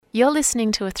You're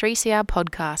listening to a 3CR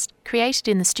podcast created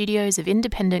in the studios of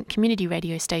independent community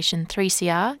radio station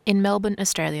 3CR in Melbourne,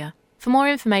 Australia. For more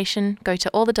information, go to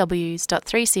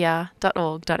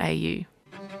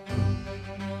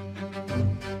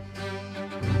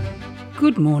allthews.3cr.org.au.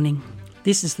 Good morning.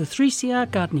 This is the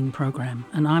 3CR Gardening Program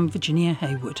and I'm Virginia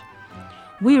Hayward.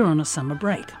 We're on a summer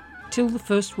break till the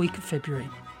first week of February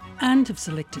and have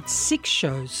selected 6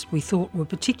 shows we thought were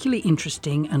particularly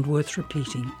interesting and worth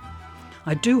repeating.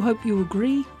 I do hope you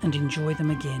agree and enjoy them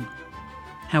again.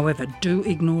 However, do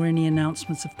ignore any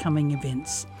announcements of coming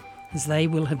events, as they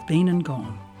will have been and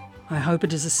gone. I hope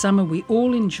it is a summer we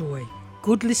all enjoy.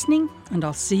 Good listening, and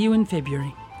I'll see you in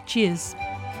February. Cheers.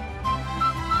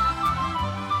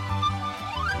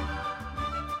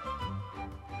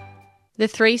 The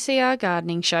 3CR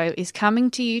Gardening Show is coming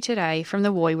to you today from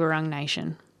the Woiwurrung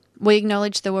Nation. We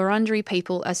acknowledge the Wurundjeri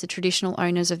people as the traditional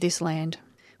owners of this land.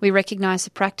 We recognise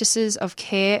the practices of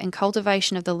care and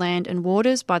cultivation of the land and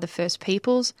waters by the First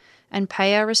Peoples and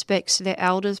pay our respects to their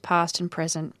elders past and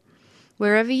present.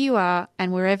 Wherever you are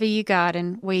and wherever you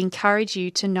garden, we encourage you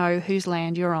to know whose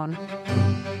land you're on.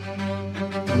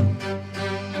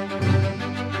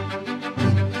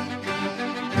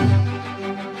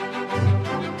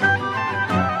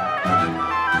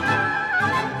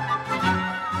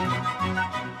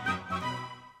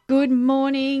 Good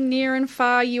morning, near and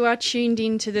far. You are tuned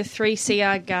in to the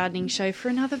 3CR Gardening Show for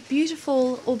another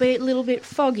beautiful, albeit a little bit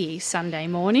foggy, Sunday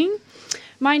morning.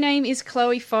 My name is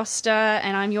Chloe Foster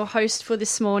and I'm your host for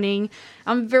this morning.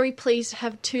 I'm very pleased to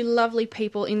have 2 lovely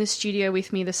people in the studio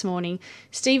with me this morning.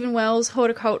 Stephen Wells,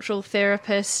 horticultural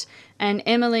therapist, and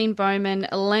Emmaline Bowman,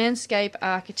 a landscape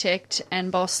architect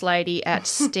and boss lady at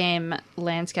STEM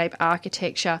Landscape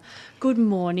Architecture. Good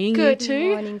morning, you two.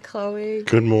 Good morning, Chloe.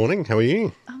 Good morning. How are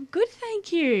you? I'm good,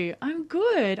 thank you. I'm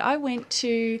good. I went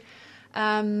to,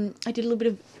 I did a little bit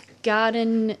of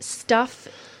garden stuff,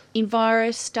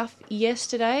 enviro stuff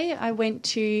yesterday. I went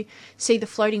to see the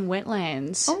floating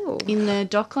wetlands in the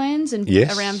Docklands and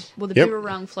around, well, the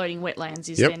Birrarung Floating Wetlands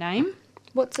is their name.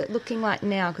 What's it looking like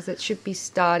now? Because it should be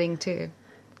starting to,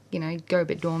 go a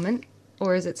bit dormant.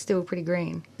 Or is it still pretty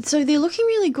green? So they're looking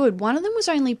really good. One of them was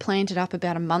only planted up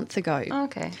about a month ago. Oh,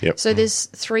 okay. Yep. So there's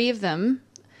 3 of them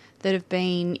that have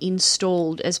been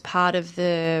installed as part of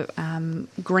the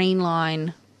Green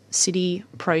Line City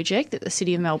project that the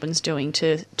City of Melbourne's doing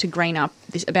to green up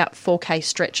this about 4K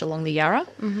stretch along the Yarra.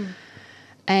 Mm-hmm.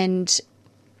 And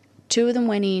 2 of them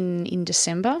went in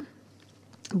December.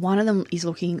 One of them is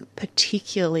looking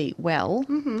particularly well.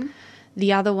 Mm-hmm.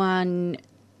 The other one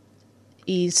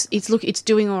it's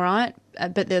doing all right,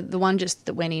 but the one just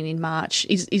that went in March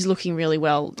is looking really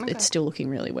well. Okay. It's still looking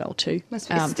really well too. Must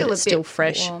be still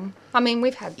fresh. Warm. I mean,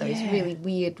 we've had those really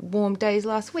weird warm days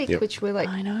last week, which were like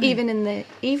even in the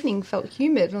evening felt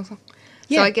humid.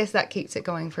 So I guess that keeps it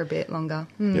going for a bit longer.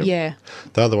 Mm. Yep. Yeah.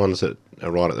 The other ones that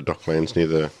are right at the Docklands near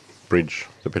the bridge,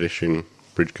 the pedestrian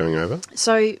bridge going over.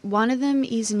 So one of them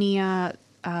is near,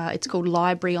 it's called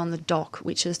Library on the Dock,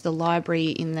 which is the library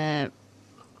in the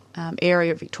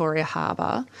area of Victoria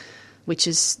Harbour, which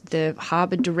is the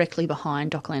harbour directly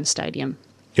behind Docklands Stadium.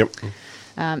 Yep.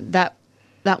 That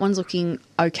one's looking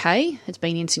okay. It's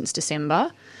been in since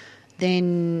December.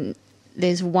 Then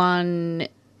there's one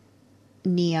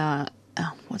near,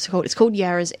 what's it called? It's called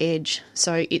Yarra's Edge.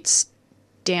 So it's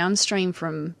downstream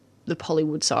from the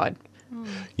Pollywood side.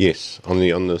 Yes, on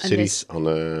the cities on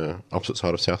the opposite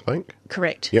side of South Bank.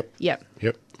 Correct. Yep.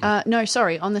 No,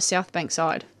 sorry, on the South Bank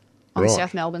side, on the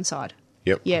South Melbourne side.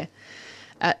 Yep. Yeah,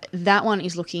 that one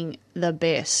is looking the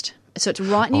best. So it's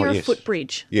right near a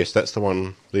footbridge. Yes, that's the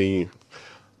one. I'm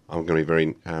going to be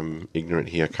very ignorant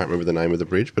here. I can't remember the name of the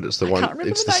bridge, but it's the one.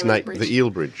 It's the snake, the eel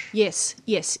bridge. Yes,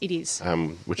 it is.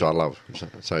 Which I love.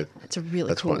 So it's a really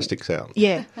that's cool. why it sticks out.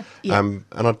 Yeah. And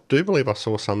I do believe I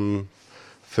saw some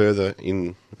further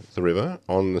in the river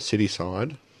on the city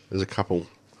side. There's a couple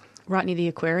right near the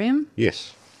aquarium.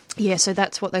 Yes. Yeah, so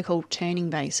that's what they call turning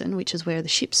basin, which is where the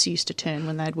ships used to turn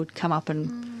when they would come up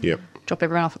and drop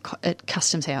everyone off at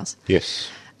Customs House. Yes.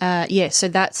 So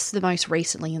that's the most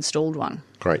recently installed one.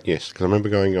 Great, yes, because I remember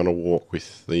going on a walk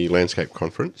with the landscape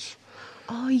conference.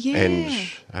 Oh, yeah.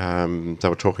 And they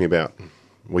were talking about,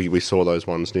 we saw those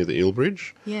ones near the eel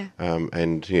bridge. Yeah.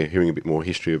 And hearing a bit more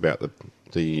history about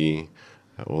the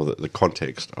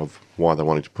context of why they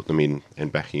wanted to put them in and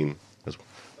back in,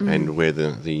 and where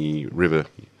the river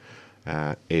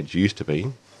edge used to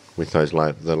be, with those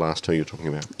the last 2 you're talking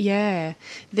about. Yeah,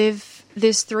 there's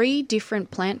 3 different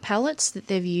plant palettes that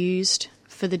they've used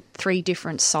for the 3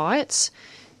 different sites,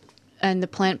 and the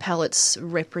plant palettes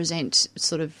represent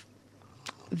sort of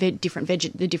the different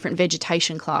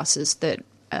vegetation classes that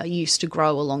used to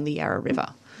grow along the Yarra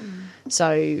River.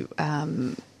 So,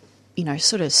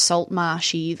 sort of salt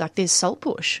marshy, like there's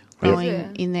saltbush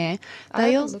growing in there. I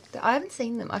haven't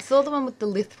seen them. I saw the one with the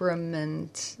lithium and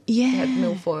had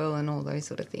milfoil and all those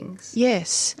sort of things.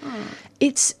 Yes.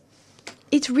 It's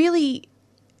really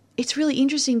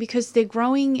interesting because they're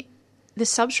growing, the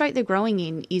substrate they're growing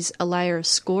in is a layer of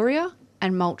scoria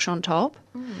and mulch on top.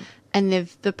 And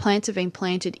the plants have been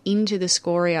planted into the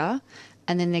scoria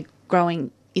and then they're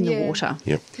growing in the water.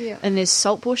 Yep. Yeah. And there's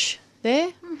saltbush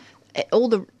there.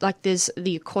 There's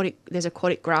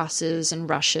aquatic grasses and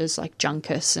rushes like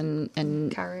juncus and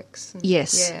Carex.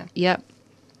 yes. Yeah. Yep.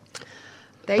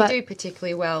 They do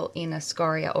particularly well in a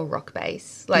scoria or rock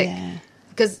base.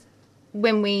 Because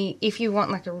if you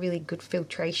want like a really good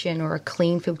filtration or a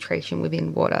clean filtration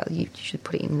within water, you should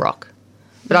put it in rock.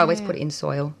 But I always put it in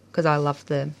soil because I love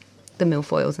the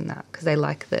milfoils and that because they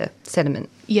like the sediment.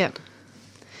 Yeah.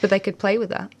 But they could play with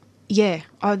that. Yeah.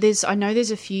 I know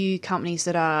there's a few companies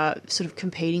that are sort of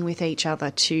competing with each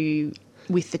other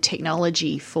with the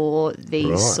technology for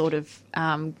these sort of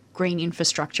green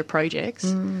infrastructure projects.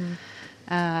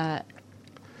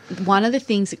 One of the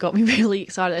things that got me really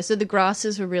excited, so the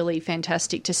grasses were really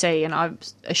fantastic to see, and I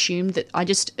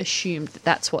just assumed that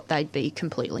that's what they'd be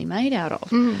completely made out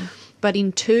of. But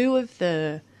in two of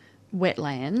the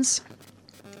wetlands,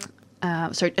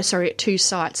 at two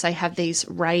sites, they have these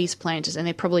raised planters, and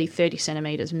they're probably 30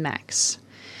 centimetres max.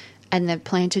 And they're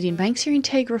planted in Banksia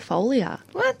integrifolia.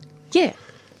 What? Yeah.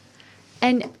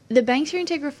 And the Banksia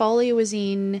integrifolia was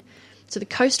in, so the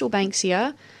coastal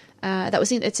Banksia,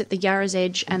 it's at the Yarra's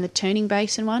Edge and the Turning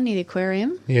Basin one near the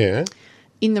aquarium. Yeah.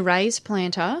 In the raised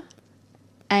planter,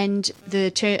 and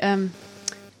the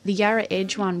Yarra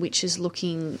Edge one, which is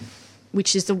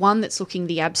the one that's looking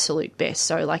the absolute best.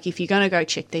 So, like, if you're going to go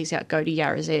check these out, go to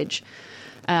Yarra's Edge.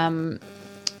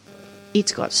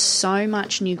 It's got so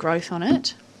much new growth on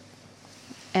it,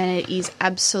 and it is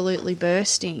absolutely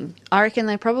bursting. I reckon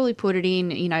they probably put it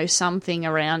in, something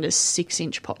around a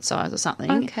 6-inch pot size or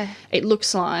something. Okay. It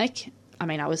looks like,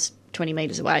 I was 20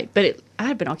 metres away, but I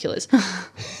had binoculars.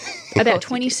 About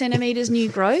 20 centimetres new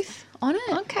growth on it.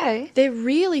 Okay. They're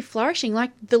really flourishing.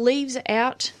 Like, the leaves are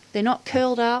out. They're not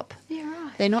curled up. Yeah,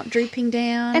 right. They're not drooping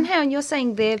down. And how you're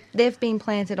saying they've been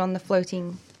planted on the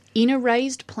floating... In a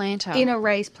raised planter. In a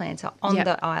raised planter on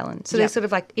the island. So they're sort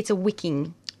of like, it's a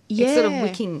wicking. Yeah. It's sort of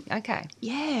wicking. Okay.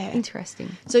 Yeah. Interesting.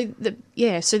 So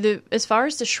as far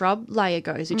as the shrub layer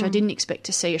goes, which I didn't expect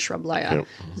to see a shrub layer,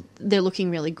 they're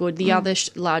looking really good. The other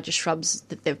larger shrubs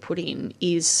that they've put in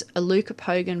is a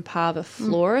Leucopogon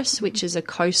parviflorus, which is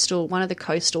one of the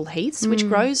coastal heaths, which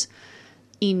grows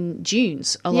in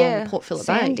dunes along Port Phillip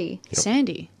Bay.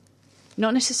 Sandy.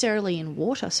 Not necessarily in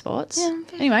water spots. Yeah,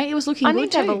 anyway, it was looking good too. I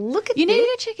need to have a look at You this. need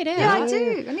to check it out. Yeah, I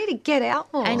do. I need to get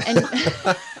out more. And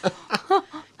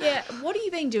yeah, what have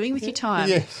you been doing with your time?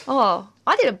 Yes. Oh,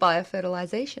 I did a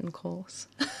biofertilization course.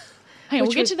 Hang on,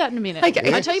 we'll get to that in a minute.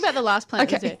 Okay. I'll tell you about the last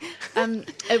plant. Okay.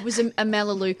 It was a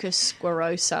Melaleucas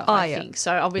squarosa, I think.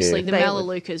 So obviously the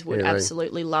Melaleucas would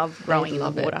absolutely love growing in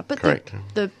the water. But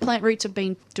the plant roots have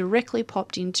been directly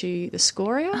popped into the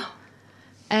scoria.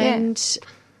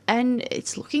 And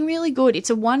it's looking really good. It's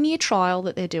a 1-year trial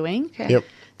that they're doing. Okay. Yep.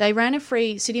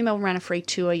 City of Melbourne ran a free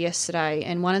tour yesterday,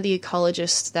 and one of the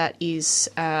ecologists that is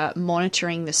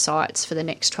monitoring the sites for the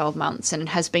next 12 months and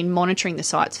has been monitoring the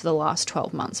sites for the last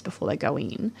 12 months before they go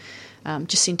in,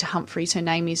 Jacinta Humphreys, her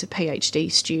name is a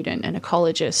PhD student, an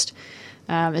ecologist,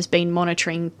 has been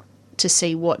monitoring to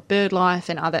see what bird life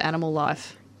and other animal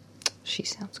life. She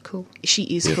sounds cool. She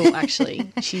is cool,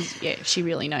 actually. She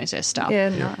really knows her stuff. Yeah,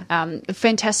 no. A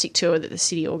fantastic tour that the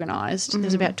city organised.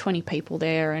 There's about 20 people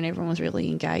there, and everyone was really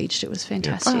engaged. It was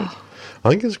fantastic. Yeah. I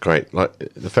think it's great, like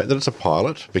the fact that it's a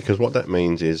pilot, because what that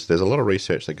means is there's a lot of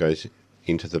research that goes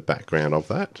into the background of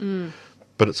that,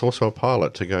 but it's also a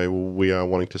pilot to go, well, we are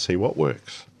wanting to see what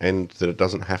works, and that it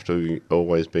doesn't have to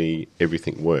always be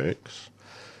everything works.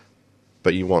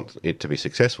 But you want it to be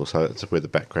successful, so that's where the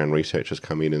background researchers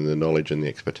come in and the knowledge and the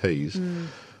expertise.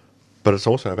 But it's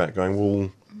also about going,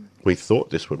 well, we thought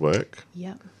this would work.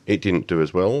 Yeah. It didn't do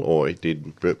as well, or it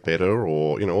did better,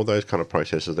 or, all those kind of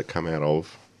processes that come out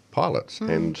of pilots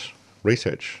and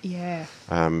research. Yeah.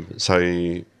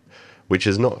 Which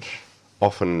is not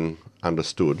often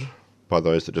understood by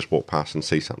those that just walk past and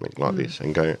see something like this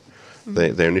and go,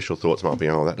 their initial thoughts might be,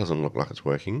 oh, that doesn't look like it's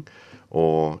working.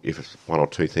 Or if it's one or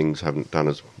two things haven't done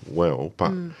as well,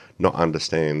 but not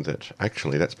understand that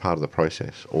actually that's part of the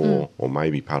process or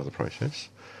maybe part of the process.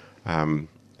 And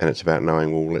it's about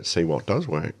knowing, well, let's see what does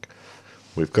work.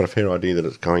 We've got a fair idea that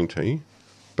it's going to.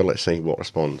 but let's see what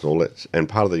responds, and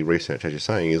part of the research, as you're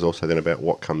saying, is also then about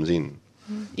what comes in.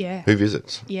 Yeah. Who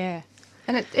visits? Yeah.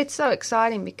 And it's so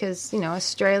exciting because,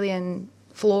 Australian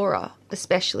flora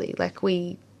especially, like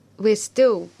we're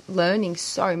still learning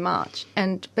so much,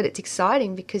 but it's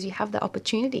exciting because you have the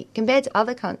opportunity compared to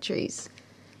other countries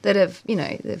that have,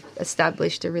 they've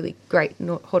established a really great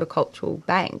horticultural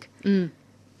bank.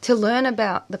 To learn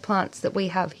about the plants that we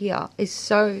have here is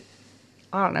so,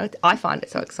 I don't know, I find it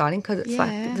so exciting because it's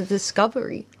like the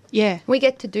discovery. Yeah. We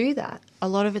get to do that. A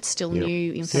lot of it's still Yep.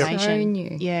 new information. So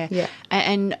new. Yeah. Yeah.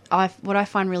 And what I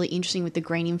find really interesting with the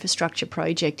Green Infrastructure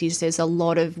Project is there's a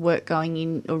lot of work going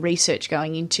in, or research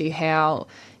going into how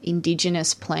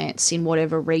Indigenous plants in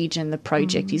whatever region the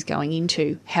project is going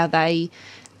into, how they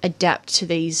adapt to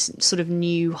these sort of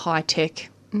new high-tech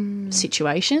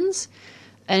situations.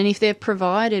 And if they're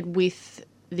provided with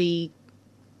the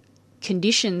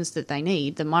conditions that they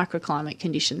need, the microclimate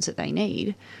conditions that they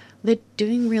need, they're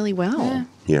doing really well.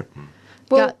 Yeah.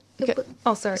 Well,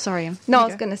 Sorry. Sorry. You No, I go.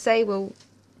 was going to say, well,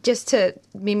 just to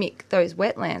mimic those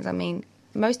wetlands, I mean,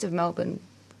 most of Melbourne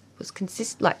was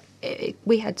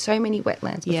we had so many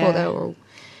wetlands before they were all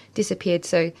disappeared.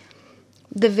 So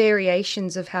the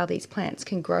variations of how these plants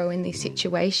can grow in these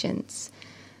situations,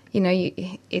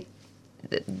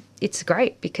 it's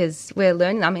great because we're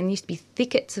learning. I mean, there used to be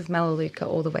thickets of Melaleuca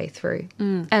all the way through.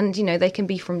 And, they can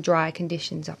be from dry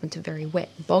conditions up into very wet,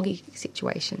 boggy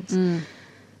situations.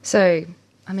 So,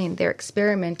 I mean, they're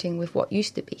experimenting with what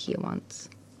used to be here once.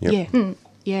 Yep. Yeah.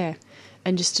 Yeah.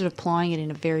 And just sort of applying it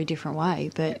in a very different way.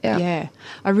 But Yeah.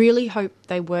 I really hope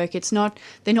they work.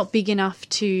 They're not big enough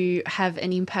to have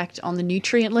an impact on the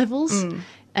nutrient levels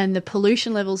and the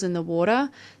pollution levels in the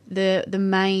water. The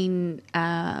main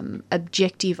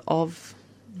objective of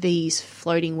these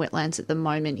floating wetlands at the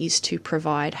moment is to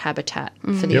provide habitat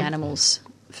for the animals,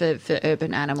 for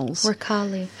urban animals.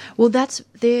 Rakali. Well,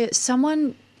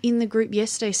 someone in the group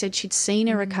yesterday said she'd seen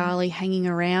a Rakali hanging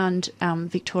around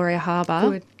Victoria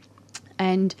Harbour. Good.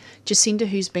 And Jacinda,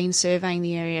 who's been surveying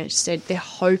the area, said they're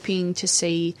hoping to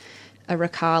see a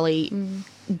Rakali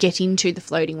get into the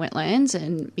floating wetlands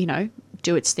and,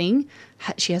 do its thing.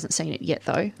 She hasn't seen it yet,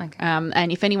 though. Okay.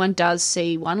 And if anyone does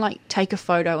see one, take a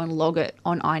photo and log it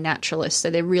on iNaturalist. So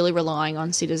they're really relying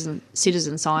on citizen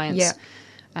science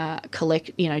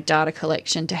data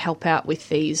collection to help out with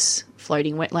these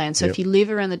floating wetlands. So if you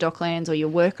live around the Docklands or you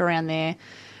work around there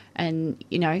and,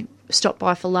 stop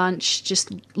by for lunch,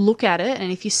 just look at it.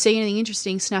 And if you see anything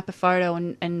interesting, snap a photo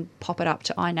and pop it up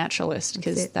to iNaturalist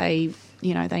because they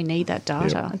need that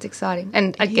data. That's exciting.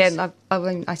 And again,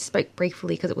 I spoke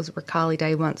briefly because it was Rakali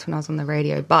Day once when I was on the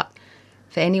radio. But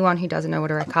for anyone who doesn't know what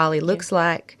a Rakali looks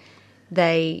like,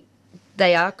 they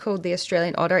are called the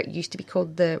Australian otter. It used to be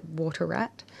called the water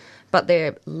rat. But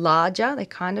they're larger. They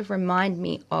kind of remind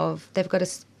me of, they've got a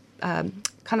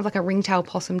kind of like a ringtail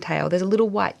possum tail. There's a little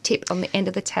white tip on the end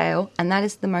of the tail, and that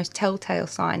is the most telltale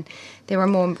sign. They're a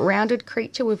more rounded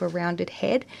creature with a rounded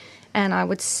head. And I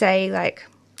would say,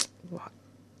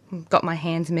 got my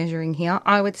hands measuring here,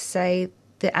 I would say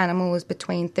the animal was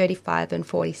between 35 and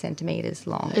 40 centimetres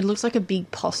long. It looks like a big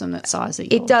possum that size.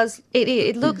 It does.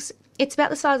 It looks, it's about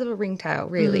the size of a ringtail,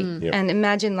 really. Yep. And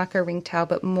imagine like a ringtail,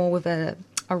 but more with a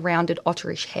rounded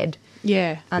otterish head.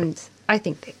 Yeah. And I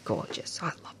think they're gorgeous. I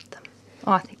love them.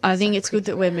 I think it's good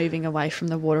that we're moving away from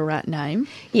the water rat name.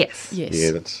 Yes. Yes. Yeah,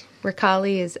 that's...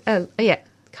 Rakali is,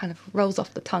 kind of rolls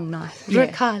off the tongue nice. Yeah.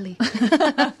 Rakali.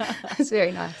 It's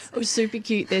very nice. It was super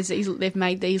cute. They've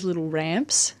made these little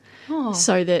ramps Oh.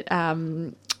 so that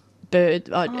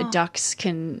ducks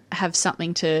can have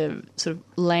something to sort of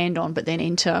land on, but then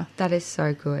enter. That is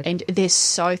so good. And they're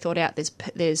so thought out.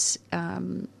 There's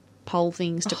pole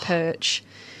things to perch.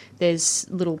 There's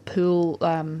little pool.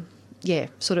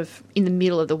 Sort of in the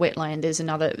middle of the wetland. There's an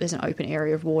open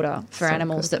area of water for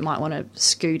animals that might want to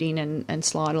scoot in and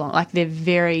slide along. Like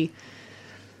they've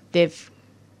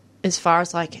as far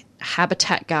as like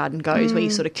habitat garden goes, where you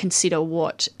sort of consider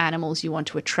what animals you want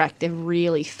to attract. They've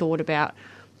really thought about,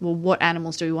 well, what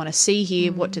animals do we want to see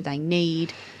here? What do they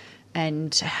need?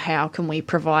 And how can we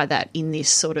provide that in this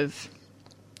sort of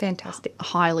Fantastic.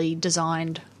 highly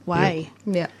designed way?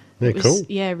 Yeah. Yeah, cool.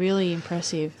 Yeah, really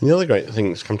impressive. The other great thing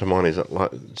that's come to mind is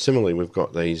that, similarly, we've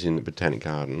got these in the botanic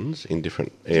gardens in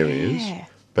different areas,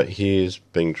 but here's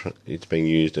it's being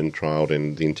used and trialled,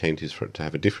 and the intent is for it to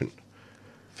have a different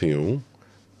feel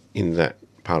in that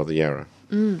part of the Yarra.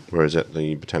 Whereas at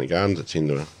the botanic gardens, it's in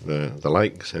the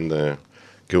lakes and the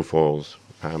Guilfoyle's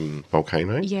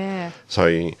volcano. Yeah.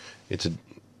 So it's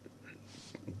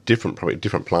probably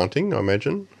different planting, I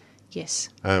imagine. Yes.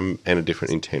 And a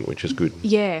different intent, which is good.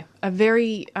 Yeah, a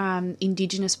very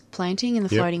indigenous planting in the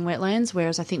floating wetlands,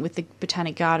 whereas I think with the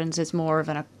Botanic Gardens there's more of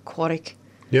an aquatic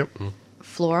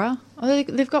flora. I know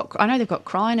they've got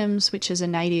crinums, which is a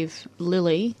native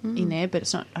lily in there, but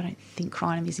it's not. I don't think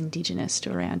crinum is indigenous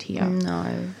to around here.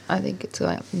 No, I think it's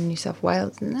like New South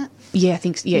Wales, isn't it? Yeah, I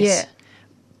think yes. Yeah.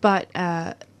 But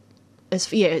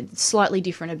slightly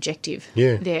different objective.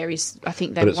 Yeah. There is, I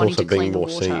think But they're it's wanting also to clean being the more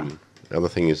water. seen. The other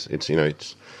thing is, it's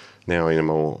now in a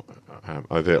more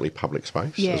overtly public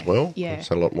space as well. Yeah.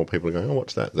 So a lot more people are going, oh,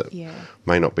 what's that? That Yeah.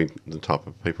 may not be the type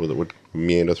of people that would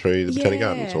meander through the Botanic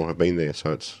Gardens or have been there.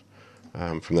 So it's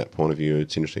from that point of view,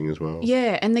 it's interesting as well.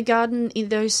 Yeah, and the garden, in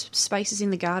those spaces in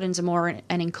the gardens are more an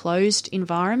enclosed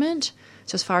environment.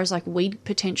 So as far as like weed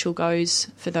potential goes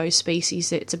for those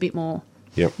species, it's a bit more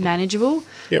manageable.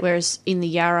 Yep. Whereas in the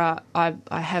Yarra, I'm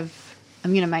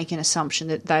going to make an assumption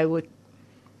that they were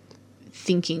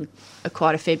thinking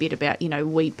quite a fair bit about,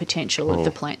 weed potential of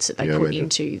the plants that they put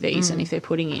into these. And if they're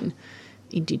putting in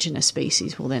indigenous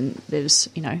species, well then there's,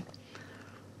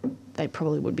 they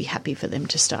probably would be happy for them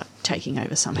to start taking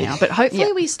over somehow. But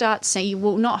hopefully we start seeing,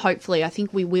 well, not hopefully, I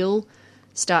think we will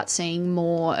start seeing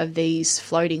more of these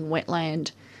floating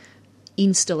wetland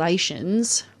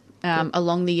installations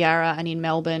along the Yarra and in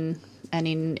Melbourne and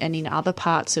in other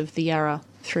parts of the Yarra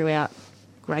throughout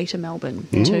Greater Melbourne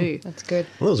too. That's good.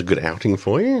 Well, that was a good outing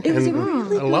for you. It was a really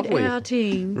good lovely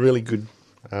outing. Really good.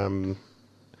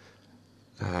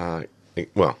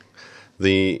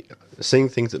 The seeing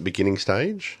things at the beginning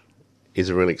stage is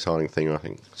a really exciting thing, I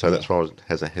think. So that's why I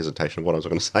has a hesitation of what I was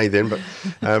going to say then. But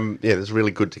it's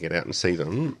really good to get out and see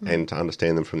them and to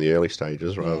understand them from the early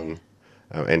stages rather than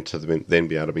and to then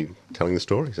be able to be telling the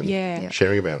stories and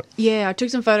sharing about it. Yeah, I took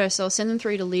some photos, so I'll send them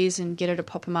through to Liz and get her to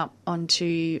pop them up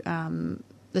onto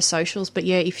the socials. But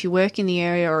yeah, if you work in the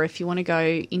area or if you want to go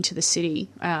into the city,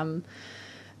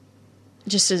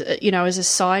 just as as a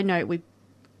side note, we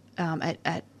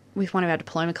with one of our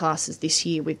diploma classes this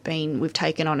year, we've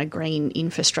taken on a green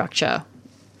infrastructure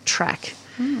track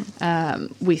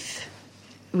with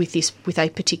a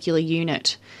particular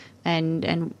unit,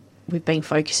 and we've been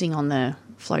focusing on the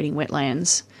floating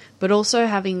wetlands, but also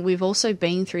we've also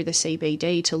been through the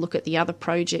CBD to look at the other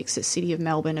projects that City of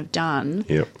Melbourne have done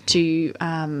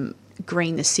to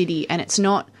green the city, and it's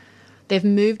not. They've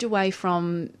moved away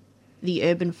from the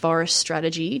urban forest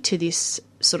strategy to this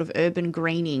sort of urban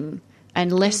greening.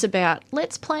 And less about,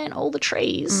 let's plant all the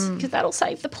trees because that'll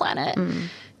save the planet,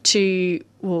 to,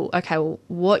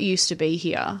 what used to be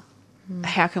here?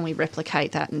 How can we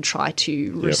replicate that and try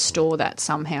to restore that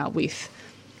somehow with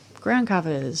ground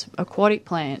covers, aquatic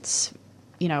plants,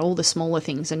 all the smaller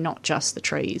things and not just the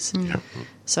trees.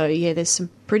 So, there's some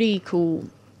pretty cool...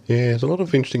 Yeah, there's a lot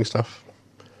of interesting stuff.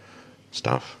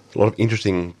 A lot of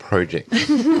interesting projects.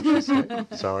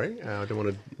 Sorry, I don't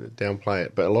want to downplay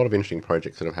it, but a lot of interesting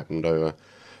projects that have happened over.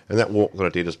 And that walk that I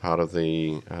did as part of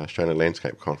the Australian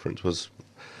Landscape Conference it was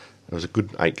a good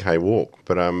 8K walk,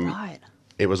 but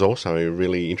it was also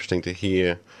really interesting to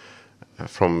hear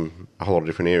from a whole lot of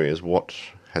different areas what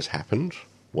has happened,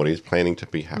 what is planning to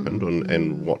be happened,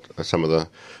 and what are some of the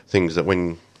things that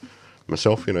when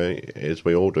myself, as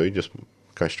we all do, just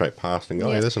go straight past and go,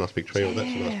 there's a nice big tree or that's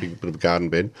a nice big bit of a garden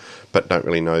bed, but don't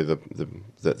really know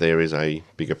that there is a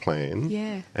bigger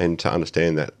plan. And to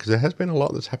understand that, because there has been a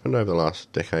lot that's happened over the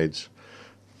last decades,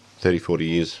 30, 40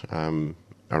 years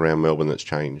around Melbourne that's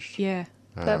changed.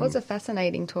 That was a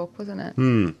fascinating talk, wasn't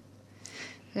it?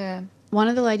 Yeah. One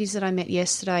of the ladies that I met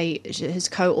yesterday has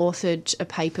co-authored a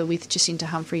paper with Jacinta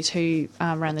Humphreys, who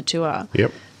ran the tour.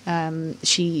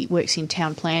 She works in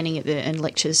town planning and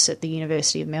lectures at the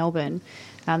University of Melbourne.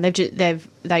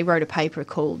 They wrote a paper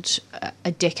called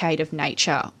 "A Decade of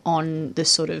Nature" on the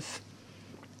sort of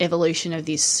evolution of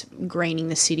this greening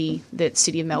the city that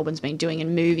City of Melbourne's been doing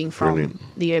and moving from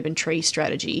the urban tree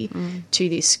strategy to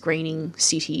this greening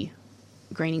cities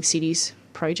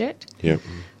project.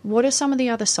 What are some of the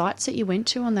other sites that you went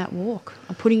to on that walk?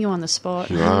 I'm putting you on the spot.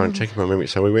 You are, I'm checking my memory.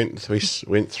 So we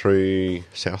went through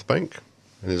South Bank.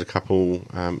 And there's a couple,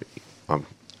 I'm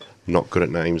not good at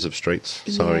names of streets,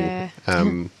 sorry.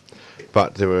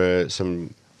 But there were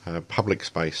some public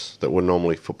space that were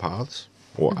normally footpaths,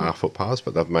 or are footpaths,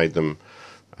 but they've made them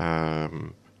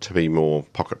to be more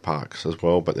pocket parks as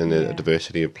well. But then the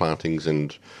diversity of plantings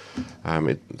and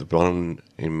the one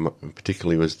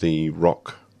particularly was the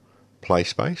rock play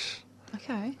space,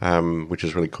 which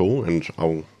is really cool. And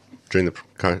during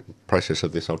the process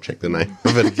of this, I'll check the name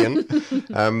of it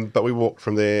again. But we walked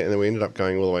from there, and then we ended up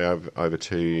going all the way over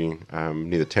to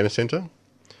near the tennis centre,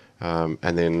 and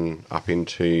then up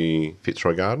into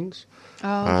Fitzroy Gardens.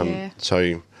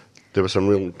 So there was some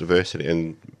real diversity,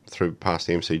 and through past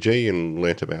the MCG and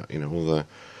learnt about all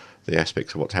the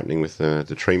aspects of what's happening with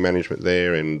the tree management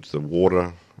there and the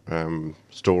water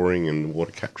storing and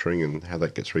water capturing and how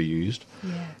that gets reused.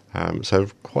 Yeah. So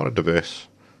quite a diverse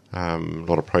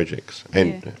lot of projects,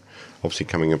 and obviously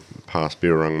coming past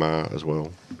Birrarung Ma as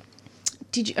well.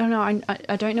 Did you? Oh no,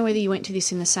 I don't know whether you went to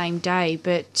this in the same day,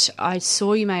 but I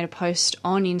saw you made a post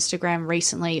on Instagram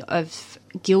recently of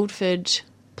Guildford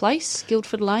Place,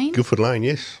 Guildford Lane. Guildford Lane,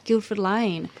 yes. Guildford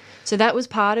Lane. So that was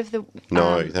part of the.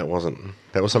 No, that wasn't.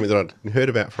 That was something that I'd heard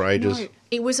about for ages. No,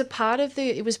 it was a part of the.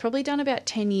 It was probably done about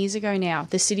 10 years ago now.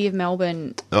 The City of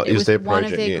Melbourne. Oh, it was their one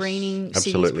project, of their yes. greening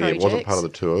Absolutely. cities projects. It wasn't part of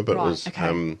the tour, but Right, it was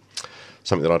okay.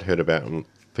 something that I'd heard about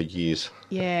for years.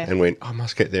 Yeah. And went, I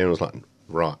must get there, and was like,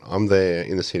 right, I'm there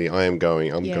in the city. I am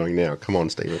going. I'm going now. Come on,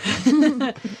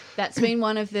 Stephen. That's been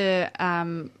one of the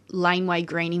laneway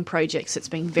greening projects that's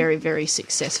been very, very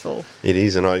successful. It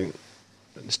is, and I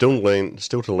still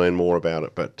to learn more about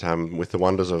it. But with the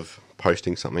wonders of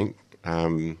posting something,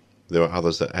 there were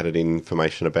others that added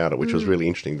information about it, which was really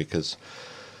interesting because,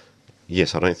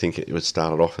 yes, I don't think it was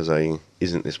started off as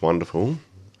isn't this wonderful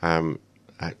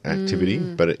activity,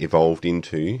 but it evolved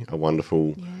into a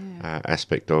wonderful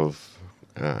aspect of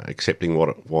accepting what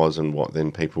it was and what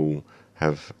then people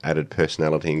have added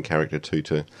personality and character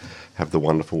to have the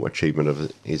wonderful achievement of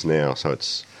it is now. So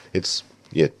it's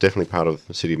definitely part of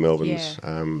the City of Melbourne's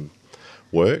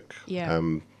work. Yeah.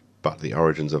 But the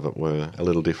origins of it were a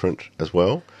little different as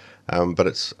well. But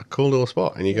it's a cool little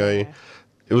spot. And you go,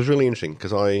 it was really interesting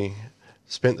because I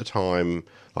spent the time,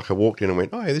 like I walked in and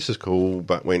went, oh, yeah, this is cool,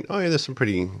 but went, oh, yeah, there's some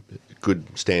pretty good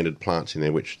standard plants in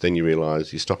there, which then you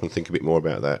realise, you stop and think a bit more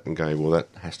about that and go, well, that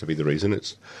has to be the reason.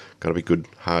 It's got to be good,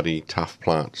 hardy, tough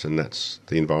plants, and that's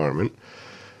the environment.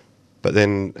 But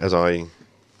then as I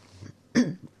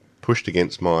pushed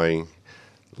against my,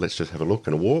 let's just have a look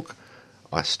and a walk,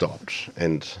 I stopped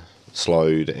and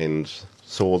slowed and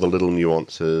saw the little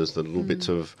nuances, the little bits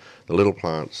of the little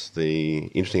plants, the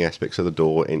interesting aspects of the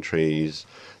door entries,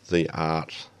 the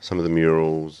art, some of the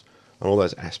murals, and all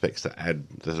those aspects that add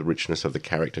the richness of the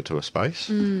character to a space.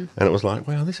 And it was like,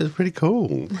 wow, this is pretty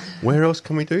cool. Where else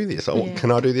can we do this? Oh,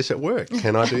 can I do this at work?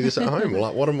 Can I do this at home?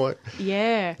 Like, what am I?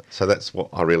 Yeah. So that's what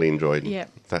I really enjoyed,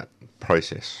 that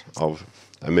process of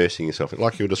immersing yourself.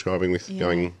 Like you were describing with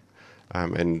going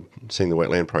and seeing the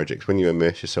wetland projects. When you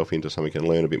immerse yourself into something and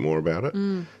learn a bit more about it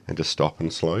and just stop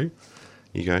and slow,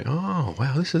 you go, oh,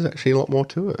 wow, this is actually a lot more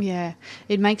to it. Yeah.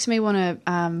 It makes me want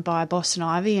to buy Boston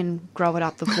ivy and grow it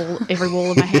up every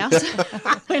wall of my house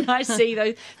when I see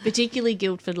those, particularly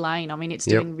Guildford Lane. I mean, it's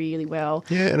doing really well.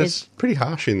 Yeah, and it's pretty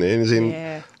harsh in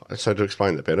there. So to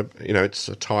explain that better, it's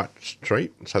a tight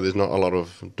street, so there's not a lot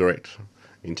of direct,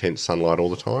 intense sunlight all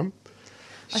the time.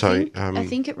 I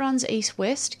think it runs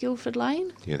east-west, Guildford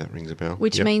Lane. Yeah, that rings a bell.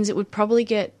 Which means it would probably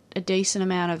get a decent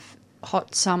amount of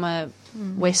hot summer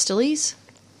westerlies.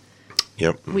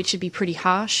 Yep. Which would be pretty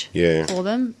harsh for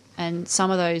them. And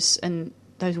some of those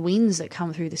winds that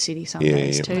come through the city some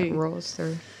days too. That roars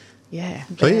through. Yeah.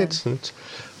 So it's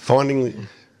finding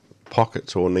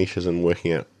pockets or niches and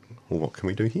working out, well, what can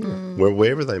we do here?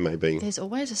 Wherever they may be. There's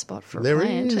always a spot for a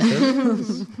plant. There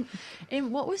is.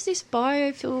 And what was this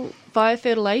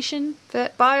biofertilization?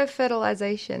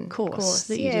 Biofertilization course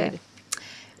that you did?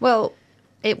 Well,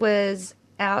 it was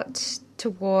out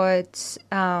towards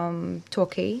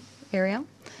Torquay area,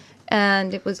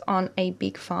 and it was on a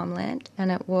big farmland, and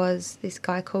it was this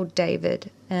guy called David,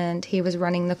 and he was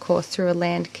running the course through a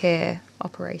land care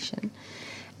operation,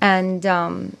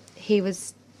 and he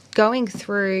was going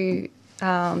through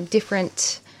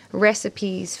different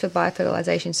recipes for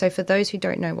biofertilization. So for those who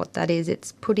don't know what that is,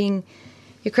 it's you're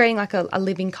creating like a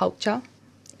living culture,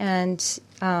 and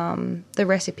the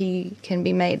recipe can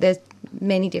be made, there's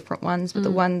many different ones, but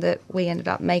the one that we ended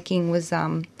up making was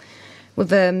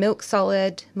with a milk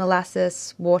solid,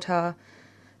 molasses, water,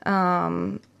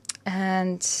 and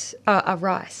a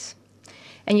rice.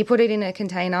 And you put it in a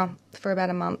container for about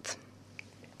a month.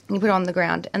 And you put it on the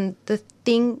ground. And the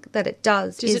thing that it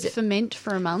does is... Does it ferment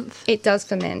for a month? It does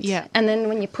ferment. Yeah. And then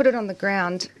when you put it on the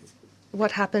ground,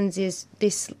 what happens is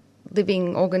this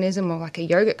living organism, or like a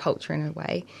yogurt culture in a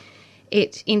way,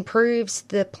 it improves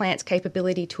the plant's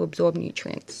capability to absorb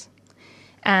nutrients.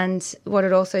 And what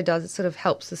it also does, it sort of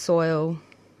helps the soil,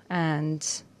 and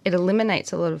it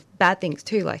eliminates a lot of bad things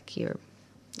too, like your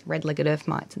red-legged earth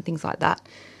mites and things like that.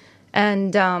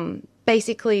 And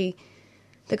basically,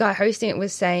 the guy hosting it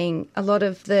was saying a lot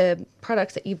of the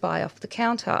products that you buy off the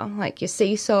counter, like your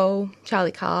sea salt,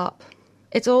 Charlie Carp,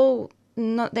 they're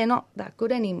not that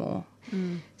good anymore.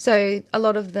 So a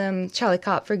lot of them, Charlie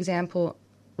Carp, for example,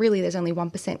 really there's only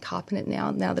 1% carp in it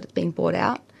now that it's been bought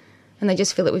out, and they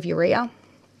just fill it with urea.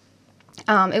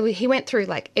 He went through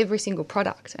like every single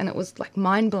product, and it was like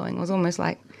mind-blowing. It was almost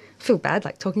like, I feel bad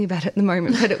like talking about it at the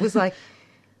moment, but it was like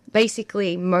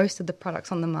basically most of the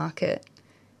products on the market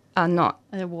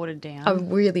They're watered down. are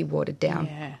really watered down.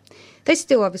 Yeah. They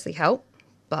still obviously help,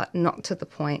 but not to the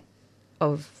point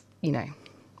of, you know,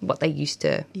 what they used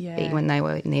to be when they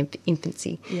were in their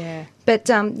infancy. Yeah. But,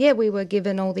 we were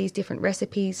given all these different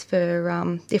recipes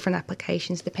for different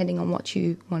applications depending on what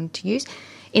you wanted to use.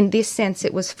 In this sense,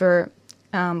 it was for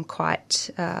quite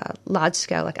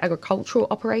large-scale, like agricultural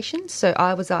operations. So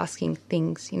I was asking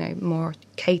things, you know, more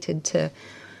catered to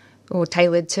or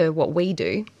tailored to what we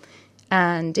do.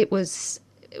 And it was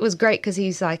great because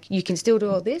he's like, you can still do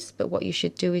all this, but what you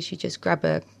should do is you just grab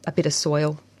a bit of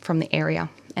soil from the area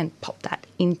and pop that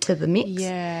into the mix.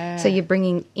 Yeah. So you're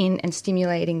bringing in and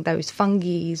stimulating those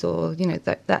fungi or, you know,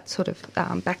 that sort of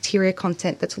bacteria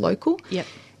content that's local. Yep.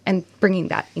 And bringing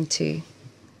that into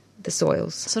the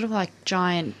soils. Sort of like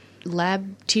giant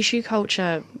lab tissue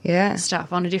culture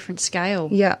stuff on a different scale.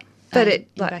 Yeah. But in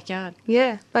the backyard.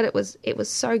 Yeah, but it was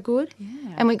so good.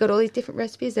 Yeah. And we got all these different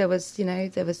recipes. There was, you know,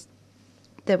 there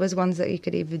was ones that you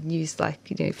could even use,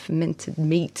 like, you know, fermented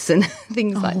meats and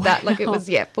things like that. Like, it was,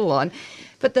 full on.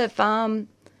 But the farm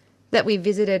that we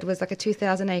visited was like a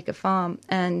 2,000-acre farm,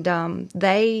 and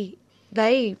they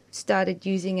started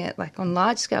using it, like, on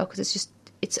large scale because it's just,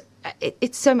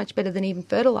 it's so much better than even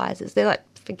fertilizers. They're like,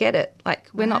 forget it. Like,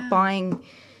 we're not buying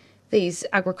these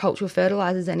agricultural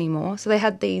fertilizers anymore. So they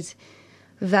had these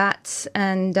vats,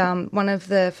 and one of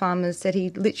the farmers said he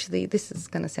literally, this is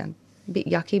going to sound a bit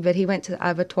yucky, but he went to the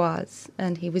abattoirs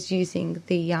and he was using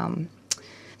the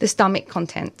stomach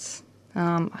contents.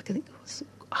 I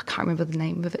can't remember the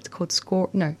name of it. It's called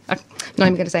I'm not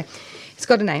even going to say. It's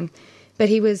got a name. But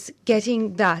he was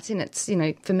getting that in its, you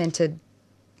know, fermented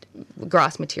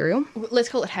grass material. Let's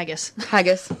call it haggis.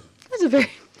 Haggis. That's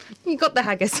you got the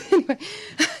haggis.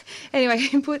 Anyway,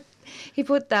 he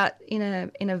put that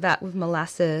in a vat with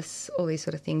molasses, all these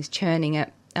sort of things, churning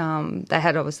it. They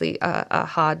had obviously a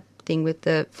hard thing with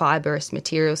the fibrous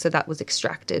material, so that was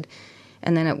extracted,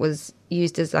 and then it was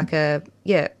used as like a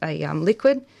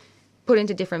liquid, put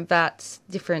into different vats,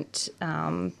 different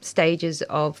stages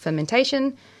of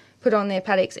fermentation, put on their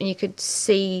paddocks, and you could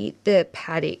see the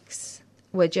paddocks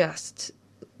were just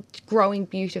growing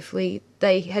beautifully.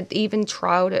 They had even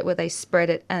trialled it where they spread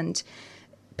it, and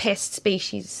pest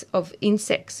species of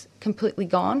insects completely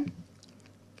gone.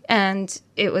 And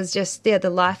it was just, the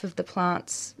life of the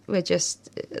plants were just,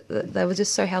 they were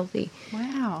just so healthy.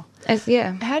 Wow.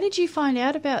 How did you find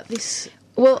out about this?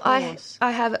 Well, I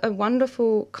have a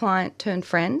wonderful client turned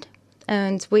friend,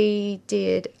 and we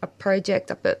did a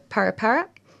project up at Parapara.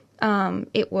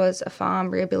 It was a farm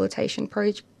rehabilitation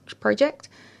project.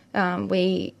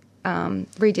 We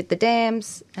redid the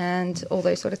dams and all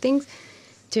those sort of things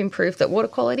to improve the water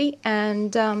quality.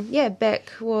 And,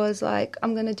 Beck was like,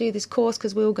 I'm going to do this course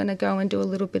because we were going to go and do a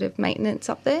little bit of maintenance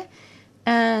up there.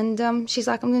 And she's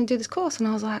like, I'm going to do this course. And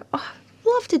I was like, oh, I'd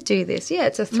love to do this. Yeah,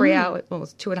 it's a 3-hour, well,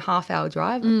 it's 2.5-hour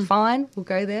drive. Fine, we'll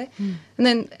go there. And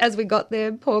then as we got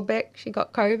there, poor Beck, she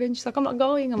got COVID. And she's like, I'm not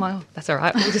going. I'm like, oh, that's all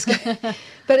right, we'll just go.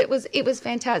 But it was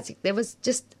fantastic. There was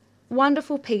just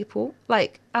wonderful people,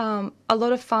 like a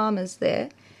lot of farmers there.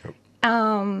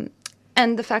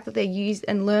 And the fact that they're used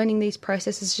and learning these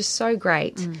processes is just so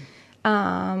great.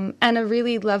 And a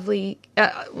really lovely,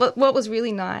 what was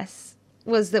really nice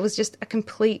was there was just a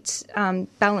complete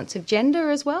balance of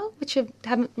gender as well, which I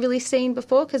haven't really seen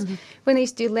before, because when I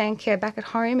used to do land care back at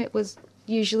home, it was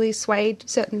usually swayed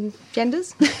certain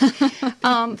genders.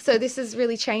 So this is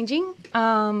really changing.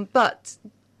 But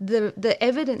the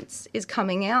evidence is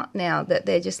coming out now that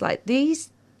they're just like, these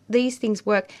things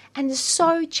work, and they're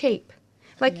so cheap.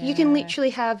 Like, you can literally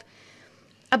have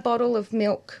a bottle of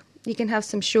milk, you can have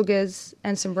some sugars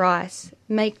and some rice,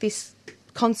 make this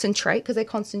concentrate, because they're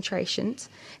concentrations.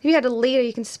 If you had a litre,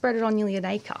 you can spread it on nearly an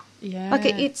acre. Yeah. Like,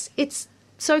 it's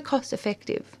so cost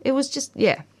effective. It was just,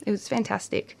 it was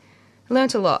fantastic. I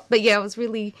learnt a lot. But, I was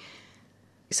really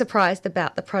surprised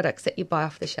about the products that you buy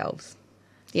off the shelves.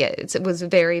 Yeah, it was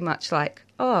very much like,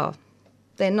 oh,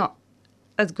 they're not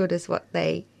as good as what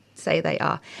they say they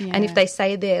are. Yeah. And if they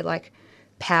say they're like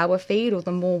power feed, or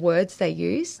the more words they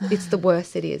use, it's the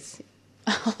worse it is.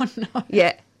 Oh, no.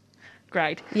 Yeah.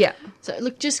 Great. Yeah. So,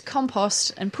 look, just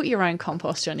compost and put your own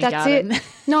compost on your That's garden. It.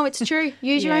 No, it's true.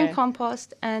 Use your own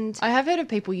compost. And I have heard of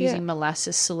people using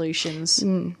molasses solutions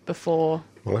before.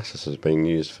 Molasses has been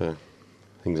used for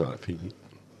things like for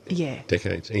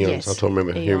decades, eons. Yes. I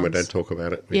remember hearing my dad talk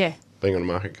about it. Yeah. Being on a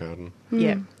market garden.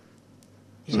 Yeah.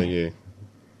 So,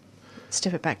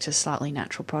 step it back to slightly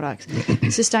natural products.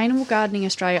 Sustainable Gardening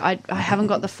Australia, I haven't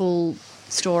got the full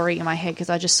story in my head because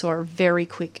I just saw a very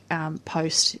quick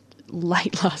post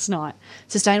late last night.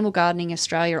 Sustainable Gardening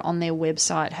Australia on their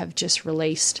website have just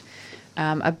released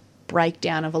a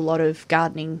breakdown of a lot of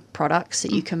gardening products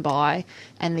that you can buy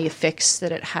and the effects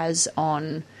that it has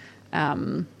on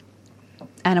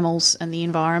animals and the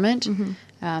environment.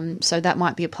 So that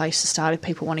might be a place to start if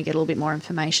people want to get a little bit more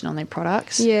information on their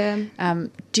products. Yeah.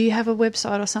 Do you have a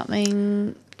website or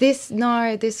something? This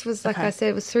was, like I said,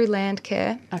 it was through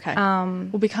Landcare. Okay.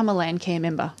 We'll become a Landcare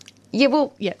member. Yeah,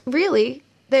 well, Yeah. really,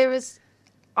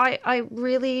 I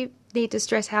really need to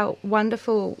stress how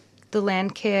wonderful the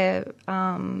Landcare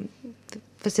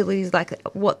facilities, like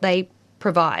what they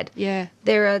provide. Yeah.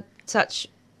 There are such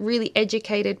really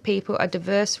educated people, a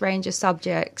diverse range of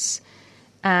subjects,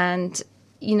 and,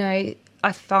 you know,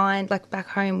 I find, like, back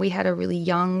home we had a really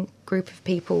young group of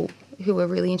people who were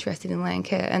really interested in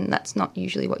Landcare, and that's not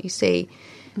usually what you see.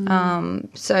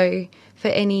 So for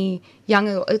any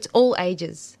younger, it's all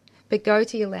ages. But go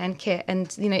to your Landcare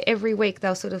and, you know, every week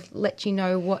they'll sort of let you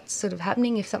know what's sort of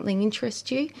happening if something interests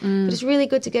you. But it's really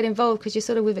good to get involved because you're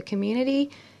sort of with a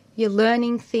community. You're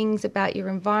learning things about your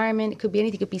environment. It could be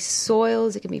anything. It could be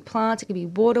soils. It can be plants. It can be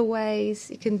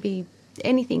waterways. It can be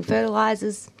anything,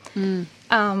 fertilisers. You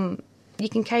can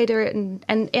cater it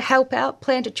and help out,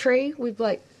 plant a tree. We've,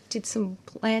 like, did some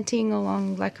planting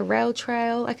along, like, a rail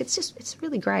trail. Like, it's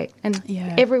really great. And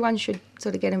everyone should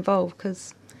sort of get involved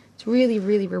because it's really,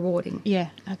 really rewarding. Yeah,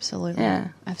 absolutely. Yeah.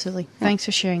 Absolutely. Thanks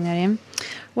for sharing that, Em.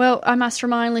 Well, I must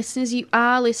remind listeners, you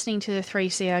are listening to the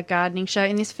 3CR Gardening Show.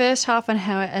 In this first half an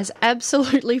hour has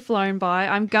absolutely flown by.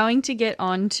 I'm going to get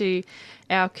on to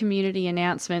our community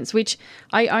announcements, which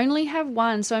I only have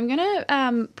one. So I'm going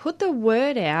to put the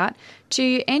word out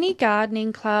to any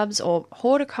gardening clubs or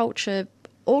horticulture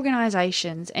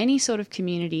organisations, any sort of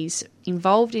communities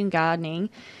involved in gardening.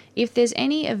 If there's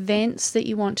any events that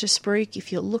you want to spruik, if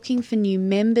you're looking for new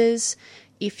members,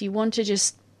 if you want to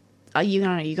just,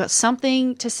 you got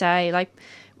something to say, like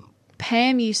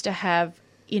Pam used to have,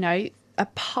 you know, a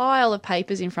pile of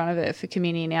papers in front of her for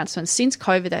community announcements. Since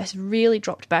COVID, that has really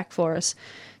dropped back for us.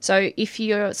 So if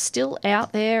you're still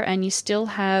out there and you still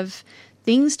have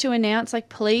things to announce, like,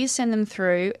 please send them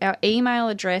through. Our email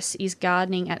address is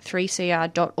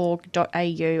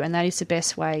gardening@3cr.org.au, and that is the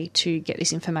best way to get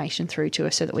this information through to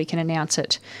us so that we can announce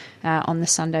it on the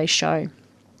Sunday show.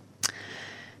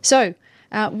 So,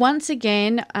 once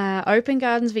again, Open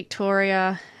Gardens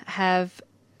Victoria have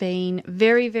been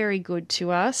very, very good to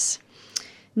us.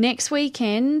 Next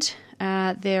weekend,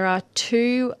 there are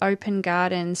 2 open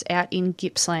gardens out in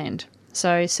Gippsland.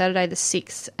 So Saturday the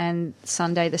 6th and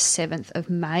Sunday the 7th of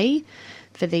May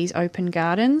for these open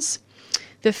gardens.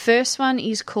 The first one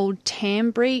is called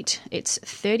Tambreet. It's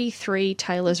 33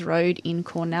 Taylors Road in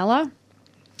Cornella.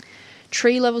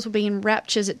 Tree levels will be in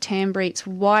raptures at Tambreet's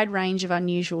wide range of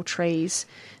unusual trees.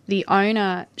 The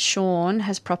owner, Sean,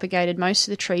 has propagated most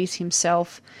of the trees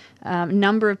himself. A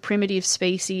number of primitive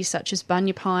species such as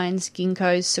bunya pines,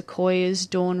 ginkgos, sequoias,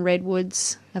 dawn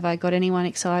redwoods. Have I got anyone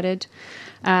excited?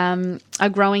 Are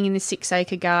growing in the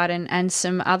 6-acre garden, and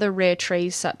some other rare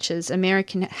trees such as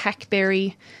American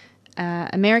hackberry,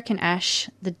 American ash,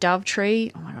 the dove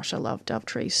tree. Oh my gosh, I love dove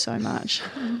trees so much.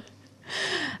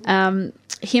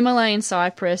 Himalayan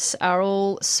cypress are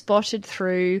all spotted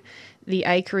through the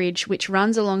acreage, which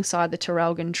runs alongside the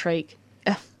Traralgon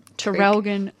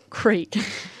Creek.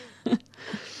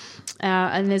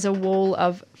 And there's a wall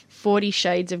of 40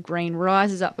 shades of green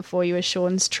rises up before you as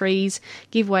Sean's trees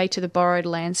give way to the borrowed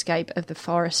landscape of the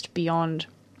forest beyond.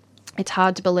 It's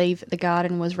hard to believe the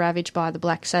garden was ravaged by the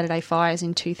Black Saturday fires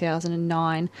in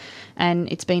 2009,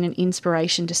 and it's been an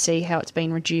inspiration to see how it's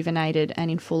been rejuvenated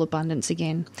and in full abundance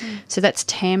again. So that's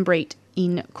Tambreet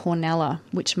in Cornella,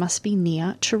 which must be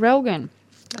near Traralgon.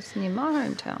 That's near my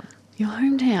hometown. Your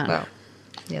hometown? Well,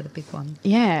 yeah, the big one.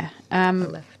 Yeah. On the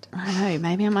left. I don't know,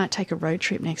 maybe I might take a road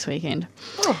trip next weekend.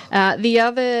 The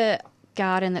other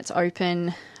garden that's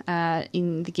open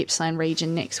in the Gippsland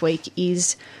region next week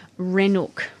is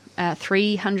Renook,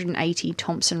 380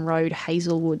 Thompson Road,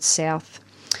 Hazelwood South.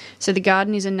 So the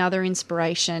garden is another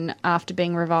inspiration after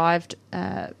being revived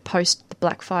post the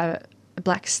Black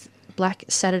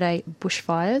Saturday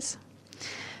bushfires.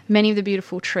 Many of the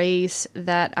beautiful trees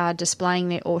that are displaying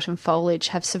their autumn foliage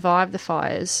have survived the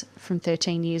fires from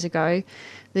 13 years ago.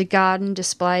 The garden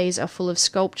displays are full of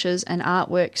sculptures and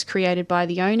artworks created by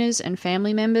the owners and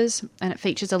family members, and it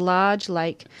features a large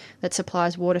lake that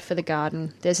supplies water for the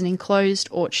garden. There's an enclosed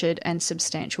orchard and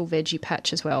substantial veggie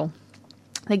patch as well.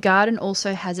 The garden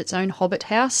also has its own hobbit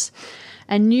house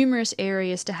and numerous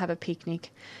areas to have a picnic.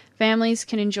 Families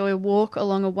can enjoy a walk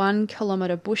along a 1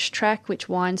 kilometre bush track which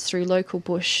winds through local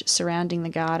bush surrounding the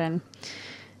garden.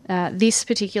 This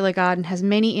particular garden has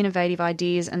many innovative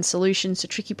ideas and solutions to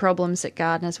tricky problems that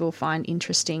gardeners will find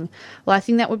interesting. Well, I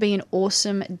think that would be an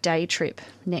awesome day trip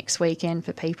next weekend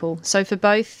for people. So for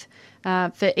both,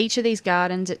 for each of these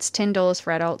gardens, it's $10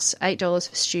 for adults, $8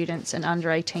 for students, and under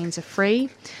 18s are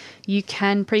free. You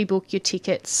can pre-book your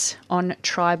tickets on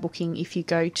Try Booking if you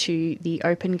go to the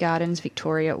Open Gardens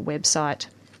Victoria website.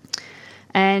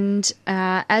 And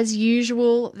as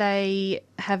usual, they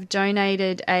have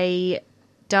donated a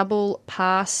double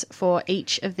pass for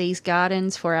each of these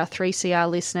gardens for our 3CR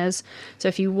listeners. So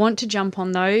if you want to jump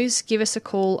on those, give us a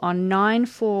call on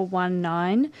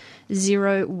 9419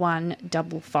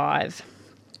 0155.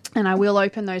 And I will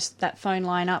open that phone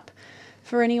line up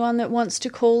for anyone that wants to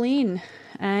call in.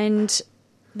 And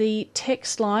the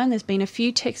text line, there's been a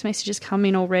few text messages come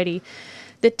in already.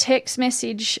 The text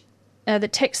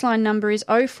line number is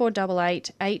 0488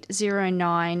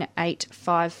 809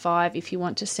 855 if you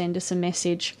want to send us a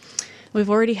message.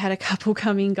 We've already had a couple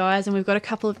come in, guys, and we've got a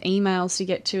couple of emails to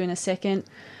get to in a second.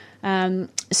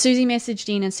 Susie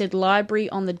messaged in and said library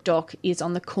on the dock is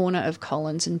on the corner of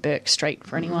Collins and Burke Street,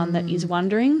 for anyone that is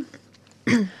wondering.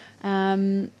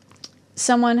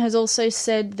 Someone has also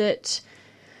said that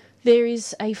there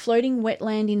is a floating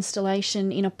wetland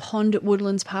installation in a pond at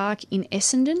Woodlands Park in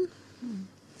Essendon.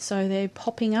 So they're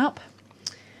popping up.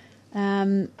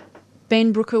 Ben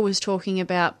Brooker was talking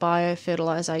about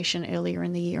biofertilisation earlier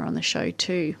in the year on the show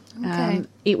too. Okay.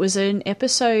 It was an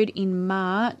episode in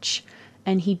March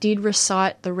and he did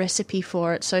recite the recipe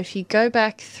for it. So if you go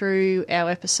back through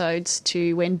our episodes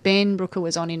to when Ben Brooker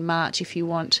was on in March, if you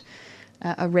want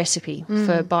a recipe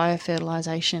for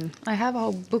biofertilisation. I have a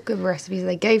whole book of recipes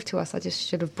they gave to us. I just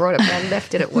should have brought it, but I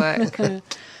left it at work.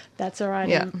 That's all right.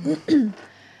 Yeah.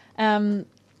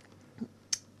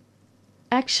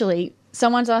 Actually,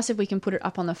 someone's asked if we can put it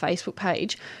up on the Facebook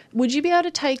page. Would you be able to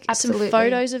take Absolutely. some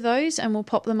photos of those and we'll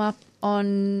pop them up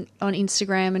on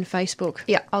Instagram and Facebook?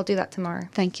 Yeah, I'll do that tomorrow.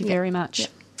 Thank you very much. Yeah.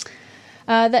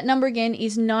 That number again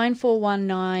is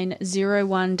 9419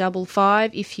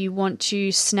 0155 if you want to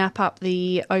snap up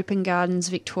the Open Gardens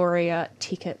Victoria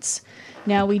tickets.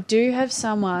 Now, we do have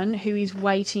someone who is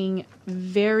waiting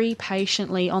very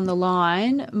patiently on the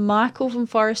line. Michael from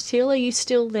Forest Hill, are you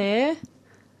still there?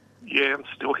 Yeah, I'm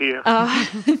still here.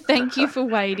 Thank you for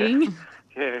waiting.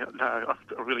 Yeah, no,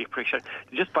 I really appreciate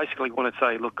it. Just basically want to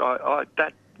say, look,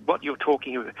 that what you're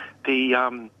talking about, the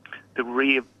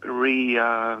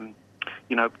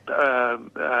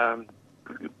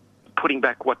putting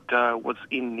back what was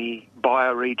in the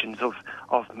bioregions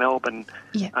of Melbourne,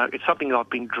 it's something that I've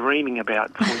been dreaming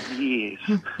about for years.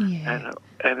 Yeah.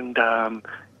 And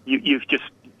you've just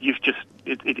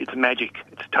it's magic.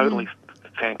 It's totally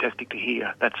fantastic to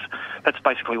hear. That's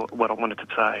basically what I wanted to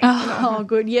say. Oh,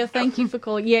 good. Yeah, thank you for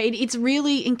calling. Yeah, it's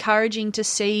really encouraging to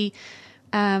see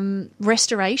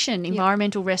restoration,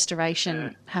 environmental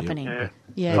restoration happening.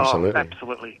 Yeah. Absolutely. Oh,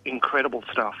 absolutely. Incredible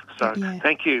stuff. So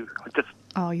thank you.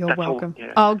 You're welcome. All,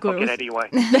 yeah. Oh, good. I'll get out of your way.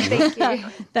 Thank you.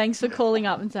 Thanks for calling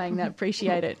up and saying that.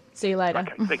 Appreciate it. See you later.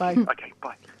 Okay, Bye. you. Okay,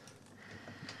 bye.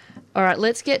 All right,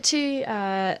 let's get to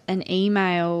an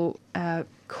email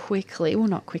quickly. Well,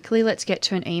 not quickly. Let's get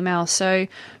to an email. So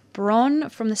Bron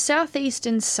from the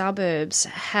southeastern suburbs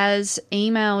has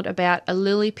emailed about a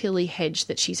lily-pilly hedge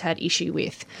that she's had issue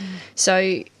with.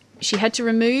 So she had to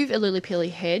remove a lily-pilly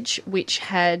hedge which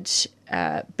had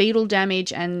beetle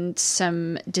damage and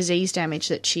some disease damage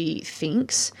that she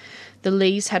thinks. The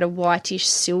leaves had a whitish,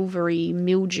 silvery,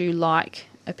 mildew-like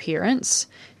appearance.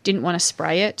 Didn't want to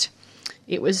spray it.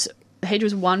 The hedge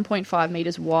was 1.5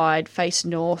 metres wide, faced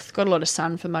north, got a lot of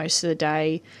sun for most of the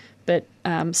day, but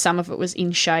some of it was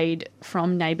in shade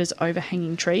from neighbours'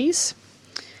 overhanging trees.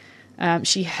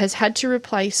 She has had to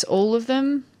replace all of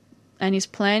them and is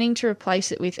planning to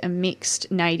replace it with a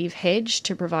mixed native hedge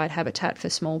to provide habitat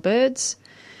for small birds.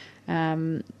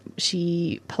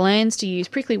 She plans to use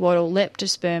prickly wattle,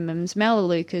 leptospermums,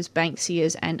 melaleucas,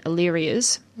 banksias and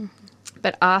illyrias,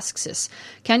 but asks us,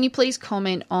 can you please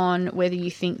comment on whether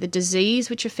you think the disease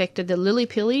which affected the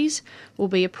lily-pillies will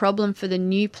be a problem for the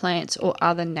new plants or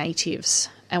other natives?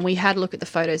 And we had a look at the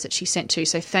photos that she sent too,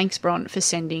 so thanks, Bron, for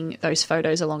sending those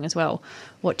photos along as well.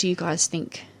 What do you guys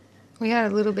think? We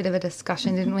had a little bit of a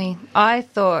discussion, didn't we? I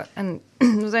thought, and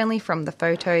it was only from the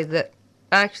photo, that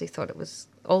I actually thought it was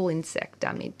all insect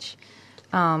damage.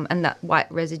 And that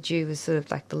white residue was sort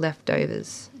of like the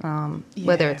leftovers,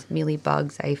 whether it's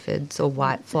mealybugs, aphids or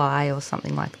white fly or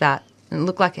something like that. And it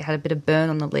looked like it had a bit of burn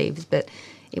on the leaves, but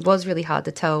it was really hard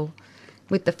to tell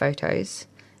with the photos.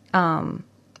 I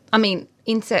mean,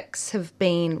 insects have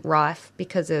been rife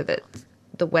because of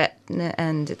the wet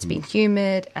and it's been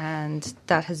humid, and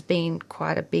that has been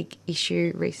quite a big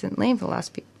issue recently for the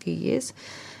last few years.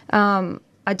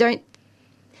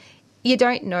 You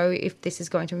don't know if this is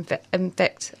going to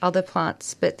infect other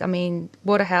plants, but I mean,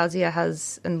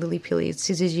 waterhousia and lily pillies,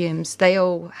 syzygiums, they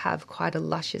all have quite a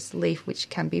luscious leaf which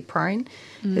can be prone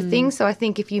to things. So I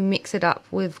think if you mix it up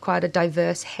with quite a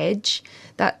diverse hedge,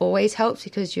 that always helps,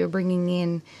 because you're bringing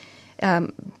in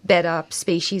better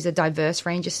species, a diverse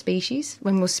range of species.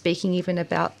 When we're speaking even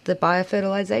about the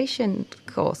biofertilization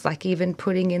course, like even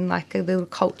putting in like a little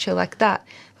culture like that,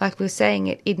 like we were saying,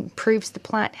 it improves the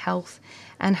plant health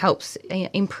and helps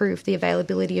improve the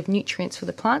availability of nutrients for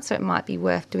the plant, so it might be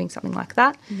worth doing something like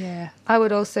that. Yeah. I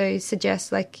would also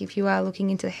suggest, like, if you are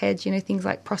looking into the hedge, things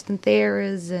like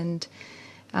prostantheras and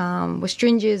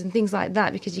westringias and things like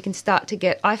that, because you can start to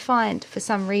get, I find for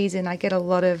some reason I get a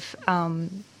lot of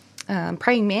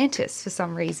praying mantis for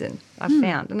some reason, I've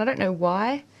found, and I don't know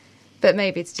why, but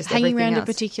maybe it's just hanging around else. A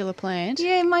particular plant.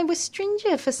 Yeah, my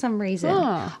westringia for some reason.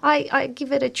 Oh. I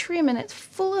give it a trim and it's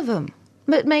full of them.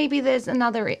 But maybe there's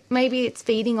maybe it's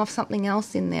feeding off something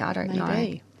else in there. I don't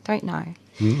know.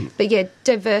 But yeah,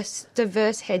 diverse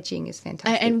hedging is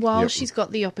fantastic. And while she's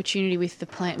got the opportunity with the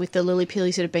plant, with the lily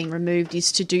pillies that have been removed,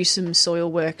 is to do some soil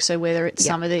work. So whether it's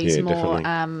some of these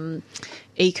more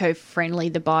eco-friendly,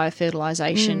 the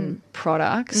biofertilisation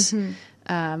products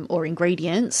or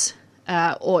ingredients,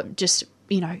 or just,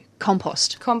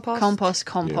 compost.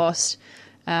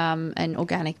 And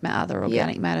organic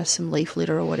matter, some leaf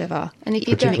litter or whatever. And if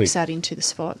you don't mix that into the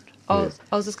spot. I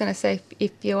was just going to say,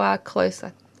 if you are close,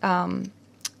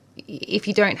 if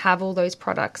you don't have all those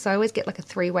products, I always get like a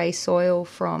 3-way soil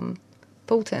from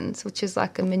Fulton's, which is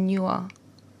like a manure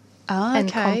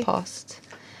and compost.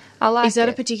 I like Is that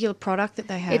a particular product that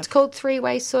they have? It's called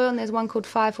 3-way soil, and there's one called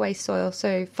 5-way soil.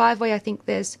 So 5-way, I think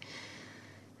there's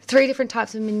 3 different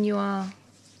types of manure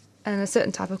and a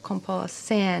certain type of compost,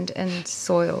 sand and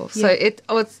soil. So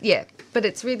but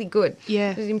it's really good.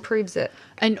 Yeah. It improves it.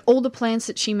 And all the plants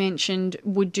that she mentioned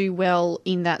would do well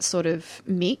in that sort of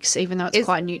mix, even though it's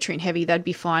quite nutrient heavy. They'd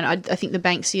be fine. I think the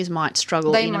Banksias might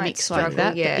struggle in a mix like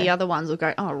that, but the other ones will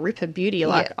go, rip a beauty.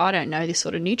 Like, I don't know this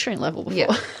sort of nutrient level before.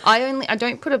 Yeah. I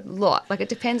don't put a lot. Like, it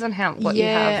depends on what you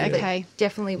have. Okay.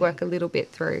 Definitely work a little bit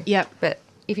through. Yep. But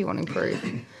if you want to improve.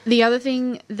 The other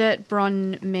thing that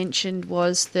Bron mentioned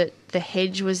was that the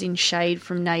hedge was in shade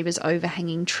from neighbours'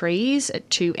 overhanging trees at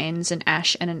 2 ends, an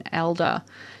ash and an elder.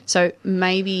 So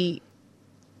maybe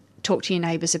talk to your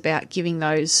neighbours about giving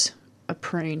those a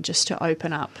prune just to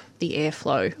open up the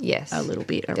airflow a little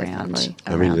bit around.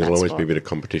 I mean, there'll always be a bit of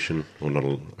competition, or not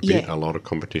a lot of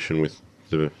competition with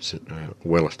the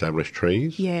well-established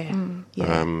trees. Yeah.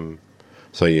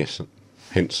 So yes,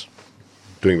 hence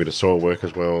doing a bit of soil work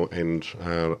as well, and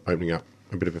opening up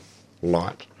a bit of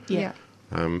light. Yeah.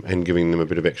 And giving them a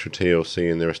bit of extra TLC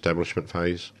in their establishment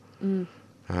phase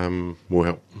will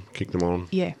help kick them on.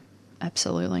 Yeah,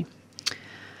 absolutely.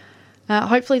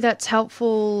 Hopefully that's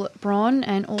helpful, Bron,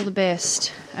 and all the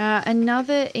best.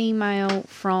 Another email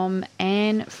from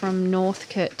Anne from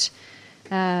Northcote.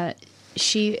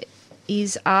 She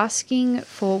is asking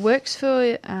works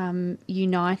for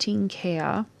Uniting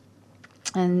Care,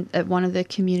 and one of the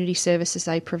community services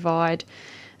they provide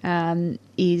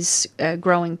is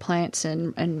growing plants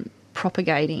and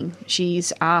propagating.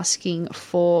 She's asking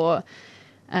for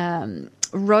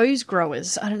rose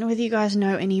growers. I don't know whether you guys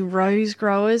know any rose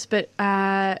growers, but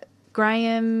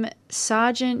Graham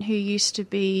Sargent, who used to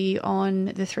be on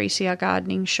the 3CR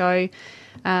Gardening Show,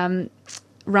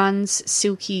 runs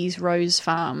Silky's Rose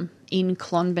Farm in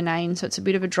Clonbinane, so it's a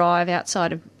bit of a drive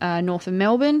outside of north of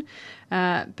Melbourne.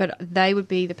 But they would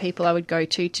be the people I would go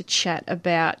to chat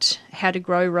about how to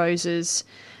grow roses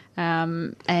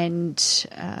and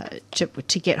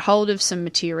to get hold of some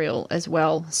material as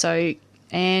well. So,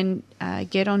 and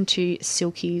get onto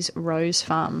Silky's Rose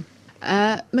Farm.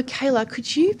 Michaela,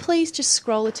 could you please just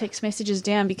scroll the text messages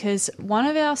down, because one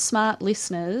of our smart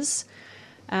listeners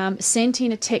sent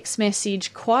in a text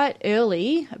message quite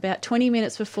early, about 20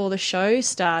 minutes before the show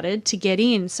started, to get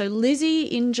in. So Lizzie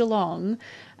in Geelong,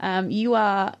 you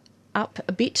are up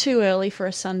a bit too early for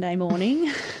a Sunday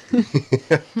morning.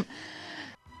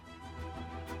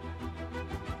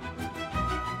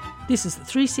 This is the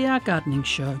 3CR Gardening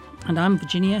Show, and I'm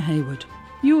Virginia Hayward.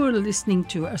 You are listening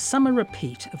to a summer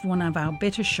repeat of one of our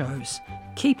better shows.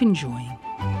 Keep enjoying.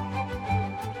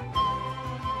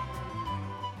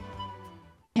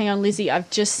 Hang on, Lizzie, I've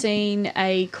just seen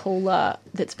a cooler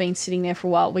that's been sitting there for a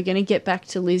while. We're going to get back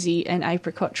to Lizzie and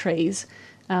apricot trees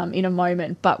in a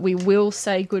moment, but we will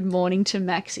say good morning to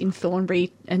Max in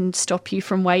Thornbury and stop you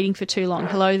from waiting for too long.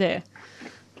 Hello there.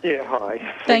 Yeah,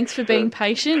 hi. Thanks for being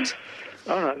patient.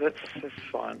 Oh, no, that's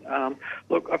fine.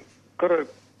 Look, I've got a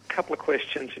couple of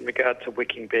questions in regard to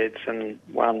wicking beds and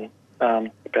one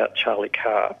about Charlie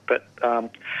Carr, but I'm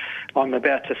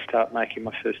about to start making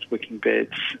my first wicking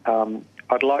beds.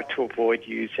 I'd like to avoid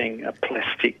using a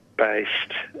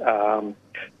plastic-based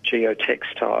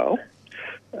geotextile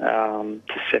to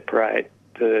separate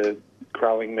the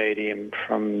growing medium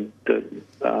from the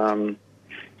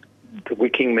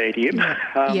wicking medium.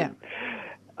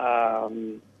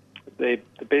 The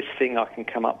best thing I can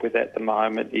come up with at the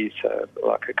moment is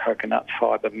like a coconut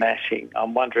fibre matting.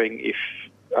 I'm wondering if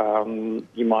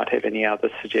you might have any other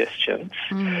suggestions.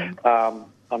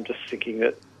 I'm just thinking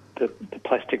that the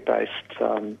plastic-based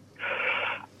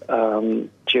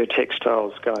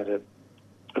geotextile is going to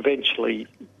eventually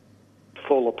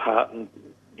fall apart and,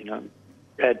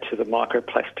 add to the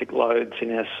microplastic loads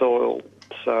in our soil.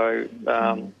 So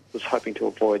I was hoping to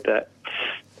avoid that.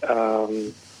 So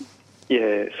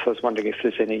I was wondering if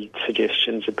there's any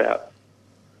suggestions about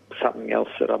something else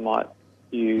that I might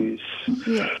use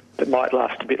that might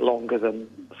last a bit longer than,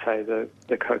 say, the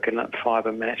coconut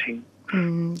fibre matting.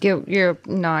 You're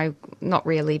no, not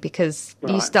really, because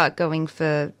you start going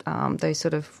for those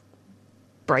sort of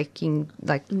breaking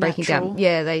down.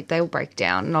 Yeah, they'll break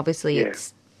down, and obviously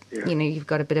it's you've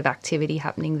got a bit of activity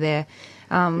happening there.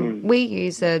 We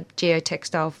use a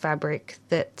geotextile fabric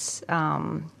that's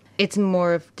it's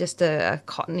more of just a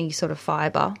cottony sort of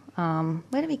fibre.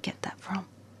 Where do we get that from?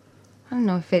 I don't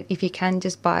know if you can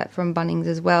just buy it from Bunnings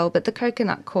as well, but the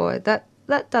coconut cord, that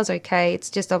does okay. It's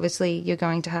just obviously you're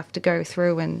going to have to go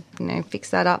through and fix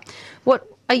that up. What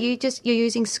are you're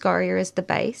using scoria as the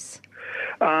base?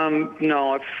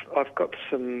 No, I've got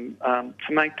some to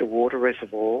make the water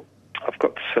reservoir. I've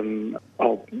got some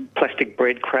old plastic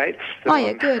bread crates.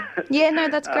 Good. Yeah, no,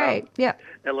 that's great. Yeah.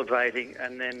 Elevating,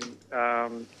 and then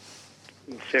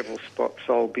in several spots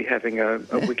I'll be having a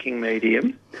wicking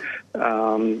medium,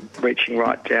 reaching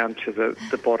right down to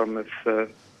the bottom of the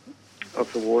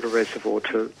water reservoir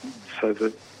so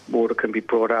the water can be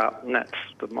brought up. And that's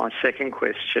my second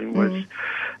question was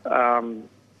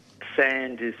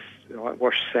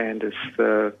washed sand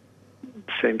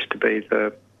seems to be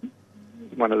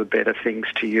one of the better things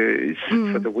to use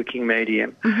for the wicking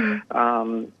medium,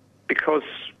 because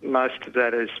most of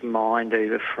that is mined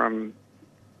either from.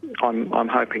 I'm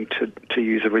hoping to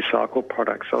use a recycled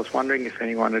product. So I was wondering if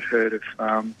anyone had heard of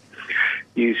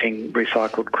using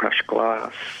recycled crushed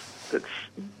glass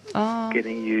that's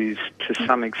getting used to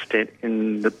some extent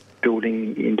in the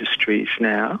building industries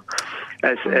now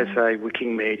as a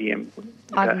wicking medium.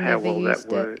 How well that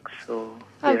works.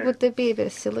 Would there be a bit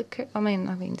of silica? I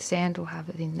mean, sand will have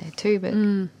it in there too, but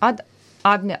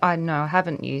I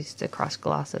haven't used a crushed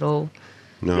glass at all.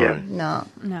 No. No.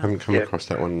 I haven't come across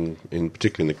that one,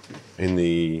 particularly in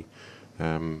the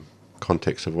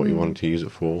context of what you wanted to use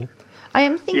it for. I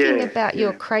am thinking about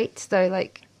your crates, though.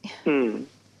 Like, you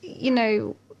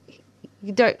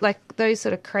don't like those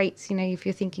sort of crates. If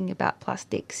you're thinking about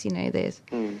plastics, there's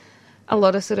a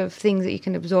lot of sort of things that you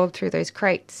can absorb through those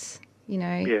crates.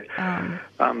 I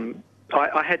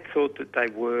had thought that they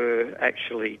were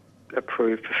actually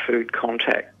approved for food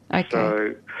contact. Okay.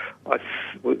 So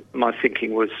my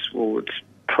thinking was, well, it's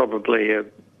probably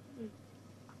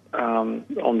on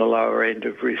the lower end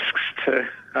of risks to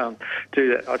do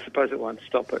that. I suppose it won't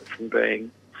stop it from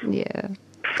being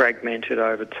fragmented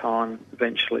over time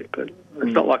eventually, but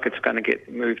it's not like it's going to get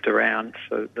moved around,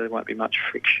 so there won't be much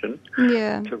friction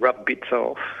to rub bits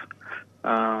off.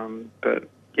 But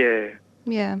I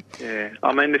mean,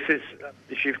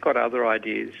 if you've got other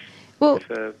ideas,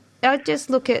 I just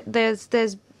look at there's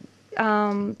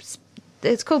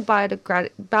it's called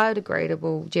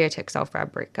biodegradable geotextile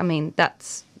fabric. I mean,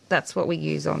 that's what we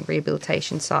use on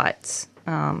rehabilitation sites,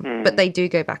 but they do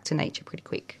go back to nature pretty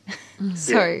quick.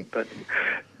 So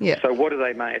what are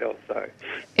they made of, though?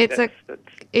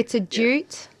 It's a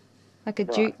jute, like a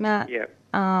jute mat.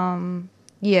 And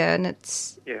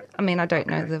it's. I mean, I don't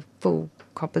know the full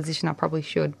composition. I probably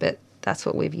should, but that's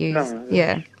what we've used.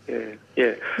 I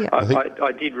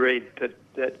did read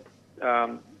that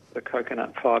the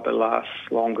coconut fibre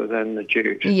lasts longer than the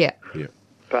jute.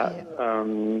 But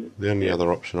the only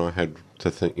other option I had to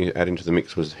add into the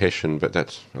mix was hessian, but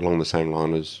that's along the same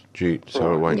line as jute,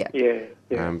 so it won't.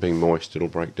 Being moist, it'll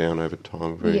break down over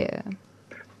time.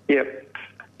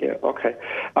 Okay.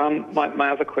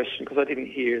 My other question, because I didn't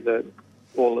hear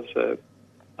all of the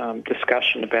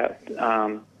discussion about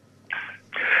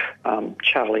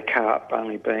Charlie carp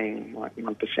only being like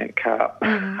 1% carp.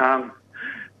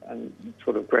 and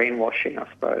sort of greenwashing, I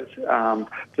suppose.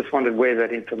 Just wondered where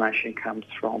that information comes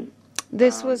from.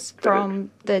 This was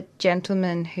from the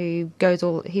gentleman who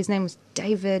his name was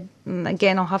David.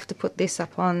 Again, I'll have to put this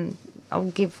up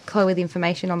I'll give Chloe the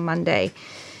information on Monday.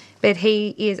 But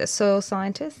he is a soil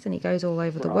scientist and he goes all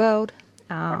over the world.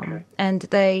 And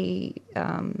he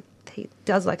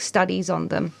does like studies on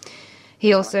them.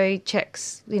 He also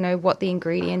checks, what the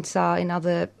ingredients are in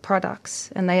other products,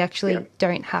 and they actually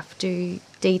don't have to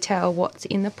detail what's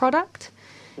in the product.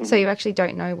 Mm-hmm. So you actually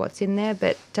don't know what's in there.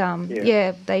 But,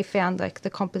 they found like the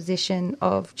composition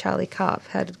of Charlie carp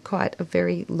had quite a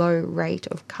very low rate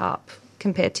of carp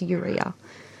compared to urea.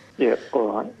 Yeah,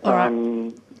 all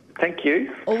right. Thank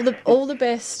you. All the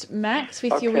best, Max,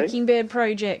 with your Wicking Bed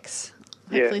projects.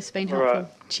 Hopefully it's been helpful.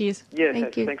 Right. Cheers. Yeah,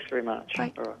 Thank you. Thanks very much.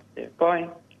 Bye. All right. Yeah, bye.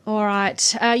 All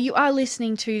right. You are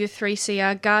listening to the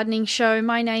 3CR Gardening Show.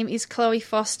 My name is Chloe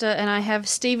Foster and I have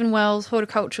Stephen Wells,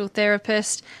 horticultural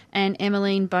therapist, and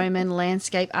Emmaline Bowman,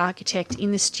 landscape architect,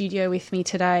 in the studio with me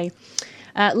today.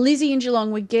 Lizzie in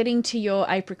Geelong, we're getting to your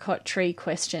apricot tree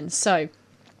question. So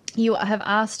you have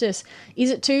asked us,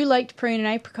 is it too late to prune an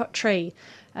apricot tree?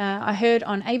 I heard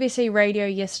on ABC radio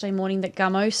yesterday morning that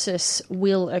gummosis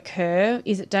will occur.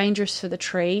 Is it dangerous for the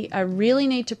tree? I really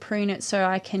need to prune it so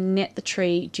I can net the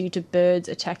tree due to birds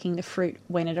attacking the fruit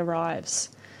when it arrives.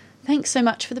 Thanks so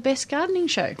much for the best gardening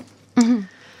show. Mm-hmm.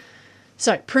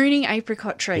 So, pruning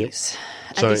apricot trees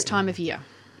at this time of year.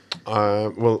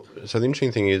 So the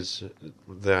interesting thing is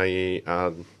they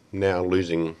are now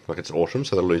losing, like it's autumn,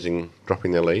 so they're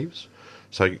dropping their leaves.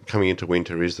 So coming into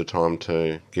winter is the time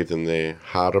to give them their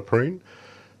harder prune.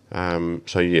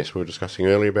 So yes, we were discussing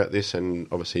earlier about this, and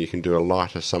obviously you can do a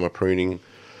lighter summer pruning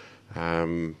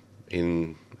in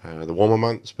the warmer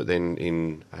months, but then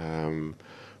in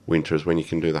winter is when you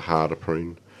can do the harder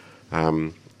prune.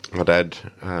 My dad,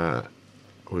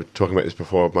 we were talking about this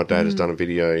before, my dad has done a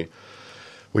video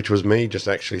which was me just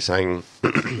actually saying,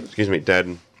 excuse me,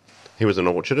 Dad, he was an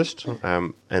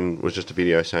orchardist, and was just a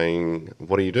video saying,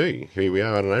 what do you do? Here we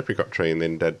are at an apricot tree, and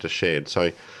then Dad just shared.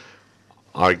 So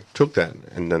I took that,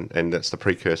 and that's the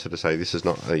precursor to say this is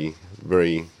not a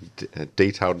very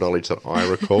detailed knowledge that I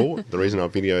recall. The reason I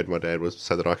videoed my dad was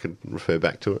so that I could refer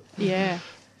back to it. Yeah.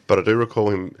 But I do recall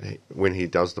him, when he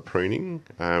does the pruning,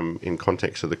 in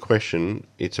context of the question,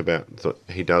 it's about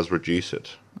he does reduce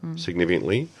it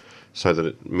significantly so that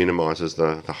it minimises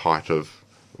the height of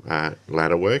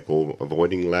ladder work or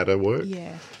avoiding ladder work.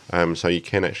 Yeah. So you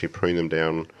can actually prune them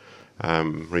down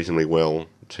reasonably well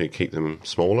to keep them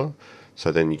smaller,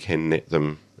 so then you can net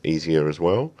them easier as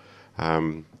well.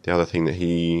 The other thing that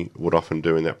he would often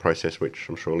do in that process, which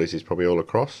I'm sure Lizzie's probably all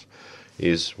across,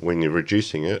 is when you're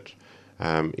reducing it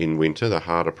in winter, the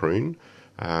harder prune,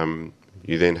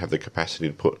 you then have the capacity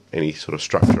to put any sort of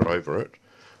structure over it,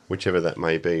 whichever that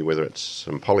may be, whether it's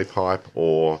some polypipe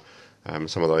or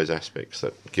some of those aspects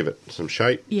that give it some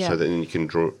shape, so that then you can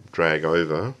drag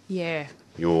over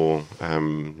your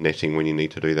netting when you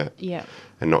need to do that,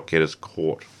 and not get as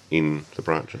caught in the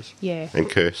branches, and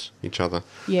curse each other.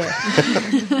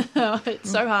 It's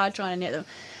so hard trying to net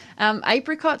them.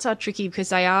 Apricots are tricky because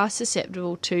they are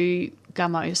susceptible to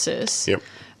gummosis.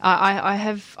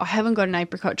 I haven't got an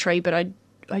apricot tree, but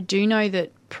I do know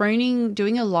that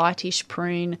doing a lightish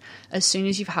prune as soon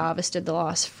as you've harvested the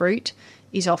last fruit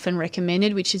is often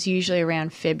recommended, which is usually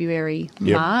around February,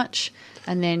 March,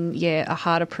 and then, a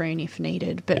harder prune if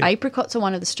needed. But apricots are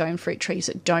one of the stone fruit trees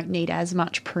that don't need as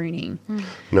much pruning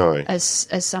as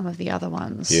some of the other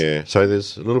ones. Yeah, so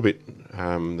there's a little bit,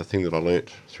 the thing that I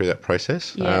learnt through that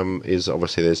process is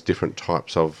obviously there's different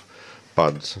types of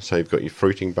buds. So you've got your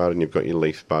fruiting bud and you've got your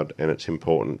leaf bud, and it's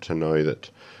important to know that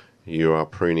you are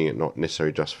pruning it not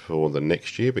necessarily just for the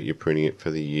next year, but you're pruning it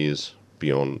for the years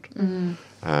beyond.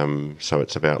 So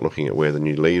it's about looking at where the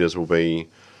new leaders will be,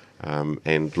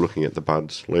 and looking at the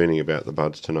buds, learning about the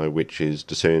buds to know which is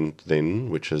discerned then,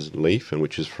 which is leaf and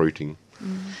which is fruiting.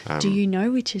 Do you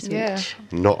know which is which?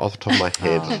 Not off the top of my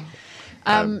head.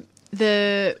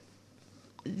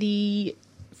 The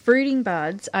fruiting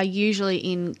buds are usually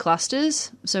in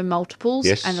clusters, so multiples,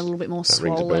 and a little bit more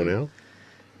swollen. Rings a bell now.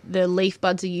 The leaf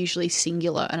buds are usually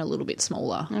singular and a little bit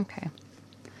smaller. Okay.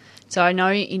 So I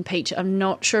know in peach, I'm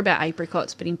not sure about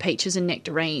apricots, but in peaches and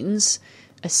nectarines,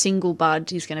 a single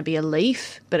bud is going to be a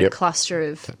leaf, but a cluster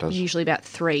of usually about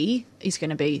 3 is going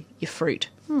to be your fruit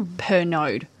per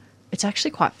node. It's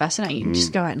actually quite fascinating. You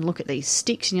just go out and look at these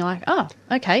sticks and you're like, oh,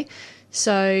 okay.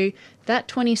 So that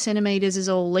 20 centimetres is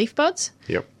all leaf buds.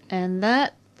 Yep. And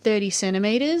that 30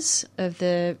 centimetres of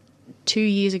the 2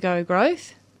 years ago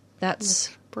growth,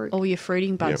 that's all your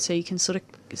fruiting buds. So you can sort of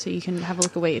so you can have a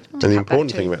look at where. And the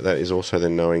important thing about that is also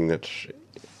then knowing that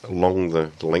along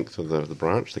the length of the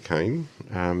branch, the cane,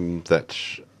 that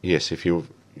yes, if you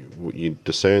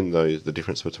discern the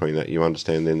difference between that, you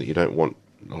understand then that you don't want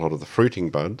a lot of the fruiting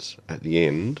buds at the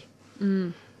end,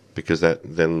 because that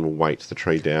then will weight the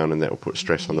tree down, and that will put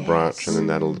stress on the branch, and then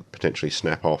that'll potentially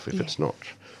snap off if it's not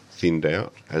thinned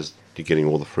out as you're getting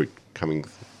all the fruit coming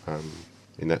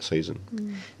in that season.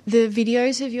 The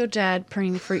videos of your dad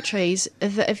pruning the fruit trees,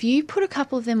 have you put a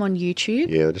couple of them on YouTube?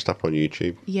 Yeah, they're just up on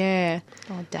YouTube. Yeah.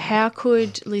 Oh, Dad. How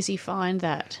could Lizzie find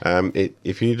that?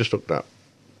 If you just looked up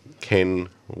Ken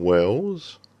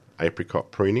Wells apricot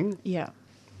pruning,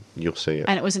 you'll see it.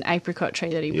 And it was an apricot tree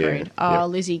that he pruned.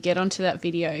 Lizzie, get onto that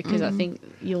video, because I think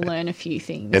you'll learn a few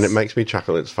things. And it makes me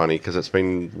chuckle. It's funny because it's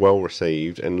been well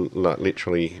received, and like,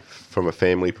 literally from a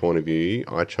family point of view,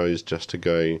 I chose just to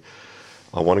go,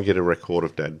 I want to get a record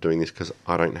of Dad doing this because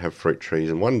I don't have fruit trees,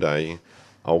 and one day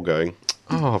I'll go,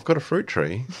 I've got a fruit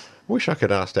tree. I wish I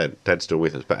could ask Dad. Dad's still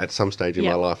with us, but at some stage in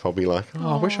my life I'll be like,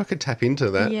 I wish I could tap into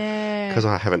that, because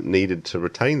I haven't needed to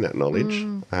retain that knowledge.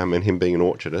 And him being an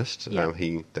orchardist,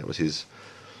 that was his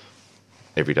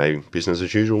everyday business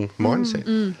as usual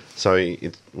mindset. So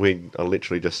I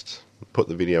literally just put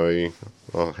the video,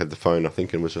 I had the phone I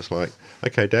think, and was just like,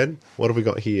 okay Dad, what have we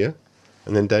got here?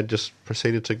 And then Dad just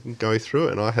proceeded to go through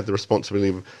it, and I had the responsibility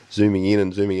of zooming in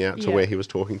and zooming out to where he was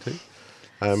talking to.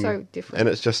 So different. And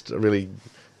it's just a really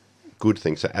good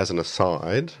thing. So as an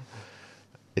aside,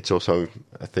 it's also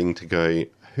a thing to go,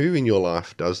 who in your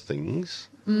life does things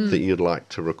that you'd like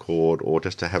to record, or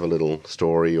just to have a little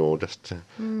story, or just to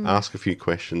ask a few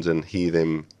questions and hear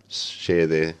them share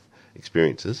their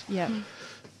experiences. Yeah.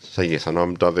 So yes, I know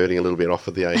I'm diverting a little bit off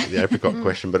of the apricot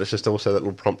question, but it's just also that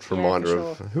little prompt reminder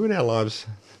of who in our lives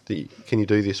can you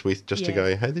do this with, just to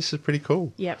go, hey, this is pretty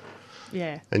cool. Yep.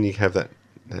 Yeah. And you have that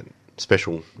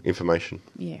special information.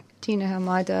 Yeah. Do you know how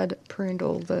my dad pruned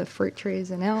all the fruit trees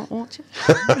in our orchard?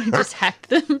 Just hacked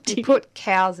them. He put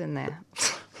cows in there.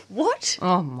 What?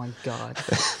 Oh, my God.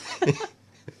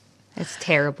 It's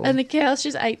terrible. And the cows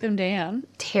just ate them down.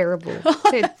 Terrible.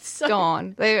 They're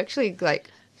gone. They're actually, like,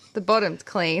 the bottom's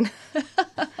clean.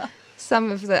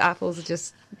 Some of the apples are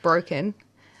just broken,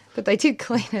 but they did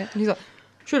clean it. And he's like,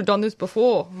 should have done this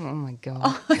before. Oh, my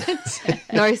God.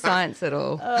 No science at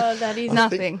all. Oh, that is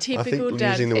nothing. Typical I think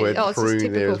dad. using the word it's prune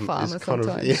just there typical is kind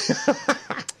farmer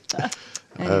of...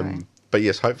 Anyway. But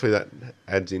yes, hopefully that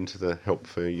adds into the help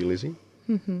for you, Lizzie.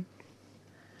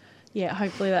 Yeah,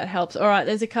 hopefully that helps. All right,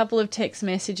 there's a couple of text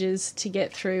messages to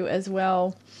get through as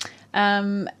well.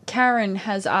 Karen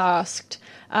has asked,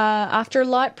 after a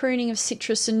light pruning of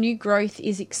citrus, a new growth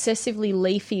is excessively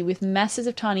leafy with masses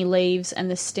of tiny leaves, and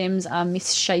the stems are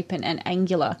misshapen and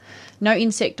angular. No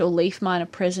insect or leaf mine are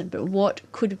present, but what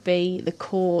could be the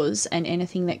cause, and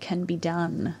anything that can be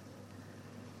done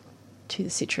to the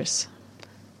citrus?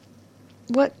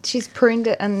 What? She's pruned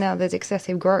it and now there's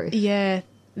excessive growth. Yeah,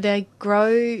 they grow.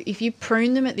 If you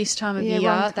prune them at this time of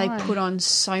year, they put on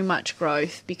so much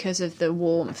growth because of the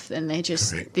warmth, and they're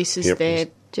just this is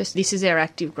their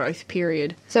active growth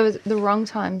period. So is it the wrong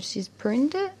time she's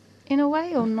pruned it in a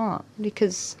way, or not?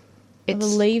 Because the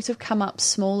leaves have come up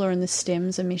smaller and the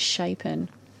stems are misshapen.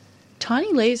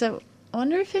 Tiny leaves. I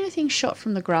wonder if anything's shot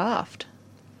from the graft.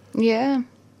 Yeah.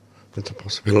 It's a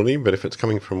possibility, but if it's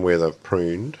coming from where they've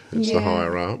pruned, it's the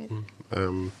higher up.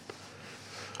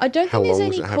 I don't think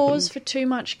there's any cause for too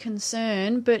much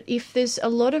concern, but if there's a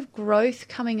lot of growth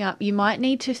coming up, you might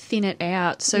need to thin it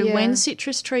out. So when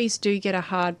citrus trees do get a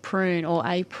hard prune or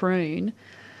a prune,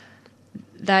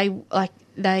 so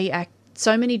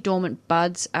many dormant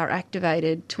buds are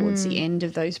activated towards the end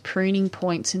of those pruning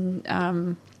points,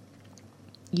 and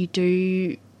you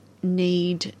do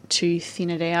need to thin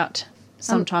it out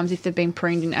sometimes if they've been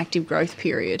pruned in active growth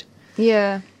period.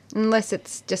 Yeah, unless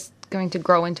it's just going to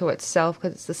grow into itself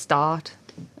because it's the start,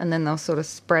 and then they'll sort of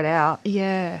spread out.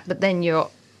 Yeah. But then you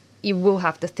will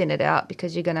have to thin it out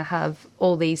because you're going to have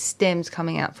all these stems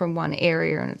coming out from one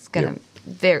area, and it's going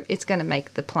to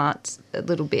make the plants a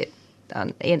little bit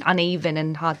uneven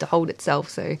and hard to hold itself.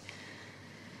 So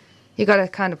you got to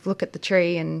kind of look at the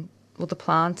tree and the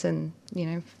plants, and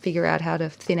figure out how to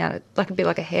thin out it, like a bit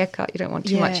like a haircut. You don't want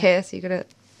too much hair, so you got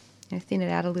to thin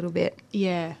it out a little bit.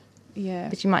 Yeah. Yeah.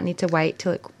 But you might need to wait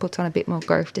till it puts on a bit more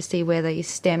growth to see where these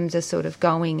stems are sort of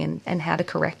going and how to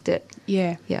correct it.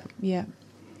 Yeah. Yeah. Yeah.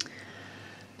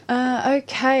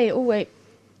 Okay. Oh, wait.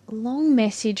 Long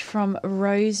message from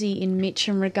Rosie in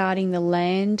Mitcham regarding the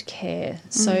land care.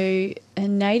 So a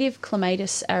native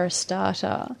Clematis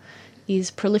aristata is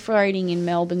proliferating in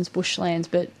Melbourne's bushlands,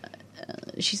 but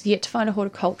she's yet to find a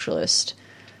horticulturalist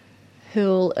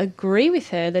who'll agree with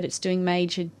her that it's doing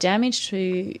major damage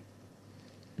to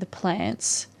the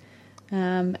plants,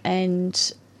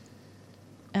 and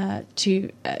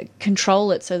to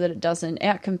control it so that it doesn't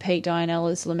outcompete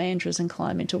dianellas, lomandras, and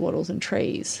climb into wattles and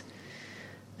trees.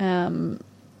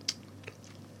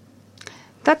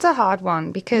 That's a hard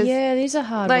one because... Yeah, it is a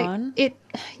hard one.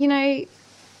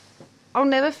 I'll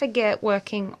never forget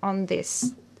working on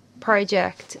this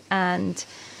project, and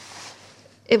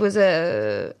it was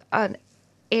an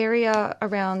area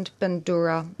around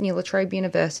Bandura near La Trobe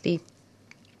University,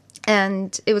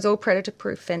 and it was all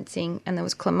predator-proof fencing, and there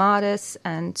was clematis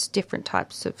and different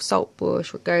types of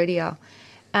saltbush, rhagodia,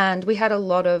 and we had a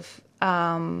lot of...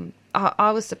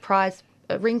 I was surprised,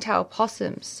 ringtail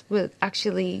possums were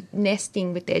actually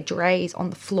nesting with their drays on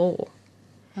the floor.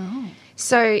 Oh.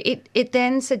 So it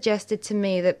then suggested to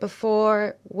me that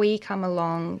before we come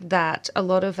along, that a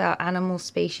lot of our animal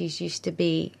species used to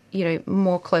be,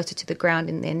 more closer to the ground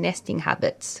in their nesting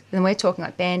habits. And we're talking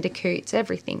like bandicoots,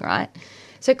 everything, right?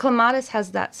 So clematis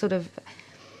has that sort of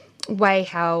way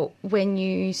how when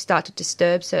you start to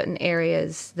disturb certain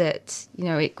areas that,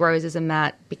 it grows as a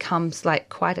mat, becomes like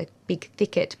quite a big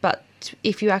thicket. But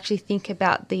if you actually think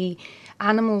about the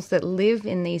animals that live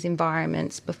in these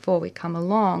environments before we come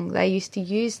along, they used to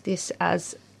use this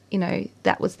as,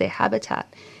 that was their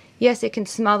habitat. Yes, it can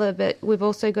smother, but we've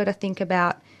also got to think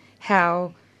about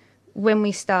how when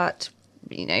we start,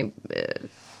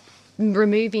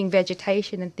 removing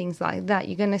vegetation and things like that,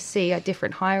 you're going to see a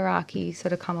different hierarchy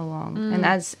sort of come along. And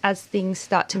as things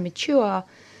start to mature,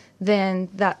 then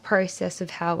that process of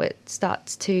how it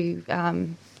starts to,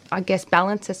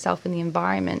 balance itself in the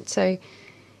environment. So,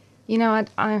 you're going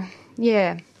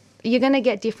to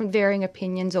get different varying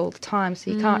opinions all the time,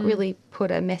 so you can't really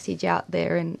put a message out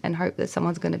there and hope that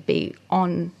someone's going to be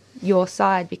on your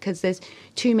side, because there's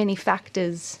too many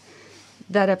factors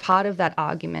that are part of that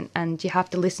argument, and you have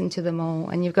to listen to them all,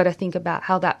 and you've got to think about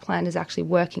how that plant is actually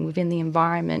working within the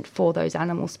environment for those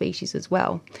animal species as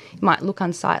well. It might look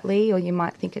unsightly, or you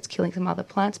might think it's killing some other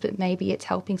plants, but maybe it's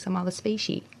helping some other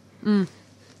species. Yeah.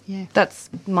 That's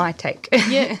my take.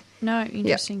 Yeah. No,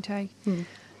 interesting take.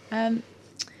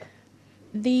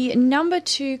 The number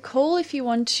to call if you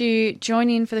want to join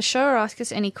in for the show or ask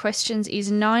us any questions is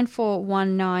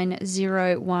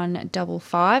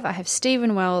 94190155. I have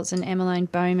Stephen Wells and Emmaline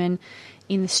Bowman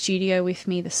in the studio with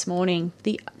me this morning.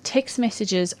 The text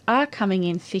messages are coming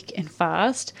in thick and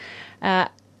fast.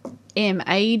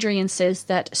 Adrian says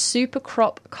that Super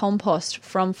Crop compost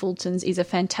from Fulton's is a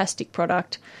fantastic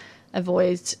product.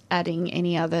 Avoids adding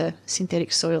any other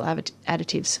synthetic soil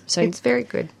additives. So it's very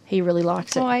good. He really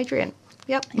likes it. Oh, Adrian.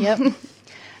 Yep.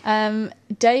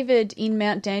 David in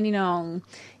Mount Dandenong.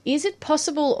 Is it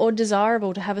possible or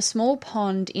desirable to have a small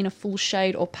pond in a full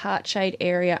shade or part shade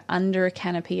area under a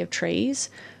canopy of trees?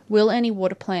 Will any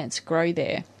water plants grow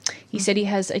there? He said he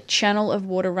has a channel of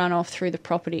water runoff through the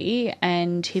property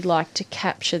and he'd like to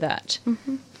capture that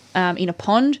in a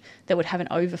pond that would have an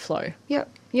overflow.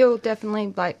 Yep. You'll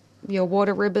definitely like your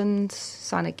water ribbons,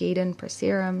 Cyanogeton,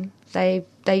 Procerum. They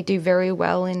do very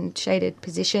well in shaded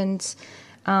positions.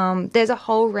 There's a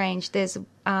whole range. There's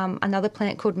another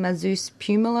plant called Mazus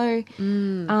pumilo.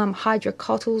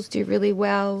 Hydrocotyls do really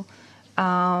well.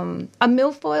 A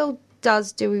milfoil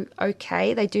does do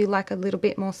okay. They do like a little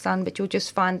bit more sun, but you'll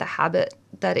just find the habit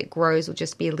that it grows will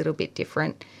just be a little bit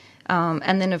different.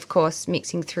 And then, of course,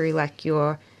 mixing through like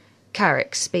your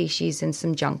Carex species and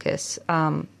some Juncus.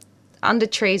 Under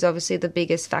trees, obviously, the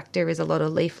biggest factor is a lot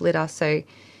of leaf litter, so,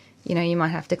 you might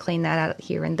have to clean that out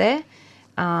here and there.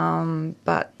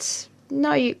 But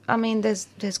no,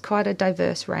 there's quite a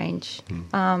diverse range.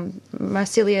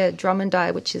 Marsilia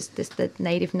drummondi, which is the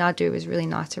native nadu, is really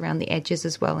nice around the edges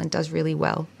as well and does really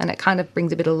well. And it kind of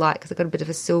brings a bit of light because they've got a bit of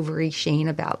a silvery sheen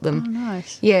about them. Oh,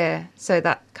 nice. Yeah, so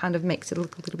that kind of makes it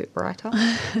look a little bit brighter.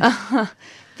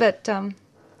 But,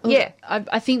 yeah.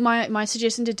 I think my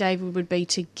suggestion to David would be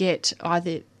to get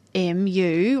either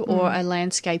you or a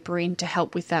landscaper in to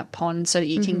help with that pond so that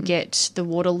you can get the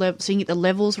water level, so you can get the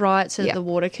levels right so that the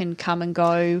water can come and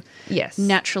go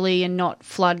naturally and not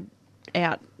flood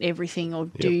out everything or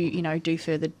do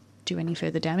any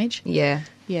further damage. Yeah.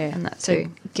 And that's so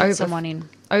get someone in.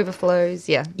 Overflows,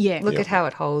 Look at how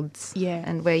it holds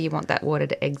and where you want that water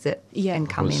to exit and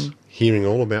come in. Hearing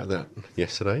all about that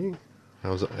yesterday. I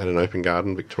was at an open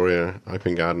garden, Victoria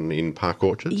Open Garden in Park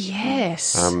Orchards.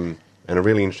 Yes. And a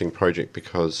really interesting project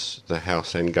because the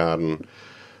house and garden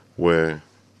were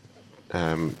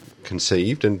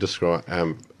conceived and described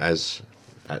from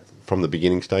the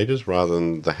beginning stages rather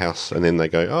than the house and then they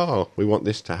go, oh, we want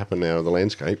this to happen now in the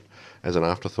landscape as an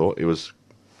afterthought. It was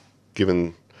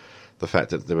given the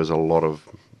fact that there was a lot of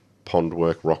pond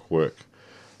work, rock work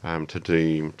to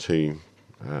do to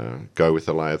go with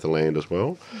the lay of the land as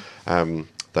well.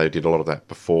 They did a lot of that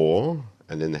before,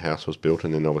 and then the house was built,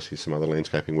 and then obviously some other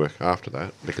landscaping work after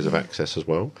that because of access as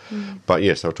well. But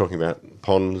yes, they were talking about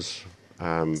ponds,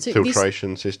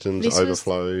 filtration systems,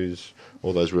 overflows,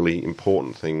 all those really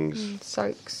important things.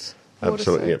 Soaks.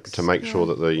 Absolutely, yep, to make sure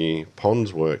that the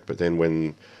ponds worked, but then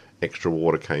when extra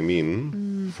water came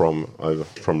in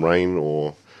from rain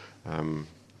or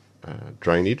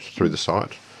drainage through the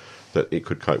site, that it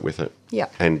could cope with it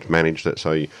and manage that.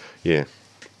 So, yeah,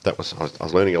 I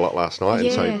was learning a lot last night.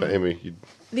 Yeah. And so, but Emma,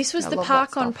 this was the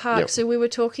Park on Park, so we were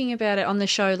talking about it on the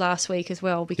show last week as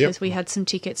well because we had some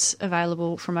tickets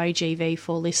available from OGV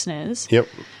for listeners. Yep,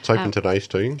 it's open today's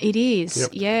too. It is,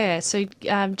 yeah. So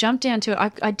jump down to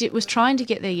it. I was trying to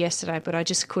get there yesterday, but I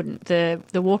just couldn't. The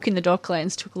walk in the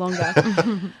Docklands took longer,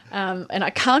 and I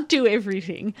can't do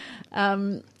everything.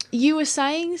 You were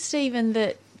saying, Stephen,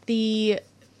 that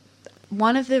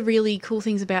one of the really cool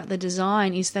things about the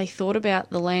design is they thought about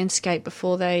the landscape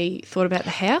before they thought about the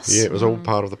house. Yeah, it was all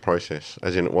part of the process,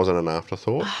 as in it wasn't an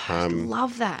afterthought. I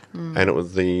love that. And it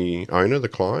was the owner, the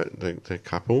client, the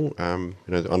couple,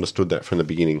 understood that from the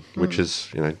beginning, which is,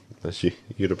 as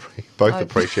you'd both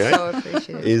appreciate, so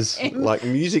appreciate is like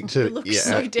music to our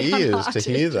ears to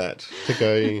hear that, to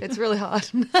go... It's really hard.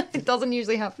 It doesn't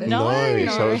usually happen. No,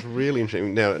 so it was really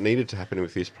interesting. Now, it needed to happen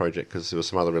with this project because there were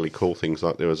some other really cool things,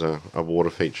 like there was a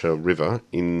water feature river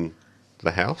in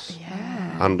the house,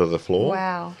 under the floor.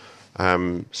 Wow.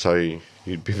 So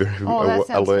you'd be very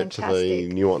alert to the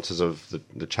nuances of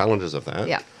the challenges of that.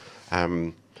 Yeah.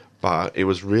 But it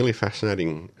was really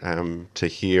fascinating to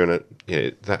hear, and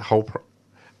that whole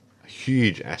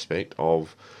huge aspect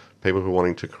of people who are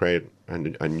wanting to create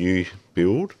a new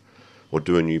build or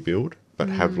do a new build, but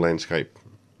have landscape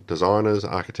designers,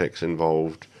 architects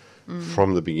involved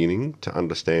from the beginning to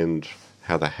understand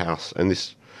how the house, and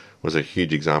this was a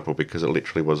huge example because it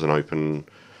literally was an open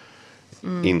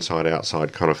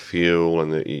inside-outside kind of feel,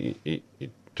 and it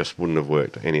just wouldn't have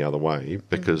worked any other way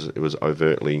because it was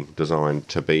overtly designed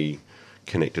to be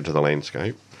connected to the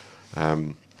landscape.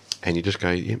 And you just go,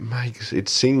 it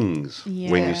sings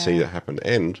when you see that happen.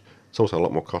 And it's also a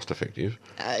lot more cost effective.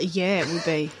 It would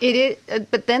be. It is,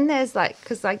 but then there's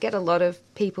because I get a lot of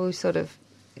people who sort of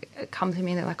come to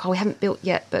me and they're like, we haven't built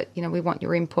yet, but, we want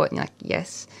your input. And you're like,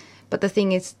 yes. But the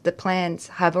thing is, the plans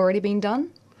have already been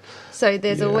done. So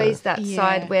there's always that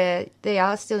side where they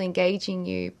are still engaging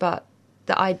you, but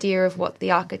the idea of what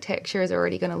the architecture is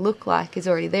already going to look like is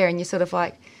already there. And you're sort of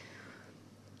like,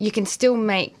 you can still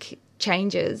make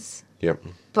changes,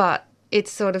 but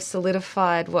it's sort of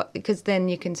solidified because then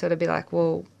you can sort of be like,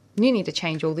 well, you need to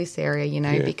change all this area,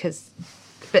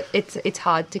 but it's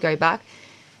hard to go back.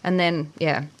 And then,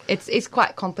 it's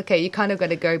quite complicated. You kind of got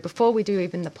to go, before we do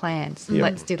even the plans,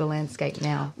 let's do the landscape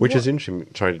now. Which is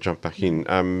interesting, trying to jump back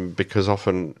in, because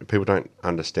often people don't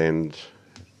understand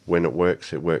when it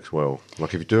works well.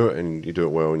 Like if you do it and you do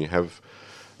it well and you have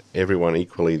everyone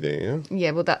equally there.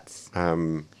 Yeah, well, that's...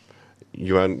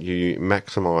 you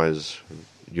maximise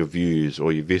your views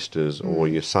or your vistas or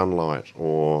your sunlight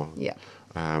or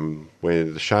where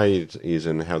the shade is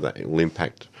and how that will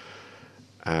impact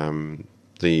and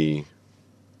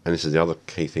this is the other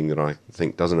key thing that I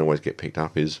think doesn't always get picked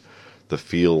up is the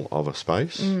feel of a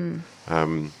space.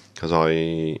 Because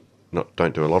I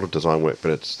don't do a lot of design work,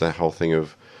 but it's that whole thing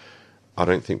of I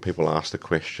don't think people ask the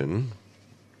question.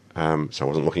 So I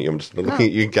wasn't looking at you, I'm just looking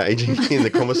at you engaging in the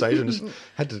conversation. Just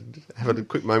had to have a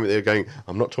quick moment there going,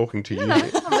 I'm not talking to you. No,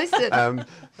 I'm listening.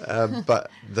 But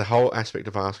the whole aspect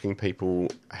of asking people,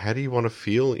 how do you want to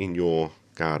feel in your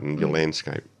garden, your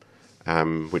landscape,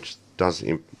 which does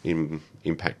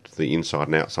impact the inside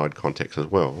and outside context as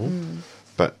well.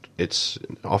 But it's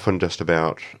often just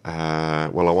about, I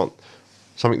want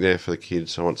something there for the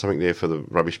kids, I want something there for the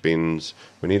rubbish bins,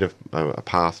 we need a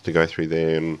path to go through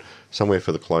there and somewhere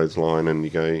for the clothesline, and you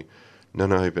go,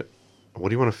 no, but what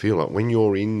do you want to feel like when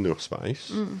you're in your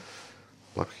space?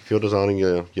 Like if you're designing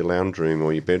your lounge room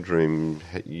or your bedroom,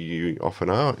 you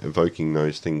often are evoking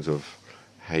those things of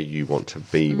how you want to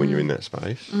be when you're in that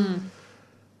space.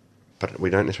 But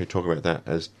we don't necessarily talk about that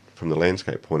as from the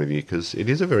landscape point of view, because it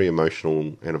is a very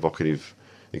emotional and evocative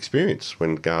experience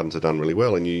when gardens are done really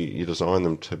well and you design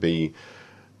them to be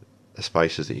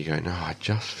spaces that you go, no, I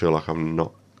just feel like I'm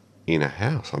not in a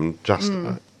house. I'm just,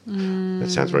 that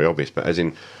sounds very obvious, but as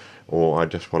in, or I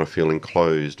just want to feel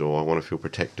enclosed, or I want to feel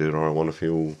protected, or I want to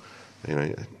feel,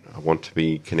 I want to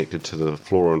be connected to the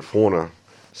flora and fauna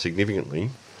significantly.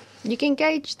 You can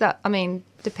gauge that. I mean,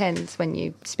 depends when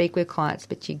you speak with clients,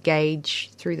 but you gauge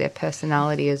through their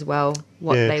personality as well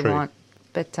what they want.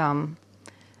 But,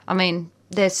 I mean,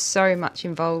 there's so much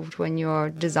involved when you're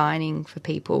designing for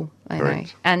people, I know.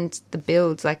 And the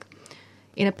builds, like,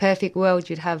 in a perfect world,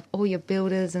 you'd have all your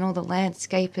builders and all the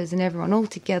landscapers and everyone all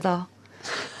together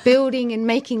building and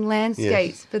making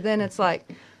landscapes. But then it's like,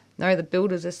 no, the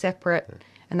builders are separate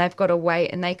and they've got to wait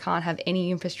and they can't have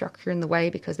any infrastructure in the way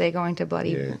because they're going to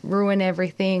bloody ruin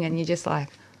everything. And you're just like,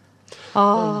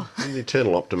 oh. I'm the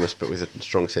eternal optimist, but with a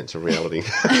strong sense of reality.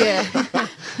 Yeah.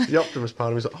 The optimist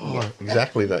part of me is like,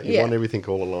 exactly that. You want everything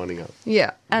all aligning up.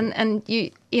 Yeah. And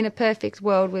you, in a perfect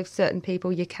world with certain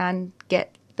people, you can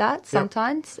get that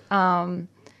sometimes.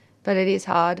 But it is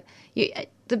hard.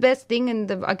 The best thing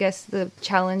and I guess the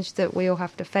challenge that we all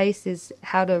have to face is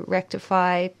how to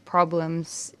rectify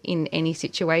problems in any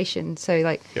situation. So,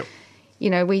 like, you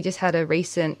know, we just had a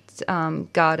recent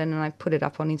garden and I put it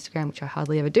up on Instagram, which I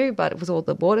hardly ever do, but it was all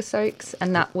the water soaks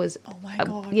and that was... Oh, my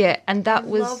God. And that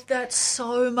was... I love that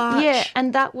so much. Yeah,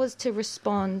 and that was to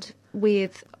respond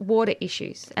with water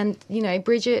issues. And, you know,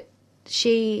 Bridget,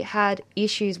 she had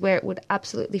issues where it would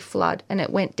absolutely flood and it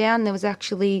went down. There's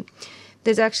actually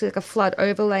like a flood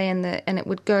overlay and it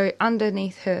would go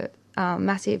underneath her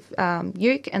massive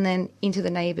ute and then into the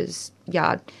neighbour's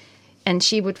yard. And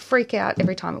she would freak out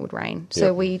every time it would rain.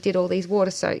 So we did all these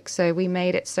water soaks. So we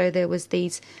made it so there was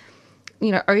these,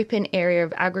 you know, open area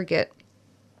of aggregate.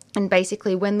 And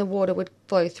basically when the water would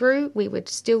flow through, we would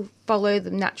still follow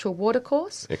the natural water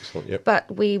course. Excellent, yep.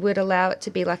 But we would allow it to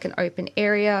be like an open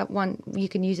area. You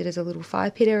can use it as a little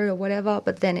fire pit area or whatever,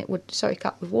 but then it would soak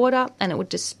up with water and it would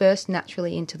disperse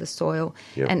naturally into the soil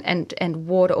and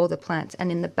water all the plants.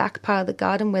 And in the back part of the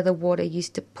garden where the water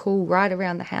used to pool right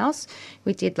around the house,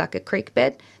 we did like a creek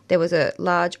bed. There was a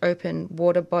large open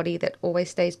water body that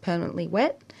always stays permanently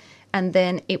wet. And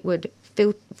then it would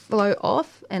flow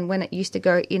off, and when it used to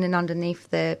go in and underneath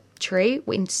the tree,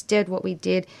 instead what we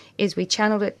did is we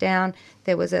channeled it down.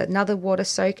 There was another water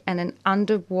soak and an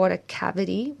underwater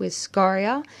cavity with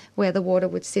scoria where the water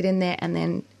would sit in there and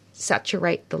then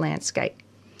saturate the landscape.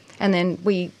 And then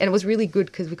it was really good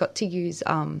because we got to use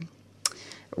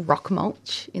rock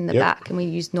mulch in the back and we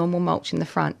used normal mulch in the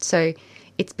front. So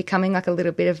it's becoming like a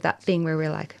little bit of that thing where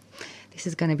we're like, this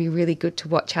is going to be really good to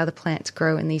watch how the plants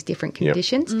grow in these different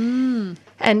conditions.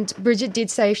 And Bridget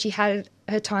did say if she had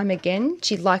her time again,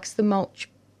 she likes the mulch,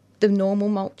 the normal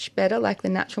mulch better, like the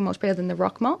natural mulch better than the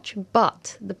rock mulch.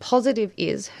 But the positive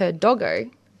is her doggo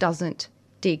doesn't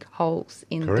dig holes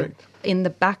in the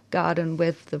back garden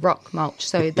with the rock mulch.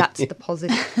 So that's the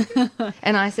positive.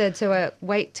 And I said to her,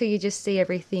 wait till you just see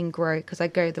everything grow, because I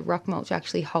go, the rock mulch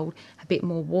actually hold a bit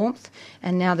more warmth,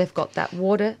 and now they've got that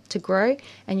water to grow,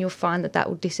 and you'll find that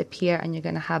will disappear and you're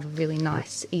going to have a really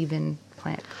nice, even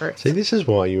plant growth. See, this is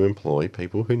why you employ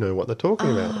people who know what they're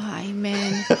talking about.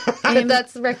 Amen. But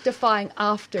that's rectifying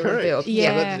after a build.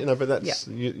 Yeah. But that's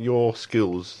your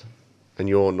skills and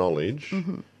your knowledge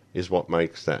is what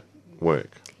makes that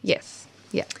work. Yes.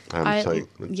 Yeah.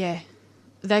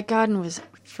 That garden was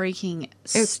freaking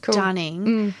stunning.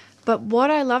 Cool. But what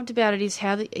I loved about it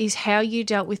is how you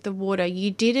dealt with the water.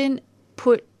 You didn't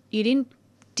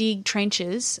dig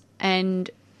trenches and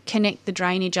connect the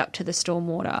drainage up to the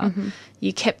stormwater.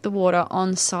 You kept the water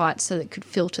on site so that it could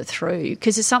filter through.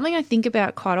 Because there's something I think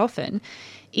about quite often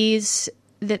is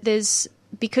that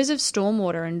because of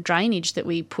stormwater and drainage that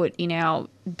we put in our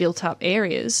built-up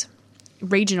areas,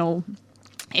 regional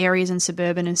areas and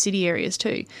suburban and city areas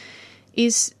too,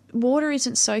 is water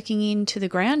isn't soaking into the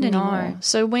ground anymore.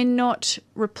 So we're not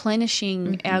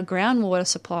replenishing our groundwater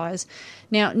supplies.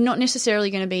 Now, not necessarily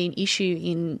going to be an issue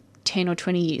in 10 or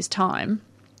 20 years' time.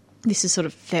 This is sort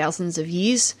of thousands of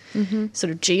years,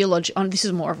 sort of this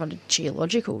is more of a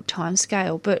geological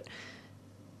timescale, but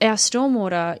our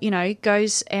stormwater,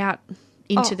 goes out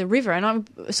into the river. And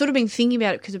I've sort of been thinking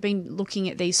about it because I've been looking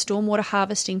at these stormwater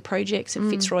harvesting projects at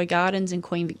Fitzroy Gardens and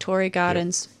Queen Victoria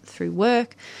Gardens through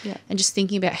work, and just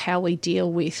thinking about how we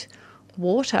deal with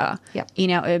water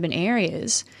in our urban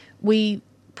areas. We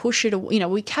push it,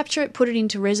 we capture it, put it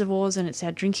into reservoirs, and it's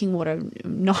our drinking water,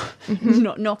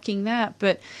 not knocking that.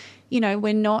 But,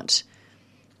 we're not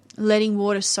letting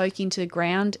water soak into the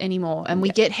ground anymore. And we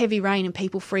get heavy rain and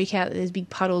people freak out that there's big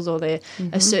puddles or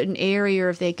a certain area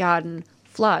of their garden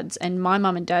floods. And my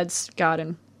mum and dad's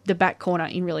garden, the back corner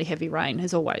in really heavy rain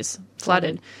has always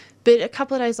flooded. But a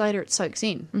couple of days later it soaks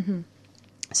in.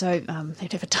 So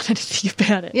they've never done anything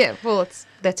about it. Yeah, well,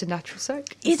 that's a natural soak.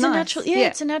 It's nice. a natural,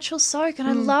 it's a natural soak, and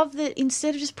I love that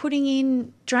instead of just putting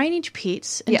in drainage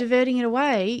pits and diverting it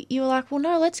away, you were like, well,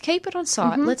 no, let's keep it on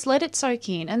site. Let's let it soak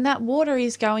in, and that water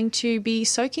is going to be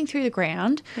soaking through the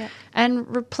ground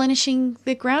and replenishing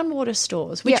the groundwater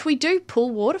stores, which we do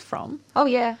pull water from. Oh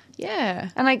yeah, yeah.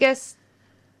 And I guess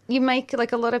you make,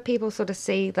 like, a lot of people sort of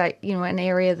see, like, you know, an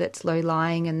area that's low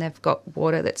lying and they've got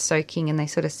water that's soaking, and they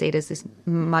sort of see it as this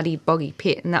muddy, boggy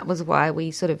pit, and that was why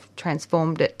we sort of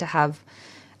transformed it to have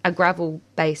a gravel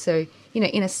base. So, you know,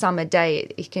 in a summer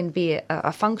day, it can be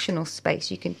a functional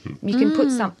space. You can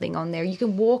put something on there. You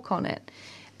can walk on it,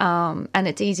 and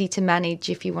it's easy to manage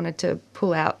if you wanted to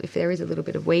pull out if there is a little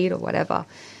bit of weed or whatever.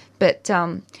 But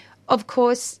of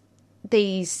course,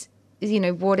 these, you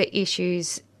know, water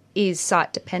issues is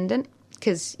site dependent,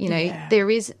 because, you know, there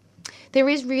is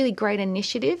really great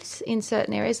initiatives in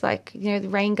certain areas, like, you know, the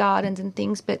rain gardens and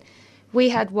things. But we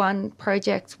had one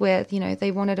project where, you know, they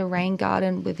wanted a rain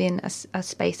garden within a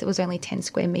space that was only 10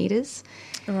 square metres.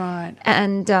 Right.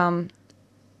 And to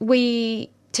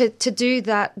do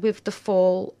that with the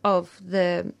fall of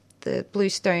the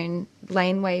bluestone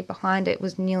laneway behind it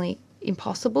was nearly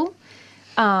impossible.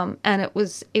 And it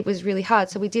was really hard.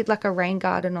 So we did like a rain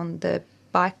garden on the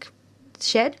bike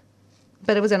shed,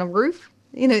 but it was on a roof,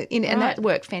 you know, and that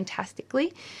worked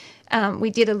fantastically. We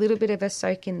did a little bit of a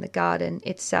soak in the garden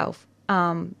itself.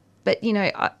 But, you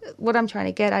know, what I'm trying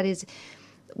to get at is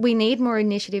we need more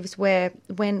initiatives where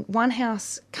when one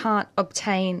house can't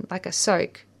obtain like a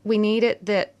soak, we need it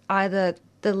that either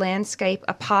the landscape,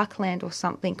 a parkland or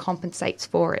something compensates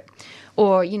for it.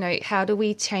 Or, you know, how do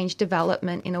we change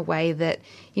development in a way that,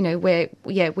 you know, where,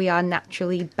 we are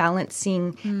naturally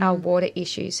balancing our water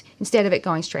issues instead of it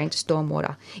going straight into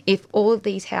stormwater. If all of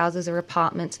these houses are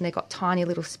apartments and they've got tiny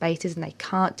little spaces and they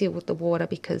can't deal with the water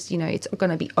because, you know, it's going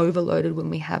to be overloaded when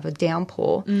we have a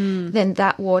downpour, then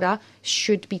that water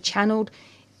should be channeled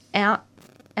out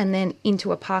and then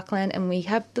into a parkland, and we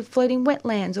have the floating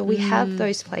wetlands, or we have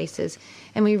those places.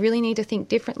 And we really need to think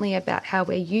differently about how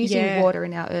we're using water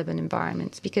in our urban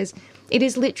environments, because it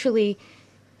is literally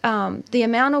the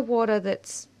amount of water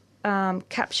that's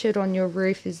captured on your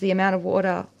roof is the amount of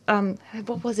water,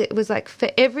 what was it? It was like for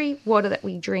every water that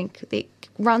we drink, it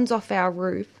runs off our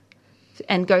roof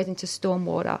and goes into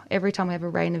stormwater every time we have a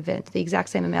rain event, the exact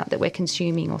same amount that we're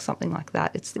consuming or something like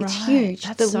that. It's huge.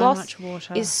 That's the so loss much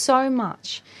water. is so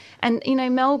much. And, you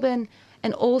know, Melbourne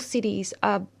and all cities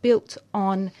are built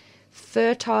on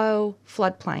fertile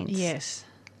floodplains. Yes.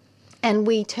 And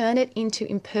we turn it into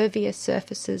impervious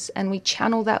surfaces, and we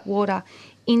channel that water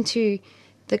into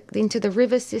the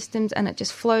river systems, and it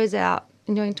just flows out,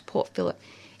 you know, into Port Phillip.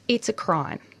 It's a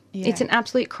crime. Yeah. It's an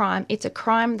absolute crime. It's a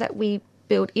crime that we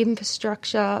build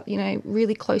infrastructure, you know,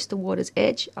 really close to water's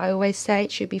edge. I always say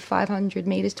it should be 500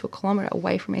 metres to a kilometre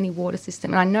away from any water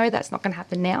system. And I know that's not going to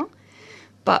happen now,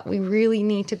 but we really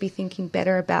need to be thinking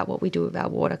better about what we do with our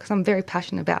water, because I'm very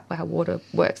passionate about how water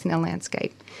works in our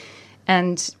landscape.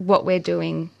 And what we're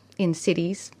doing in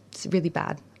cities is really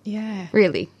bad. Yeah.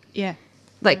 Really. Yeah.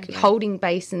 Like holding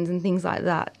basins and things like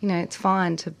that. You know, it's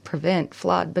fine to prevent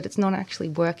flood, but it's not actually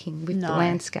working with the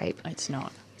landscape. It's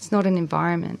not. It's not an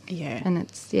environment. Yeah. And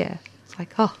it's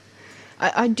like, oh.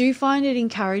 I do find it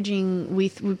encouraging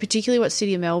with particularly what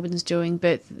City of Melbourne's doing,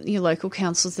 but local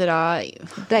councils that are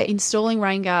installing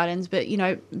rain gardens. But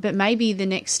but maybe the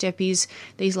next step is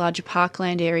these larger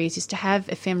parkland areas is to have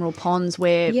ephemeral ponds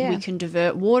where we can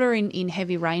divert water in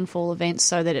heavy rainfall events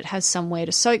so that it has somewhere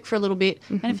to soak for a little bit.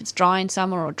 Mm-hmm. And if it's dry in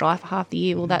summer or dry for half the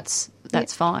year, well, that's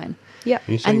fine. Yeah,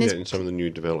 you're seeing that in some of the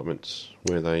new developments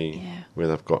where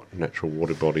they've got natural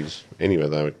water bodies. Anyway,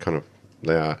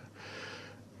 they are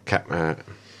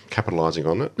capitalising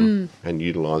on it and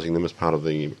utilising them as part of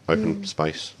the open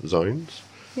space zones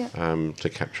to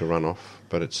capture runoff.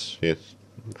 But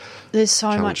there's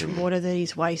so much water that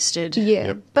is wasted.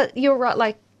 Yeah, but you're right.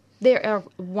 Like, there are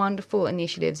wonderful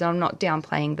initiatives, and I'm not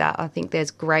downplaying that. I think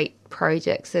there's great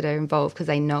projects that are involved because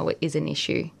they know it is an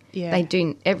issue. Yeah, they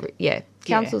do.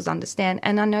 Councils understand,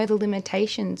 and I know the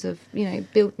limitations of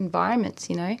built environments.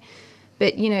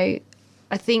 But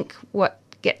I think what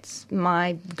gets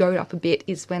my goat up a bit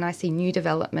is when I see new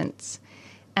developments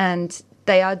and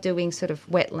they are doing sort of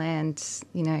wetlands,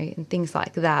 and things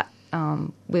like that,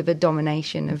 with a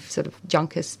domination of sort of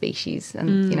juncus species,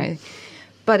 and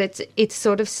but it's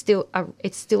sort of still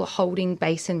a holding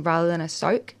basin rather than a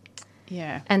soak.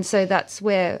 Yeah. And so that's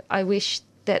where I wish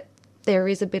that there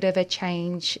is a bit of a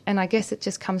change, and I guess it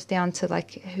just comes down to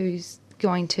like who's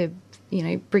going to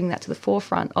bring that to the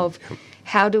forefront of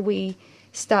how do we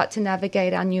start to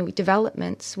navigate our new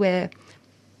developments where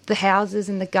the houses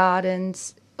and the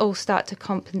gardens all start to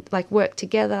work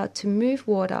together to move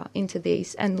water into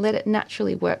these and let it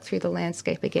naturally work through the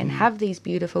landscape again. Have these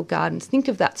beautiful gardens. Think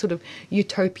of that sort of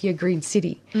utopia green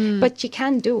city. But you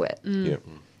can do it. Yep.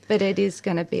 But it is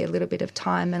going to be a little bit of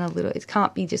time and it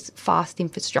can't be just fast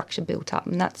infrastructure built up.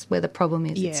 And that's where the problem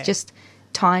is. Yeah. It's just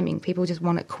timing. People just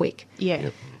want it quick. Yeah.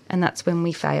 Yep. And that's when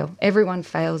we fail. Everyone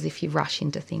fails if you rush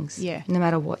into things. Yeah. No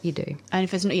matter what you do. And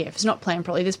if it's not planned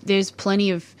properly, there's plenty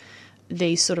of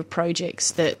these sort of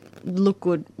projects that look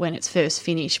good when it's first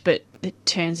finished, but it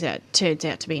turns out to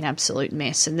be an absolute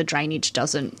mess, and the drainage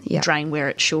doesn't drain where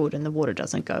it should, and the water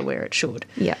doesn't go where it should.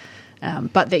 Yeah.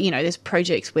 But there's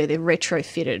projects where they've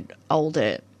retrofitted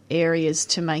older areas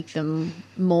to make them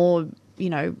more,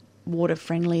 water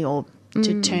friendly, or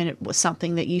to turn it was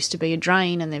something that used to be a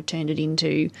drain and they've turned it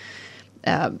into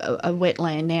a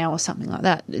wetland now or something like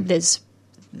that. There's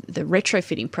the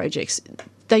retrofitting projects.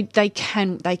 They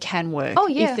can work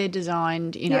if they're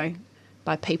designed,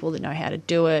 by people that know how to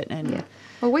do it and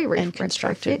Well, we and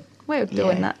construct retrofit. it. We're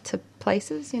doing that to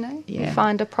places, You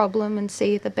find a problem and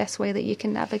see the best way that you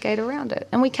can navigate around it.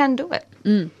 And we can do it.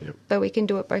 Yep. But we can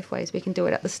do it both ways. We can do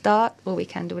it at the start or we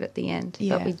can do it at the end.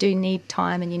 Yeah. But we do need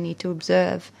time, and you need to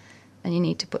observe, and you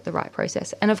need to put the right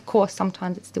process. And, of course,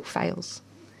 sometimes it still fails,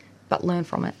 but learn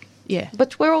from it. Yeah.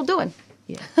 But we're all doing.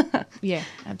 Yeah. Yeah,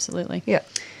 absolutely. Yeah.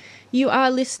 You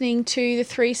are listening to the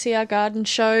 3CR Garden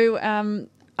Show.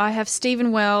 I have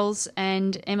Stephen Wells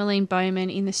and Emmaline Bowman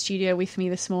in the studio with me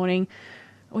this morning.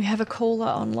 We have a caller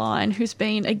online who's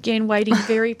been, again, waiting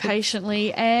very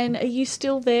patiently. Anne, are you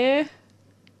still there?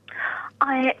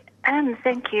 I am,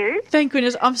 thank you. Thank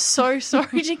goodness. I'm so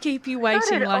sorry to keep you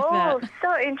waiting like that.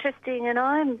 So interesting, and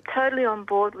I'm totally on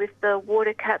board with the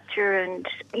water capture and,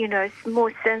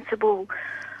 more sensible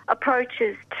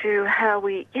approaches to how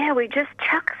we just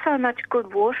chuck so much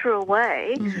good water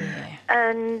away. Yeah.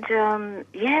 And,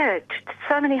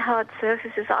 so many hard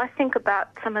surfaces. I think about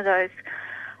some of those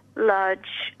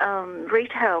large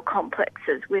retail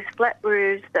complexes with flat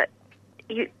roofs that,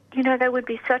 they would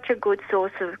be such a good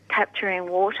source of capturing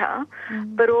water,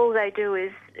 but all they do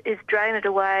is drain it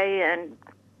away and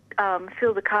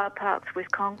fill the car parks with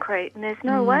concrete, and there's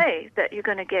no way that you're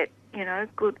going to get,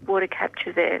 good water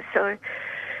capture there. So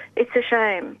it's a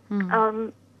shame.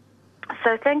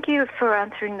 So thank you for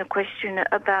answering the question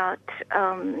about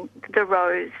the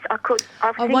rose. I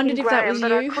wondered if that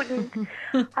Graham, was but you.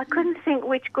 I couldn't think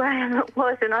which Graham it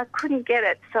was, and I couldn't get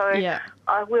it. So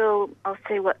I'll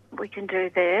see what we can do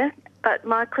there. But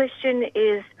my question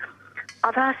is,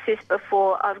 I've asked this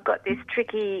before. I've got this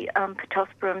tricky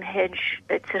Pittosporum hedge.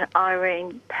 It's an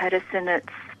Irene Patterson. It's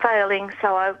failing,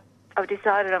 so I've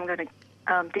decided I'm going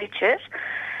to ditch it.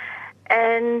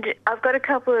 And I've got a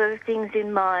couple of things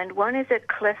in mind. One is a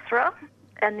clethra,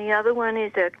 and the other one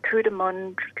is a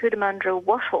Cootamundra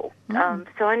wattle.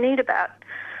 So I need about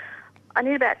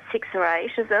 6 or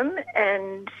 8 of them,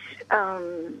 and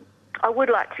I would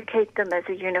like to keep them as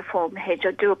a uniform hedge.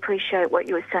 I do appreciate what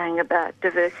you were saying about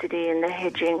diversity in the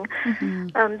hedging.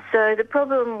 So the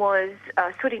problem was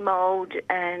sooty mould,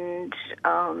 and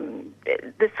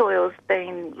the soil's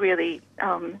been really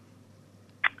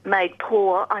made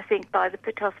poor, I think, by the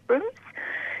Pittosporums.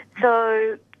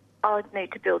 So I'd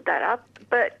need to build that up.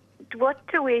 But what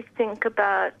do we think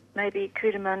about maybe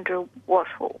Cootamundra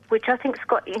wattle, which I think's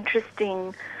got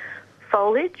interesting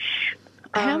foliage?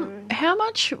 How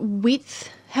much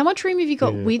room have you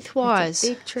got width-wise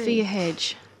for your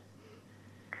hedge?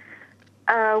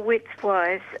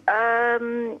 Width-wise,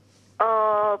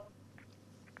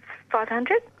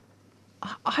 500.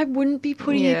 I wouldn't be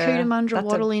putting a Cootamundra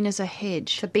wattle in as a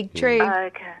hedge. It's a big tree.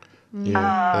 Okay.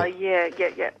 Yeah. Yeah.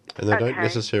 And they don't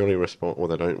necessarily respond, or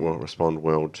they don't respond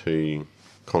well to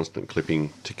constant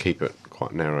clipping to keep it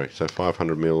quite narrow. So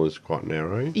 500 mil is quite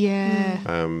narrow.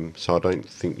 Yeah. So I don't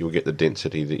think you'll get the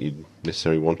density that you're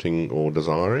necessarily wanting or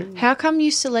desiring. How come you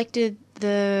selected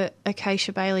the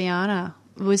Acacia baileyana?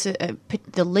 Was it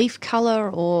the leaf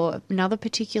colour or another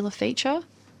particular feature?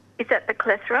 Is that the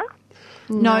clethra?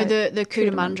 No, the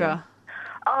Cootamundra.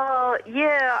 Oh,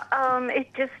 yeah.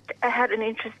 It just had an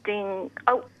interesting...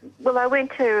 I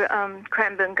went to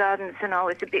Cranbourne Gardens and I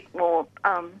was a bit more...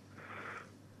 I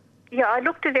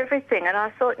looked at everything and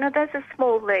I thought, no, there's a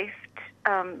small-leafed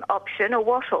option, a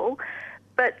wattle,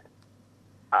 but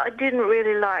I didn't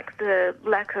really like the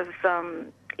lack of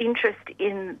interest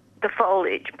in the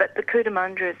foliage, but the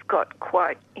Cootamundra's got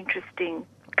quite interesting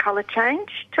colour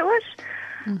change to it.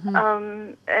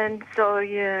 And so,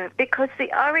 because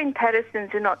the Irene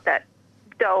Pattersons are not that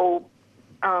dull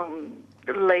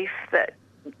leaf that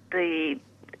the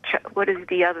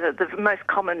most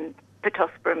common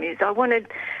Pittosporum is. I wanted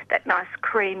that nice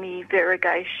creamy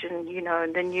variegation,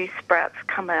 and the new sprouts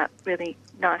come out really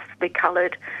nicely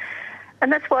coloured.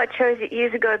 And that's why I chose it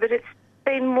years ago, but it's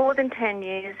been more than 10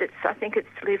 years. I think it's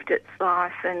lived its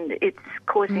life, and it's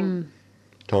causing...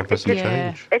 Time for some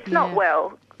change. It's not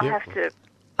well. I have to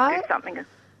do something.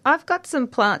 I've got some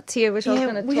plants here, which I was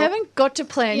going to talk... We haven't got to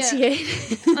plants yet.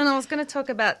 And I was going to talk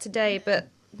about today, but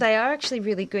they are actually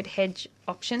really good hedge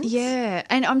options. Yeah,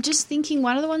 and I'm just thinking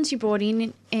one of the ones you brought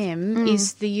in, Em,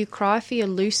 is the Euchryphia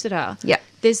lucida. Yeah.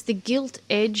 There's the gilt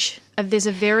edge there's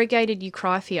a variegated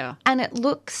Euchryphia. And it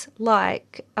looks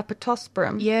like a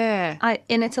Pittosporum. Yeah.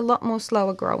 And it's a lot more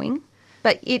slower growing.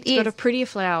 But it's got a prettier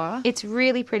flower. It's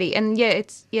really pretty. And,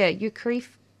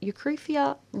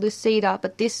 Euchryphia lucida,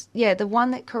 but the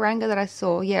one that Karanga that I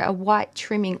saw, a white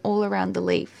trimming all around the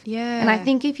leaf. Yeah. And I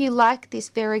think if you like this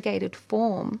variegated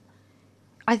form,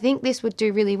 I think this would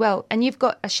do really well. And you've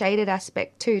got a shaded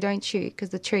aspect too, don't you? Because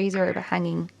the trees are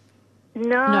overhanging.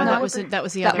 No, that was the other. That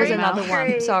was another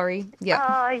one. Sorry. Yeah.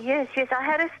 Oh yes. I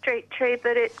had a street tree,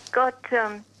 but it got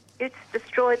it's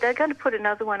destroyed. They're going to put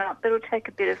another one up. It'll take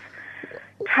a bit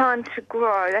of time to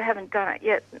grow. They haven't done it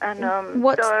yet, and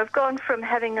so I've gone from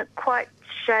having a quite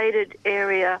shaded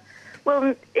area.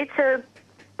 Well, it's a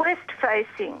west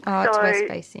facing. Oh, it's west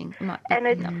facing, and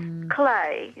it's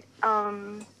clay.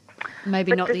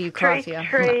 Maybe not the Euchryphia. The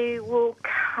tree will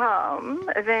come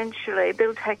eventually, but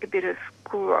it'll take a bit of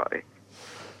growth.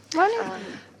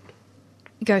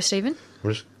 Go, Stephen.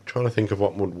 I'm just trying to think of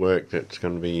what would work that's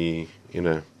going to be in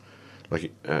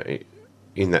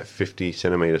that 50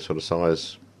 centimetre sort of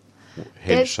size,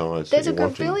 hedge size. There's a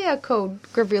grevillea called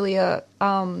grevillea,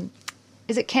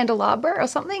 is it candelabra or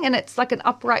something? And it's like an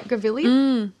upright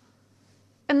grevillea.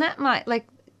 And that might,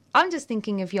 I'm just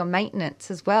thinking of your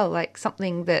maintenance as well, like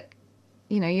something that,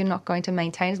 you're not going to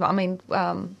maintain as well. I mean,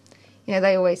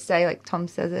 they always say, like Tom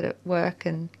says it at work,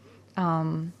 and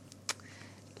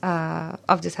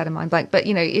I've just had a mind blank, but,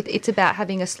 it's about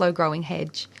having a slow-growing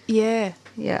hedge. Yeah.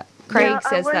 Yeah. Craig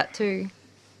says that too.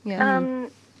 Yeah.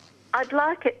 I'd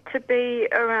like it to be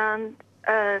around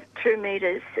 2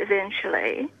 metres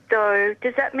eventually. So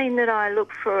does that mean that I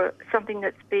look for something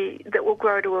that will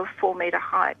grow to a 4 metre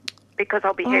height because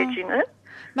I'll be hedging it?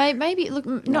 Maybe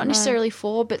not necessarily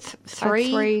 4, but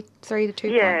 3. 3 to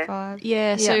 2.5.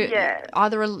 Yeah. So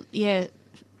either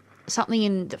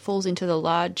something that falls into the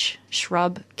large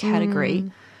shrub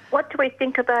category. What do we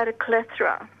think about a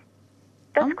clethra?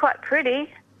 That's quite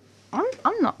pretty.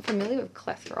 I'm not familiar with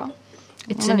clethra.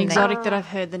 It's an exotic that I've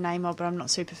heard the name of, but I'm not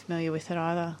super familiar with it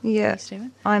either. Yeah,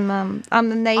 Stephen. I'm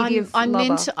the native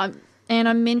lover.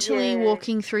 I'm mentally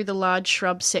walking through the large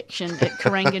shrub section at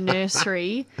Karanga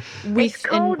Nursery. It's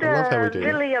called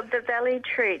lily of the valley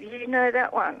tree. Do you know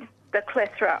that one? The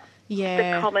clethra.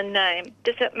 Yeah. The common name.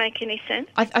 Does that make any sense?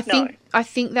 I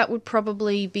think that would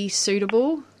probably be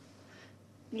suitable.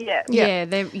 Yeah. Yeah,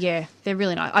 they're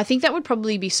really nice. I think that would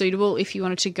probably be suitable if you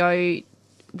wanted to go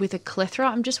with a clethra.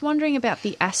 I'm just wondering about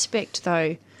the aspect,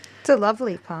 though. It's a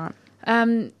lovely plant.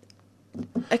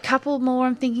 A couple more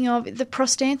I'm thinking of. The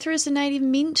Prostanthera is a native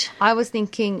mint. I was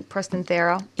thinking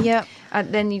Prostanthera. Yeah.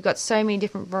 Then you've got so many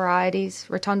different varieties.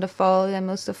 Rotundifolia,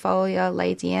 Mulcifolia,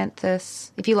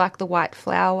 Lasianthus. If you like the white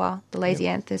flower, the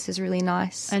Lasianthus is really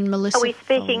nice. And Melissa. Are we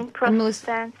speaking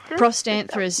Prostanthus?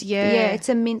 Prostantheras, yeah. Yeah, it's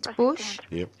a mint bush.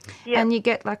 Yep. And you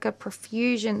get like a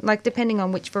profusion, depending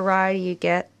on which variety you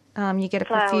get a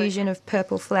profusion of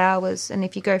purple flowers. And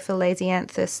if you go for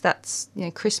Lasianthus, that's,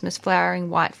 Christmas flowering,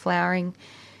 white flowering.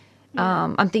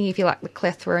 I'm thinking if you like the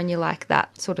clethra and you like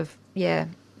that sort of,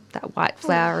 that white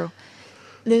flower.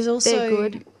 There's also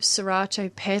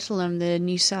Ceratopetalum, the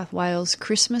New South Wales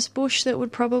Christmas bush that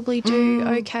would probably do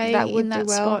okay in that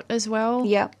spot as well.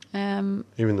 Yeah. Even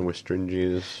the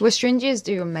Westringias. Westringias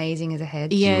do amazing as a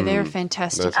hedge. Yeah, they're a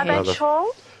fantastic hedge. Are they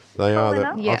tall? They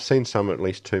are. I've seen some at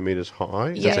least 2 metres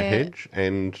high as a hedge,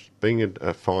 and being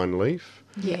a fine leaf,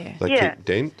 they keep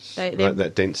dense.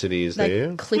 That density is there.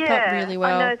 They clip up really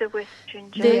well. I know the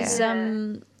Westringia. There's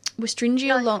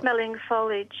Westringia nice smelling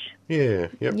foliage. Yeah,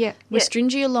 yep.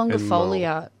 Westringia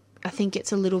longifolia, I think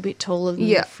it's a little bit taller than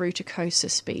the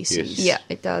Fruticosa species. Yes. Yeah,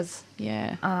 it does.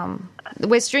 Yeah.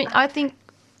 I think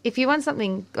if you want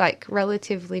something like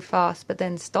relatively fast but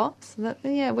then stops,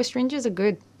 Westringias are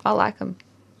good. I like them.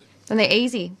 And they're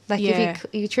easy. If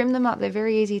you trim them up, they're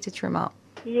very easy to trim up.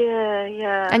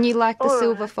 Yeah. And you like the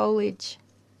silver foliage.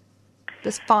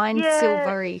 This fine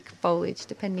silvery foliage,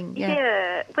 depending.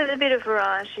 Yeah, with a bit of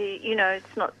variety.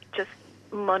 It's not just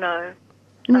mono.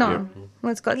 No.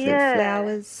 Well, it's got some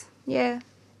flowers. Yeah.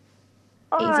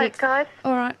 All right, guys.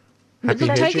 All right. Happy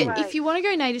hedging. If you want to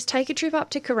go natives, take a trip up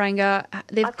to Karanga.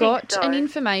 They've got an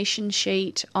information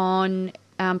sheet on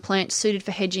plants suited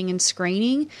for hedging and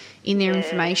screening in their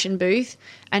information booth,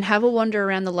 and have a wander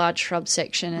around the large shrub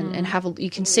section and you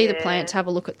can see the plants, have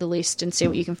a look at the list and see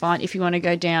what you can find if you want to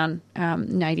go down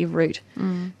native route.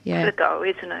 Yeah. Good go,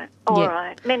 isn't it? All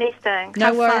right. Many thanks.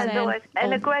 No worries, Anne.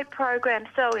 And a great program.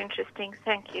 So interesting.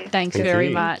 Thank you. Thank you very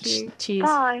much. Cheers.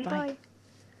 Bye. Bye.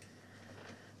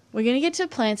 We're going to get to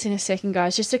plants in a second,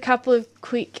 guys. Just a couple of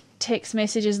quick text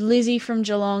messages. Lizzie from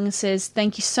Geelong says,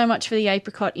 thank you so much for the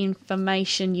apricot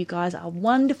information. You guys are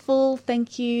wonderful.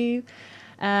 Thank you.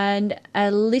 And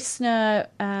a listener,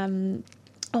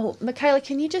 Michaela,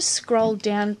 can you just scroll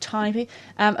down a tiny bit?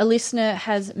 A listener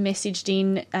has messaged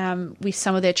in with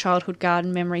some of their childhood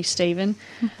garden memories, Stephen.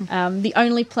 The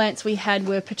only plants we had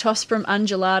were Pittosporum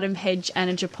undulatum hedge and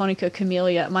a Japonica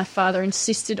camellia. My father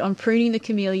insisted on pruning the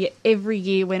camellia every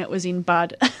year when it was in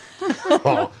bud.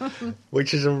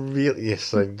 Which is a real... Yes,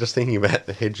 so just thinking about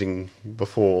the hedging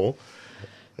before,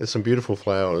 there's some beautiful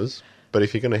flowers, but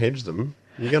if you're going to hedge them,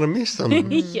 you're going to miss them.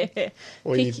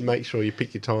 Or you make sure you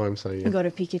pick your time. So You've got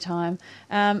to pick your time.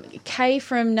 Kay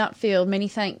from Nutfield, many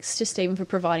thanks to Stephen for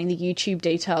providing the YouTube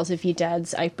details of your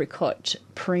dad's apricot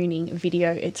pruning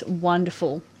video. It's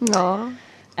wonderful. Aww.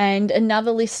 And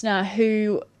another listener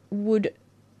who would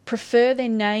prefer their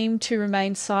name to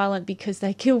remain silent because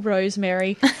they kill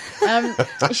rosemary.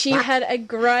 She had a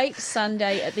great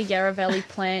Sunday at the Yarra Valley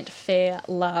Plant Fair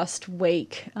last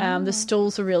week. The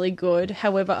stalls were really good.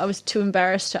 However, I was too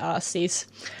embarrassed to ask this.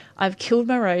 I've killed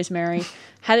my rosemary,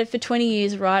 had it for 20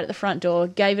 years right at the front door,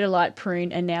 gave it a light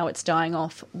prune, and now it's dying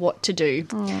off. What to do?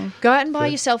 Go out and buy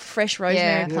yourself a fresh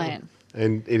rosemary plant.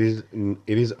 And it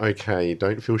is okay.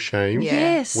 Don't feel shame.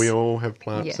 Yes. We all have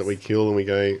plants that we kill and we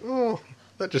go,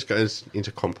 that just goes into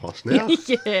compost now. And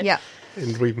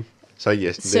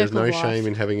there's no shame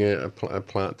in having a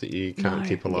plant that you can't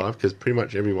keep alive, because pretty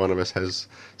much every one of us has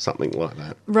something like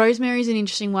that. Rosemary is an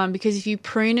interesting one because if you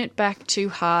prune it back too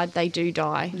hard, they do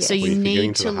die. So you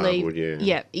need to leave.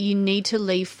 You need to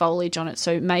leave foliage on it.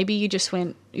 So maybe you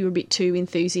were a bit too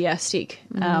enthusiastic,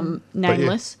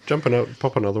 nameless.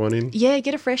 Pop another one in. Yeah,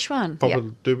 get a fresh one.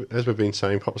 As we've been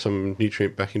saying, pop some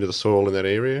nutrient back into the soil in that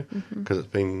area because it's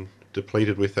been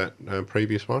depleted with that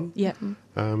previous one.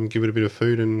 Give it a bit of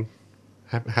food and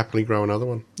happily grow another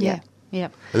one. And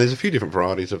there's a few different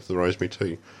varieties of the rosemary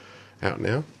too out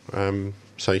now.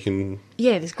 So you can...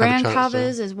 there's ground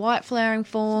covers, there's white flowering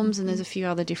forms, and there's a few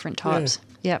other different types.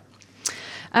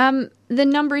 The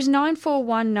number is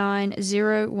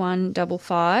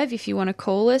 94190155 if you want to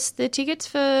call us. The tickets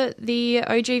for the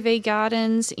OGV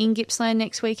Gardens in Gippsland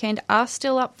next weekend are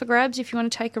still up for grabs if you want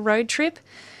to take a road trip.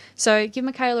 So give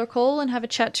Michaela a call and have a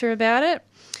chat to her about it.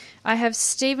 I have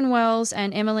Stephen Wells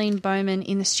and Emmaline Bowman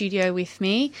in the studio with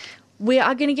me. We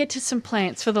are going to get to some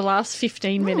plants for the last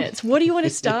 15 minutes. What do you want to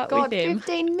start with them?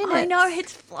 15 minutes. I know,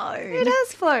 it's flown. It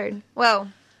has flown. Well,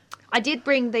 I did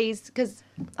bring these because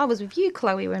I was with you,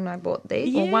 Chloe, when I bought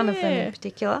these, or one of them in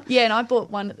particular. Yeah, and I bought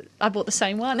the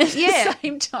same one at the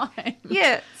same time.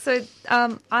 Yeah, so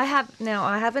I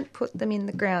haven't put them in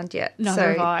the ground yet. No, so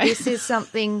have I. This is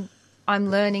something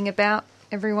I'm learning about,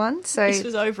 everyone. So this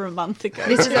was over a month ago.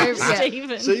 This is over,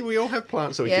 Stephen. See, we all have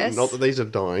plants that we can, not that these are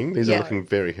dying. These are looking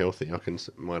very healthy,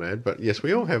 might add. But yes,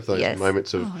 we all have those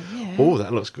moments of,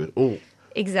 that looks good. Oh,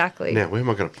 exactly. Now, where am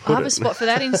I going to put it? I have a spot for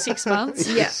that in 6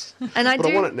 months. And I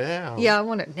want it now. Yeah, I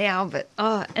want it now. But,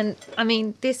 and I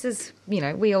mean, this is,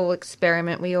 we all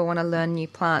experiment. We all want to learn new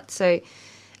plants. So,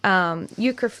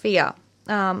 Euchrophia.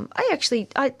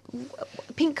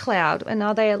 Pink cloud, and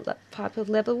are they a type of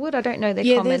leatherwood? I don't know their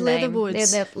common name.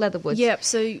 Leatherwoods. They're leatherwoods. Yep,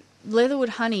 so leatherwood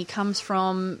honey comes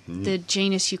from the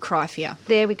genus Euchrophia.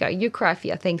 There we go,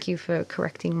 Euchrophia. Thank you for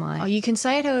correcting my... Oh, you can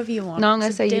say it however you want. No, I'm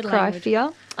going to say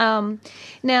Euchrophia.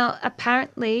 Now,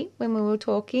 apparently, when we were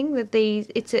talking, that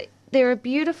they're a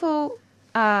beautiful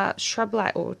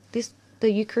shrub-like, or the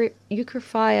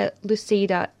Euchrophia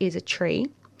lucida is a tree.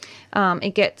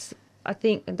 It gets... I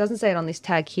think it doesn't say it on this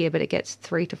tag here, but it gets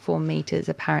 3 to 4 meters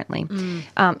apparently.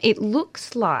 It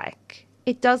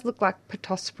does look like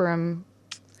Pittosporum.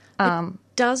 It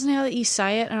does now that you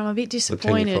say it, and I'm a bit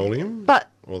disappointed. The tenufolium?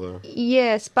 But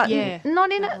yes, but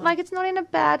not in it's not in a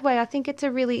bad way. I think it's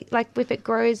a really, if it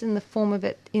grows in the form of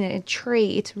it in a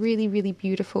tree, it's really, really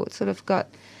beautiful. It's sort of got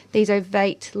these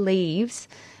ovate leaves,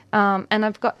 and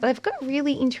they've got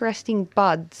really interesting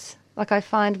buds. Like I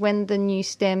find when the new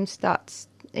stem starts.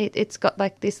 It's got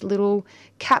this little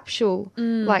capsule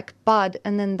bud,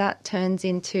 and then that turns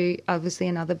into obviously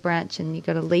another branch, and you've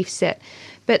got a leaf set.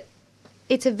 But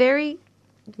it's a very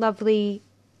lovely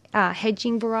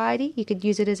hedging variety. You could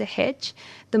use it as a hedge.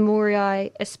 The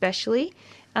Morii especially.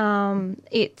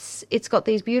 It's got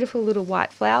these beautiful little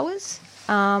white flowers,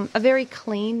 a very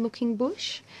clean looking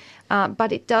bush,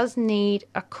 but it does need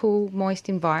a cool, moist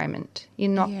environment. You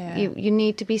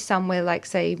need to be somewhere like,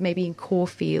 say, maybe in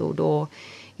Caulfield or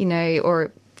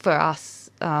for us,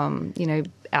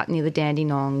 out near the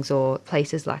Dandenongs or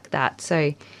places like that.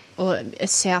 So, or a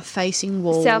south-facing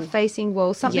wall.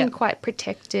 Something quite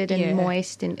protected and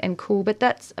moist and cool. But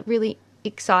that's really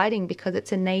exciting because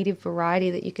it's a native variety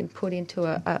that you can put into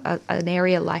an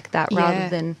area like that rather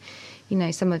than,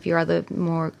 some of your other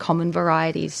more common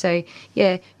varieties. So,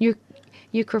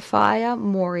 Euchrophia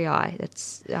morii.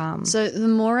 That's So the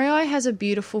morii has a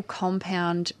beautiful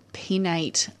compound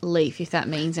pinnate leaf, if that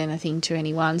means anything to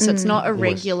anyone. So it's not a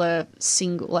regular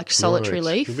single, solitary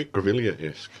leaf. It's a bit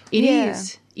grevillea-esque. It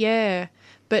is, yeah.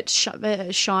 But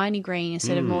shiny green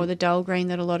instead of more the dull green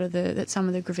that some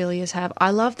of the grevilleas have. I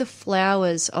love the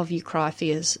flowers of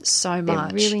Euchrophias so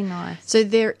much. They're really nice. So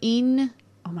they're in.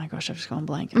 Oh my gosh, I've just gone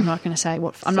blank. I'm not going to say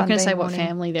what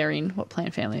family they're in, what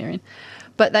plant family they're in.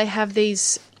 But they have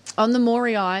these on the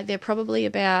morii. They're probably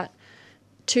about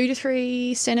 2 to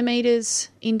 3 centimetres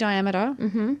in diameter.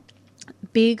 Mm-hmm.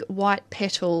 Big white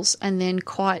petals and then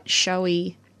quite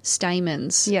showy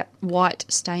stamens. Yeah, white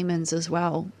stamens as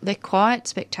well. They're quite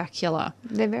spectacular.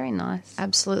 They're very nice.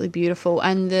 Absolutely beautiful.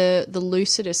 And the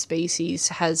lucida species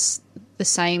has the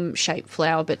same shaped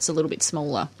flower, but it's a little bit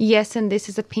smaller. Yes, and this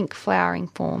is a pink flowering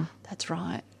form. That's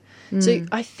right. So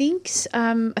I think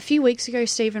a few weeks ago,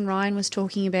 Stephen Ryan was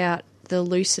talking about the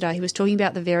lucida. He was talking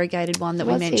about the variegated one that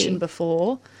we mentioned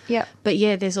before. Yeah. But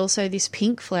yeah, there's also this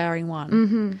pink flowering one.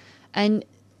 Mm-hmm. And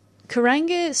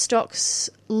Karanga stocks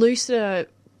lucida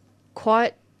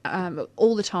quite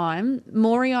all the time.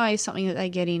 Morii is something that they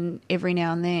get in every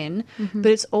now and then,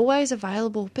 but it's always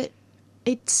available. But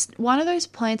it's one of those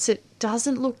plants that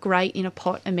doesn't look great in a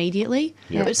pot immediately,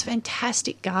 but it's a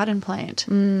fantastic garden plant.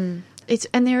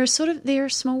 They're a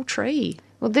small tree.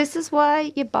 Well, this is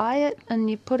why you buy it and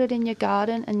you put it in your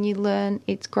garden and you learn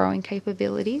its growing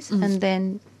capabilities, and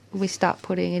then we start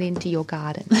putting it into your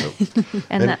garden.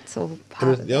 and that's all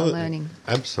part of the learning.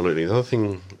 Absolutely. The other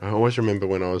thing, I always remember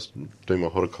when I was doing my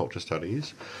horticulture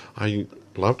studies, I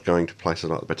loved going to places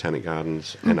like the Botanic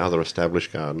Gardens and other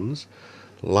established gardens,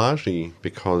 largely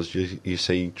because you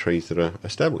see trees that are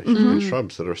established and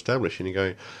shrubs that are established, and you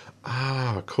go,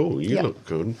 cool, you look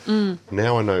good.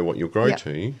 Now I know what you'll grow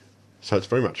to. So it's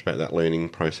very much about that learning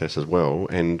process as well.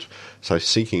 And so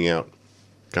seeking out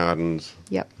gardens,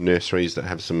 nurseries that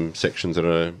have some sections that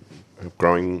are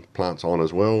growing plants on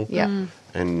as well.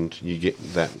 And you get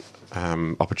that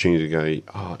opportunity to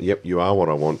go, you are what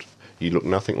I want. You look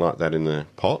nothing like that in the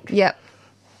pot.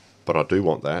 But I do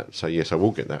want that. So, yes, I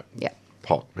will get that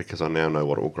pot because I now know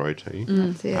what it will grow to.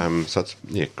 That's it. So it's,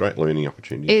 great learning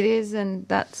opportunity. It is, and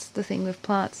that's the thing with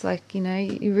plants.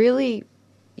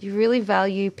 You really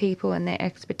value people and their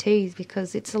expertise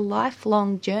because it's a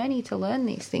lifelong journey to learn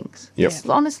these things.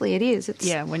 Honestly, it is.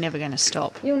 We're never going to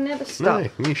stop. You'll never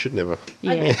stop. No, you should never.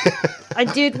 I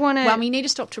did want to... Well, we need to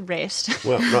stop to rest.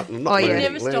 Well, not learning.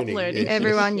 Never stop learning.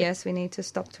 Everyone, yes, we need to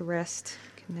stop to rest.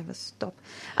 Can never stop.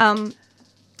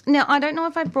 Now, I don't know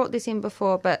if I brought this in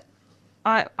before, but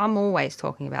I'm always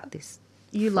talking about this.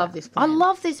 You love this plant. I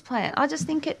love this plant. I just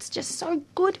think it's just so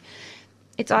good.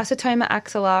 It's Isotoma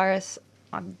axillaris.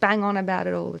 I bang on about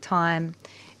it all the time.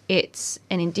 It's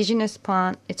an indigenous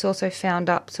plant. It's also found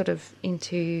up sort of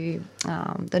into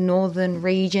the northern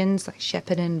regions like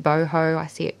Shepparton, Boho. I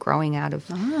see it growing out of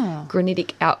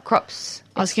granitic outcrops.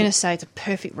 I was going to say it's a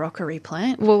perfect rockery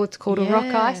plant. Well, it's called a rock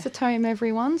isotome,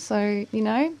 everyone. So,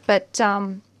 but...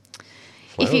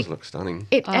 Flowers look stunning.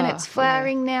 And it's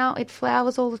flowering now. It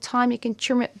flowers all the time. You can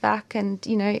trim it back and,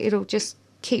 it'll just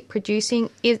keep producing.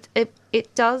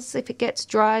 It does, if it gets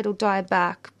dry, it'll die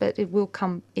back, but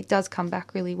it does come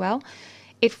back really well.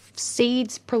 It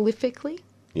seeds prolifically.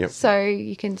 So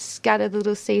you can scatter the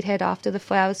little seed head after the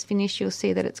flowers finish. You'll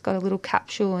see that it's got a little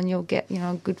capsule and you'll get,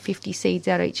 a good 50 seeds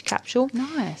out of each capsule.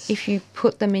 Nice. If you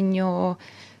put them in your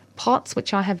pots,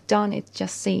 which I have done, it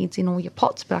just seeds in all your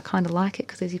pots, but I kind of like it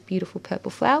because there's these beautiful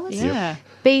purple flowers.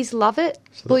 Bees love it.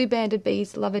 Blue-banded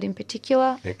bees love it in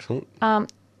particular. Excellent.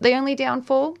 The only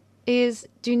downfall is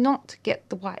do not get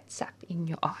the white sap in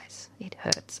your eyes. It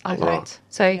hurts a lot.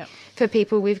 So for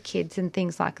people with kids and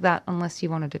things like that, unless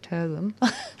you want to deter them,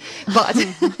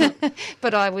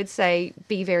 but I would say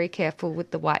be very careful with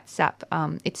the white sap.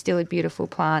 It's still a beautiful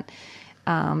plant.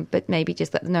 But maybe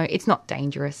just let them know it's not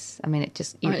dangerous. I mean,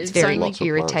 it's very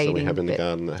irritating. That we have in the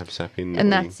garden that have sap in,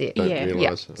 and that's it.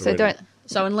 Realise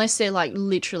So unless they're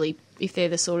literally, if they're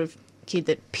the sort of kid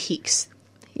that picks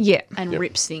and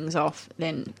rips things off,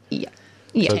 then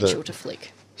potential to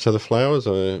flick. So the flowers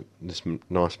are this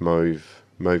nice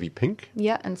mauvey pink.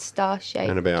 Yeah, and star-shaped.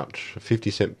 And about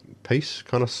 50-cent piece,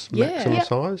 kind of maximum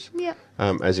size. Yeah.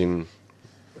 As in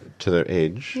to the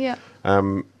edge. Yeah.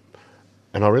 And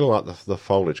I really like the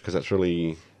foliage because that's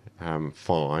really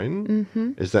fine.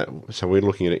 Mm-hmm. Is that so? We're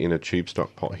looking at it in a tube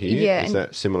stock pot here. Yeah. Is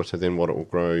that similar to then what it will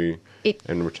grow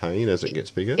and retain as it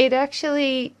gets bigger? It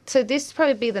actually, so this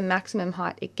probably be the maximum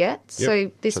height it gets. Yep.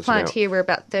 So this plant here, we're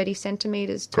about 30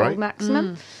 centimetres tall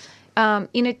maximum.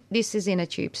 This is in a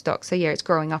tube stock, so it's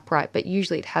growing upright, but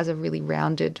usually it has a really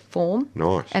rounded form.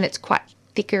 Nice. And it's quite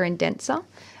thicker and denser.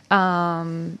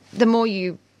 The more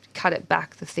you cut it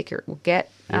back, the thicker it will get.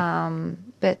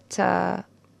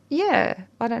 Yep.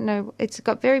 I don't know. It's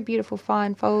got very beautiful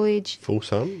fine foliage. Full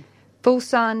sun? Full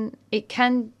sun. It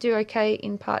can do okay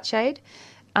in part shade.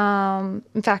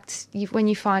 In fact, when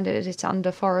you find it, it's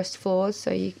under forest floors,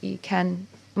 so you can,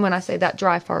 when I say that,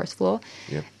 dry forest floor.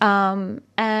 Yep.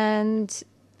 And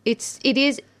it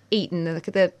is eaten.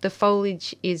 The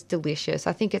foliage is delicious.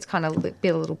 I think it's kind of a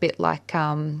little bit like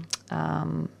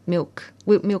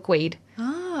milkweed.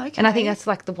 Oh, okay. And I think that's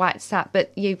like the white sap.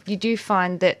 But you do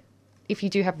find that if you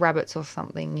do have rabbits or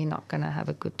something, you're not going to have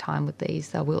a good time with these.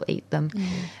 They will eat them.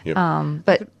 Yep.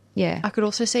 But yeah. I could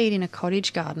also see it in a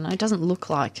cottage garden. It doesn't look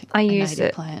like I a use native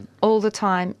it plant. all the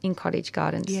time in cottage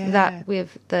gardens. Yeah. That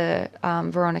with the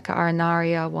Veronica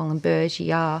arenaria,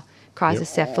 Wallenbergia,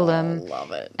 Chrysocephalum.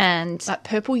 Love it. And that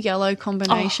purple-yellow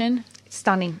combination. It's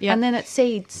stunning. Yep. And then it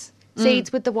seeds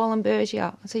with the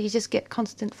Wallenbergia. So you just get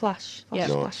constant flush.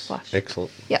 Flush.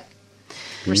 Excellent. Yep.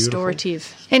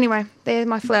 Restorative. Anyway, they're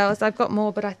my flowers. I've got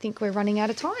more, but I think we're running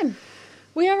out of time.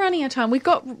 We are running out of time.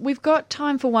 We've got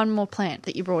time for one more plant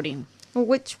that you brought in. Well,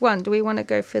 which one? Do we want to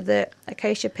go for the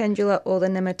acacia pendula or the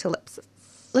nematolepsis?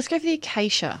 Let's go for the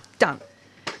acacia. Done.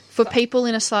 For people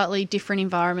in a slightly different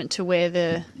environment to where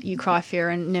the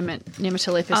eucryphea and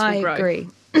nematolepis will grow. I agree.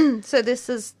 So this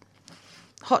is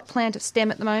hot plant of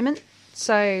stem at the moment.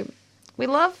 So we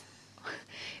love...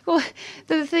 Well,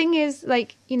 the thing is,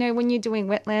 like, when you're doing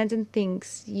wetlands and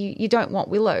things, you don't want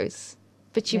willows,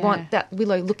 but you want that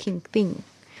willow-looking thing.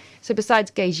 So besides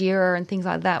Gagira and things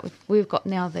like that, we've got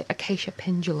now the acacia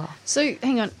pendula. So,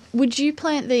 hang on. Would you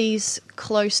plant these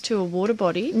close to a water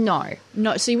body? No.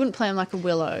 So you wouldn't plant them like a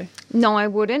willow? No, I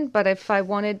wouldn't. But if I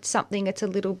wanted something that's a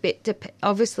little bit,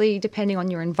 obviously depending on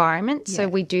your environment. Yeah. So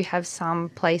we do have some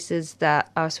places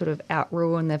that are sort of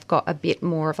out-rural and they've got a bit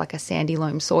more of like a sandy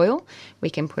loam soil.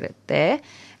 We can put it there.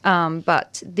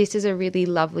 But this is a really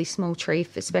lovely small tree,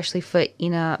 especially for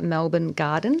inner Melbourne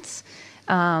gardens.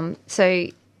 So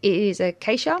it is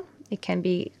acacia. It can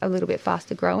be a little bit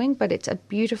faster growing, but it's a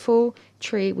beautiful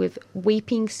tree with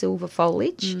weeping silver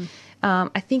foliage.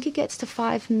 I think it gets to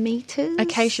 5 metres.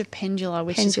 Acacia pendula,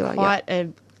 which is quite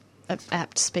an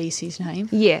apt species name.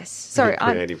 Yes. Sorry,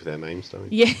 I'm creative with their names, don't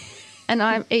we? Yeah.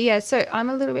 And so I'm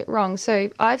a little bit wrong.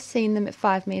 So I've seen them at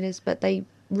 5 metres, but they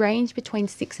range between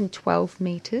 6 and 12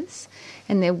 metres,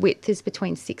 and their width is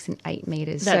between 6 and 8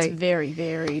 metres. That's very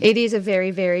varied. It is a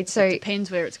very varied. So it depends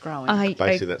where it's growing.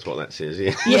 Basically, that's what that says.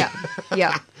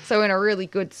 Yeah. So in a really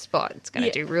good spot, it's going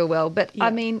to do real well. But I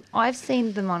mean, I've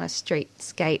seen them on a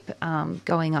streetscape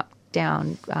going up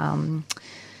down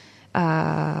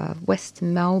West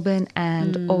Melbourne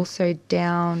and also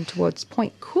down towards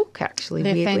Point Cook, actually.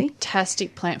 They're weirdly.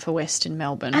 Fantastic plant for Western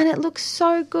Melbourne. And it looks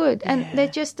so good. And they're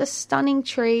just a stunning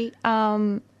tree.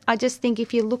 I just think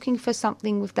if you're looking for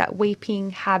something with that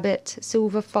weeping habit,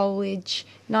 silver foliage,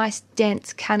 nice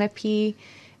dense canopy,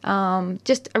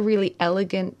 just a really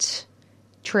elegant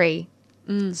tree,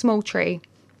 small tree,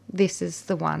 this is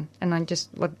the one. And I just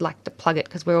would like to plug it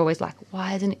because we're always like,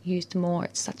 why isn't it used more?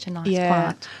 It's such a nice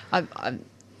plant. I've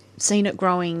seen it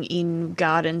growing in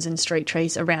gardens and street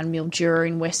trees around Mildura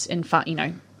in West and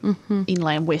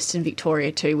inland Western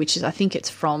Victoria too, which is, I think it's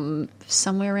from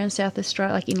somewhere around South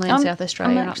Australia, like inland South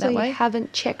Australia, up that way. I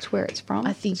haven't checked where it's from.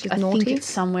 I think it's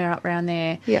somewhere up around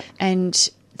there. Yeah. And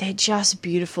they're just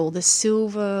beautiful.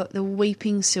 The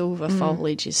weeping silver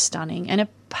foliage is stunning. And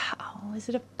is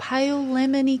it a pale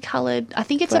lemony coloured? I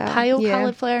think it's a pale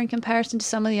coloured flower in comparison to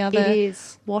some of the other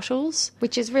wattles.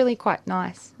 Which is really quite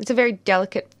nice. It's a very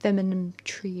delicate, feminine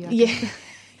tree. I think.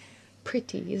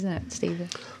 Pretty, isn't it, Stephen?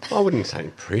 I wouldn't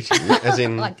say pretty, as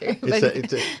in... I do.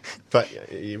 But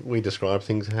we describe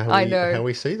things how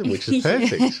we see them, which is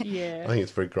perfect. Yeah. I think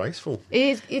it's very graceful.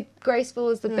 Graceful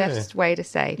is the best way to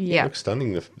say. It looks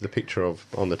stunning, the picture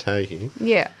on the tag here.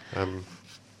 Yeah.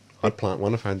 I'd plant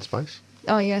one if I had the space.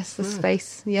 Oh, yes, the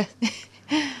space, yeah.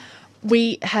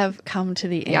 We have come to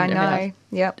the end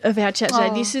of our chat today.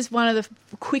 This is one of the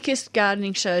quickest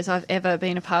gardening shows I've ever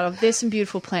been a part of. There's some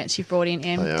beautiful plants you've brought in,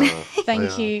 Em.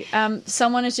 Thank you.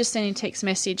 Someone has just sent in a text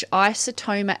message.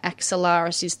 Isotoma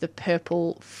axillaris is the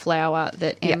purple flower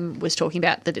that Em was talking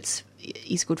about, that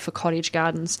is good for cottage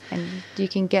gardens. And you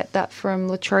can get that from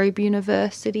La Trobe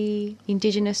University,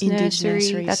 Indigenous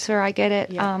Nursery. That's where I get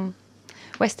it. Yep.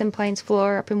 Western Plains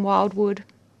Flora up in Wildwood.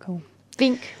 Cool.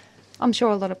 Vink. I'm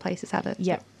sure a lot of places have it.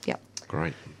 Yep.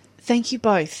 Great. Thank you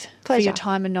both for your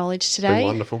time and knowledge today. It's been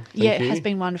wonderful. Thank you. It has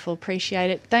been wonderful. Appreciate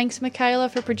it. Thanks, Michaela,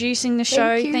 for producing the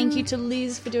show. Thank you to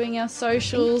Liz for doing our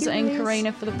socials, and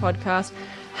Karina for the podcast.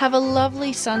 Have a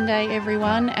lovely Sunday,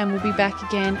 everyone, and we'll be back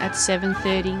again at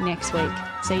 7:30 next week.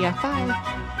 See ya. Bye.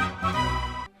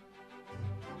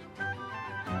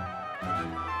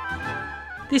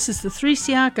 This is the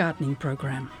 3CR Gardening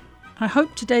Program. I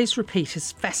hope today's repeat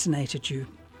has fascinated you.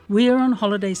 We are on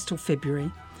holidays till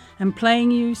February and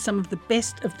playing you some of the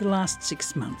best of the last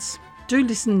 6 months. Do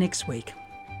listen next week.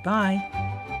 Bye.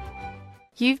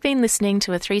 You've been listening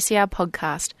to a 3CR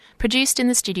podcast produced in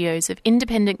the studios of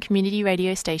independent community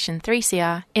radio station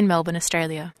 3CR in Melbourne,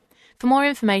 Australia. For more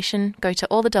information, go to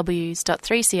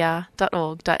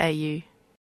allthews.3cr.org.au.